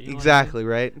gives a shit. You know what I mean? exactly,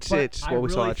 right? It's, But it's I what we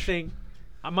really watch. think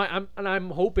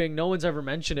I'm hoping no one's ever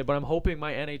mentioned it, but I'm hoping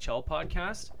my NHL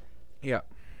podcast Yeah,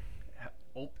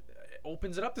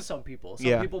 opens it up to some people. Some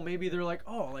Yeah. people maybe they're like,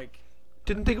 oh, like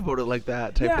didn't think about it like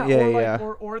that. Type yeah, of, yeah, or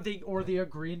like, yeah. or they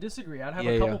agree and disagree. I'd have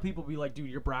Yeah, a couple yeah. people be like, dude,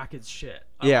 your bracket's shit.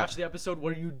 I Yeah. watched the episode.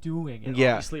 What are you doing? And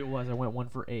Yeah. obviously it was. I went 1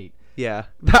 for 8. Yeah.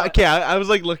 Okay, I was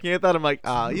like looking at that. I'm like,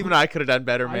 even I could have done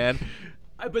better, man.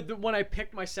 But when I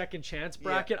picked my second chance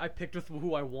bracket, I picked with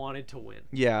who I wanted to win.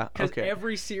 Yeah. Because Okay.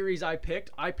 every series I picked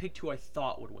who I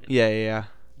thought would win. Yeah, yeah, yeah.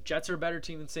 Jets are a better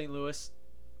team than St. Louis.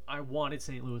 I wanted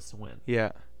St. Louis to win.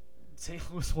 Yeah. St.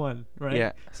 Louis won, right?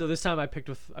 Yeah. So this time I picked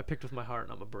with my heart,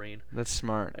 not my brain. That's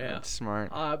smart. Yeah. That's smart.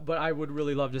 But I would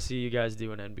really love to see you guys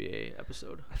do an NBA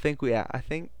episode.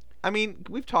 I mean,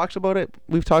 we've talked about it.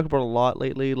 We've talked about it a lot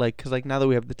lately. Like, cause like now that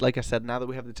we have like I said, now that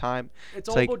we have the time, It's it's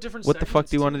all like, about different. what the fuck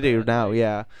do you want to do man, now? like-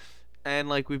 Yeah. And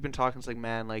like we've been talking, it's like,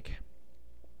 man, like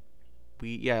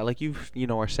like you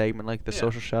know our segment, like the Yeah.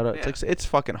 social shout out. Yeah. It's like it's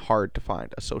fucking hard to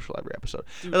find a social every episode.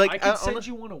 Dude, Like, I could I- send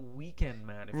you one a weekend,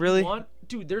 man. If Really? You want,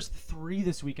 dude, there's 3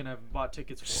 this weekend I've bought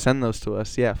tickets for. Send those to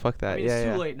us. Yeah, fuck that. I mean, yeah, it's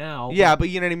yeah. too late now. Yeah, but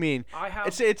you know what I mean. I have.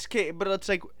 It's okay, but it's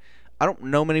like I don't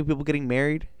know many people getting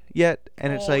married yet,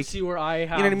 and it's like see where I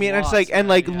have. you know what I mean. And it's lost, like and man,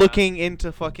 like yeah. looking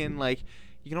into fucking like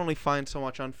you can only find so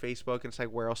much on Facebook, and it's like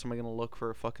where else am I gonna look for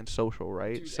a fucking social,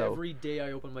 right? Dude, so every day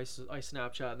I open my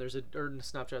Snapchat and there's a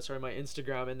Snapchat, sorry, my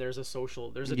Instagram, and there's a social.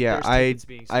 There's yeah, tickets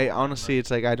being sold I left and honestly, right. it's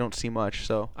like I don't see much.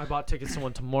 So I bought tickets to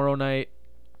one tomorrow night.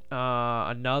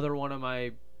 Another one of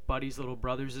my buddy's little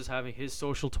brothers is having his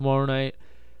social tomorrow night.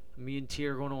 Me and T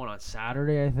are going to one on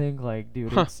Saturday, I think. Like,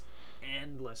 dude, Huh. it's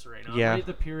endless right now. Yeah. I'm right at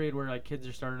the period where like kids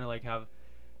are starting to like have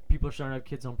people are starting to have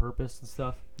kids on purpose and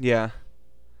stuff. yeah.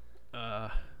 Uh,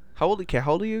 How old? Okay,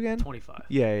 how old are you again? 25.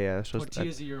 Yeah, yeah. So T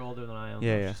is a year older than I am.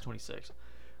 Yeah, so yeah. She's 26.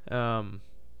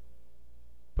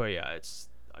 But yeah, it's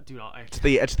dude.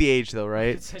 it's the age though,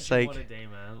 right? It's It's like like one a day,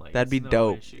 man. Like, that'd it's be no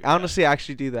dope. issue, Honestly, I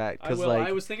actually do that I because will. like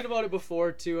I was thinking about it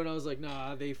before too, and I was like,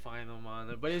 nah, they find them on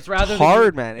it. But it's rather it's than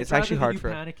hard, you- man. It's rather actually than hard you for.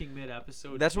 panicking mid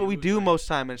episode. That's what we do most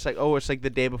time, and it's like, oh, it's like the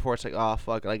day before. It's like, oh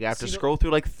fuck, like I have to See, scroll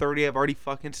through like 30 I've already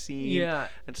fucking seen. Yeah.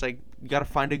 It's like you gotta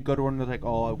find a good one that's like,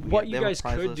 oh. What they you have a guys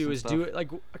prize could list do and is stuff. do it like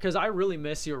because I really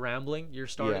miss your rambling, your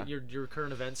start, Yeah. your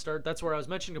current event start. That's where I was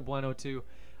mentioning to Bueno too.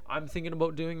 I'm thinking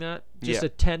about doing that. Just Yeah. a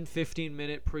 10-15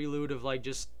 minute prelude of like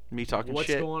just Me talking what's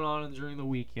shit. going on during the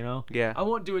week, you know? Yeah. I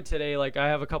won't do it today. Like I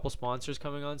have a couple sponsors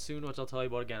coming on soon, which I'll tell you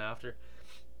about again after.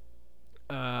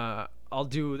 I'll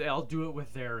do it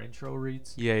with their intro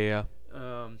reads. Yeah,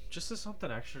 yeah. Just as something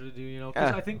extra to do, you know.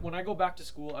 Because Yeah. I think when I go back to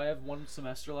school, I have 1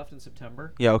 semester left in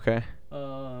September. Yeah, okay.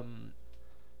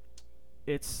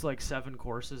 It's like 7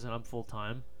 courses, and I'm full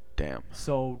time. Damn.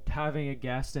 So having a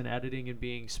guest and editing and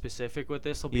being specific with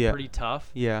this will be Yeah. pretty tough.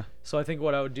 Yeah. So I think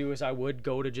what I would do is I would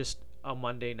go to just a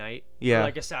Monday night, Yeah. or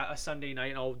like a Sunday night,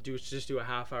 and I'll just do a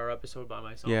half-hour episode by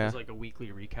myself. Yeah. As like a weekly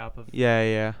recap of Yeah,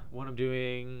 yeah. what I'm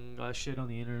doing, shit on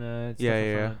the internet, stuff Yeah, I find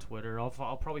yeah. on Twitter.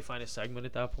 I'll probably find a segment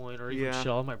at that point, or even Yeah. shit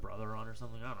I'll have my brother on or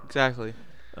something. I don't know. Exactly.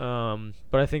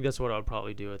 But I think that's what I would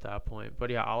probably do at that point. But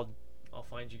yeah, I'll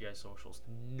find you guys socials,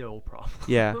 no problem.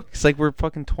 Yeah. It's like we're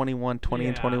fucking 21, 20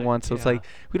 and Yeah, 21, so it's yeah. like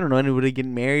we don't know anybody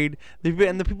getting married.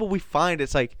 And the people we find,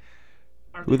 it's like,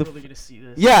 Are Who they the really gonna see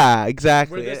this? yeah,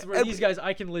 exactly. Where these guys,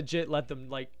 I can legit let them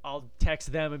like. I'll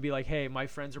text them and be like, "Hey, my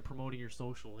friends are promoting your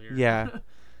social here." Yeah.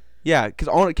 Yeah, because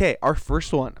our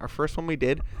first one we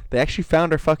did, they actually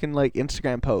found our fucking like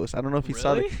Instagram post. I don't know if you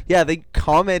saw that. Really? Yeah, they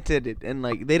commented it and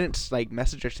like they didn't like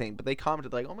message or saying, but they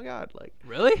commented like, "Oh my god, like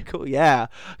Really? cool, yeah."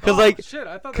 Because Oh, like, shit,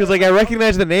 I thought because that- like I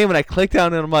recognized the name and I clicked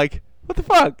on it and I'm like, "What the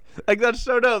fuck?" Like that's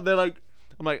so dope. They're like,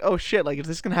 I'm like, "Oh shit, like is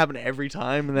this gonna happen every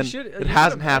time?" And then it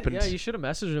hasn't happened. Yeah, you should have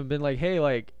messaged them and been like, "Hey,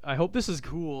 like, I hope this is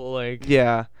cool." Like,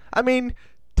 Yeah, I mean,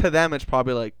 to them it's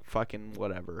probably like fucking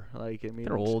whatever. Like I mean,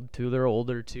 they're old too. They're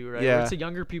older too, right? Yeah. Where it's the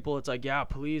younger people. It's like, yeah,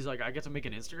 please, like, I get to make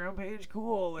an Instagram page.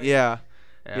 Cool. Like, Yeah.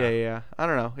 yeah. Yeah, yeah. I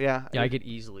don't know. Yeah. Yeah, I could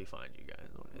easily find you guys.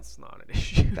 It's not an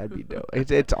issue. That'd be dope.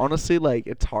 It's honestly like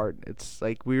it's hard. It's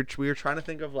like we were trying to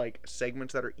think of like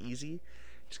segments that are easy,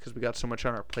 just because we got so much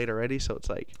on our plate already. So it's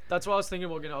like That's what I was thinking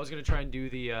about. I was gonna try and do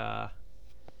the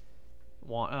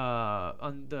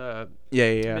on the yeah.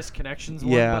 misconnections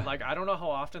one, Yeah. but like I don't know how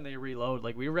often they reload.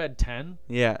 Like we read 10,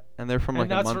 Yeah, and they're from like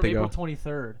and a that's month from ago. April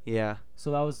 23rd. Yeah,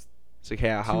 So that was it's like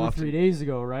yeah, 2 how or often? 3 days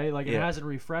ago, right? Like it Yeah. hasn't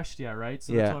refreshed yet, right?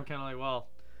 So Yeah. that's why I'm kind of like, well,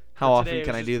 How for today, often it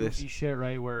can was I just do this? goofy shit,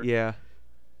 right? Where Yeah,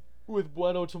 with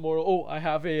Bueno tomorrow. Oh, I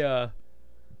have a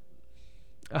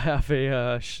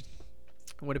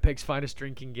Winnipeg's finest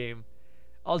drinking game.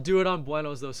 I'll do it on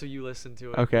Bueno's though, so you listen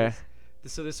to it. Okay.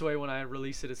 So this way, when I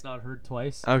release it, it's not heard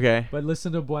twice. okay. But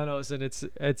listen to Bueno's, and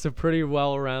it's a pretty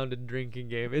well-rounded drinking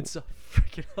game. It's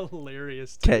freaking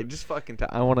hilarious. too. Okay, just fucking.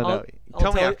 I want to know. I'll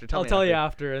Tell me after. I'll tell you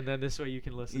after, and then this way you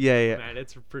can listen. Yeah, to it. yeah. Man,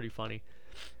 it's pretty funny.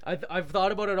 I've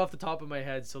thought about it off the top of my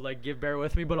head, so like bear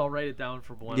with me, but I'll write it down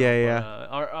for Bueno. Yeah,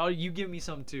 But, or you give me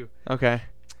some too. Okay.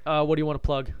 What do you want to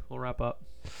plug? We'll wrap up.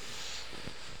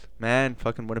 Man,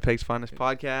 fucking Winnipeg's finest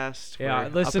podcast. Yeah, We're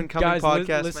listen, up-and-coming guys,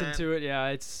 podcast, listen man. to it. Yeah,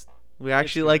 it's We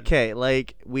actually good. like Kay.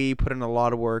 Like we put in a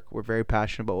lot of work. We're very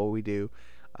passionate about what we do.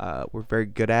 We're very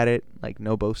good at it. Like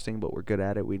no boasting, but we're good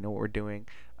at it. We know what we're doing.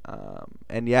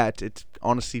 And yeah, it's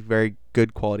honestly very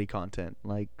good quality content.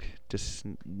 Like, just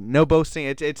no boasting.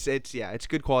 It's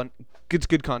good quality. It's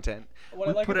good content. What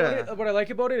I like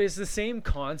about it is the same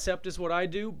concept as what I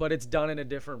do, but it's done in a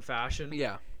different fashion.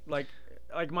 Yeah. Like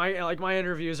my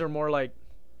interviews are more like,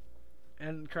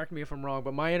 and correct me if I'm wrong,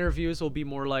 but my interviews will be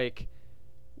more like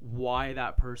why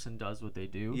that person does what they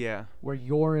do. Yeah. Where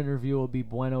your interview will be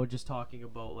Bueno just talking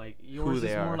about like yours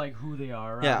is more like who they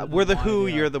are. Yeah, we're the who,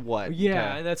 you're the what.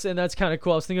 Yeah, Okay. and that's kind of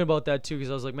cool. I was thinking about that too because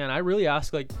I was like, man, I really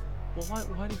ask like, well,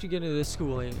 why did you get into this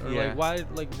schooling? Or Yeah. what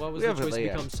was the choice to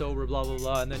become sober? Blah blah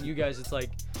blah. And then you guys,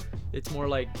 it's more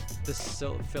like this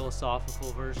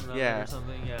philosophical version of it or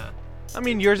something. Yeah. I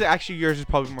mean, yours is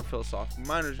probably more philosophical.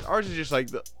 Ours is just like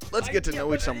let's get to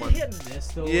know someone. Hit and miss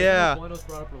though. Yeah. Like, Bueno's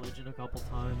brought up religion a couple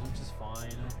times, which is fine.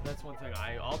 That's one thing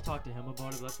I'll talk to him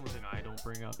about it. But that's one thing I don't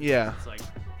bring up. Yeah. It's like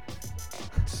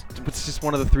It's just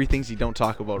one of the 3 things you don't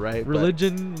talk about, right?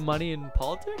 religion, money, and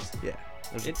politics. Yeah.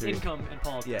 Those are 3. Income and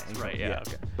politics. Yeah. Income, Right. Yeah.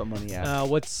 Okay. But money, yeah.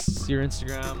 What's your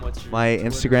Instagram? What's your My Twitter,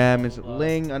 Instagram is blah, blah, blah?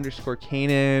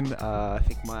 Ling_Kanan. I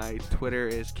think my Twitter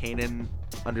is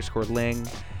Kanan_Ling.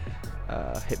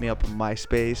 Hit me up on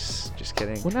MySpace. Just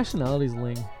kidding. What nationality is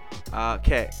Ling?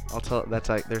 Okay, I'll tell.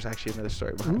 There's actually another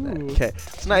story behind that. Ooh. Okay,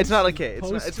 it's not like okay.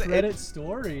 Post-credit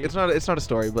story. It's not a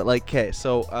story, but like okay.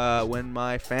 So when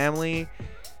my family,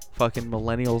 fucking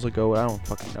millennials ago, I don't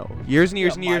fucking know, years and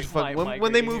years and years.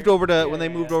 When they moved over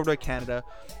to Canada,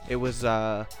 it was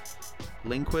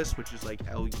Lundqvist, which is like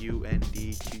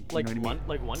Lundq. Like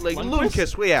Lundqvist,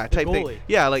 Lundqvist? yeah, type goalie. thing.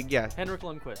 Yeah, like yeah. Henrik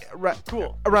Lundqvist.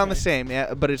 Cool. Around the same,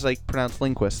 yeah, but it's like pronounced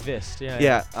Lundqvist. Vist. Yeah.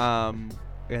 Yeah.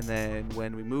 And then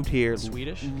when we moved here,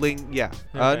 Swedish. Yeah.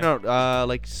 Okay. No.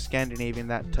 Like Scandinavian,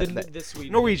 that type. The Swedish.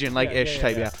 Norwegian, like ish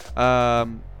type. yeah. Yeah.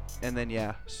 And then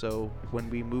yeah. So when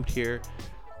we moved here,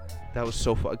 that was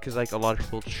so fun because like a lot of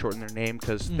people shorten their name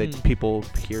because people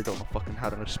here don't know fucking how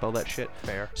to spell that shit.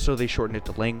 Fair. So they shortened it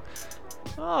to Ling.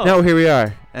 Oh. Now here we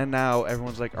are, and now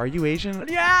everyone's like, "Are you Asian?"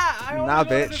 Yeah, I Nah, always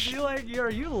wanted bitch. to be like,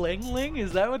 are you Ling?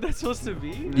 Is that what that's supposed to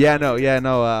be? Yeah, no.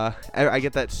 I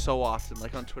get that so often,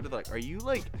 like on Twitter, like, "Are you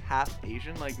like half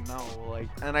Asian?" Like, no, like,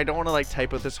 and I don't want to like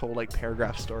type out this whole like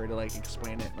paragraph story to like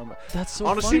explain it. And I'm like, That's so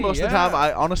honestly, funny, most of the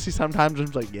time, sometimes I'm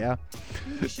just like, yeah.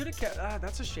 You should have kept.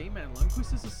 That's a shame, man.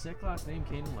 Lundqvist is a sick last name,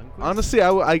 Kanan Lundqvist. Honestly, I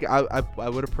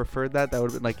would have preferred that. That would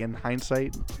have been like in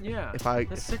hindsight. Yeah.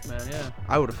 That's sick, man. Yeah.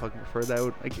 I would have fucking preferred that.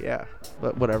 Yeah,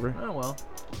 but whatever. Oh well,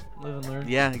 live and learn.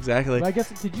 Yeah, exactly. But I guess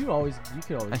you could always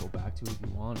go back to it if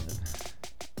you wanted.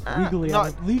 Legally,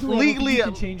 Legally, you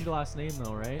can change your last name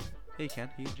though, right? Yeah, you can.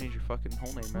 You can change your fucking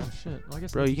whole name, man. Oh shit. Well, I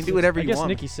guess Bro, Nikki you can Sixx- do whatever I you guess want.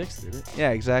 Nikki Sixx did it. Yeah,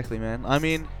 exactly, man. I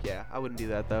mean, yeah, I wouldn't do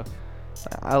that though.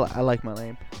 I like my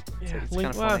name. Yeah, it's kind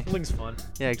of funny. Ling's fun.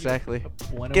 Yeah, exactly.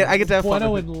 Bueno, I get to have fun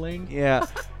Bueno with and Ling. Yeah,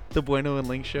 the Bueno and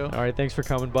Ling show. All right, thanks for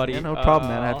coming, buddy. Yeah, no problem,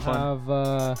 man. I had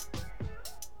fun.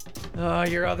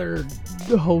 Your other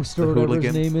host The or whatever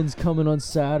hooligan. his name is coming on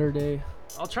Saturday.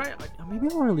 I'll try. Maybe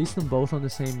I'll release them both on the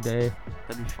same day.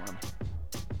 That'd be fun.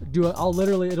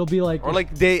 It'll be like. Or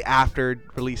like day after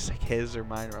release like his or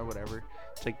mine or whatever.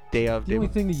 It's like day of. The only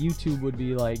thing the YouTube would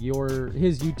be like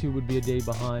his YouTube would be a day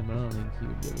behind, but I don't think he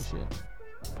would give a shit.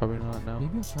 Probably not. No.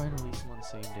 Maybe I'll try and release them on the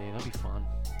same day. That'd be fun.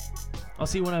 I'll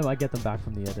see when I get them back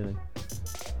from the editing.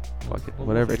 Fuck it. We'll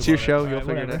Whatever. think It's your about it. show. All You'll right,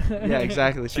 figure it whatever. out. Yeah,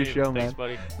 exactly. It's your show, man. Thanks,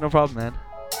 buddy. No problem, man.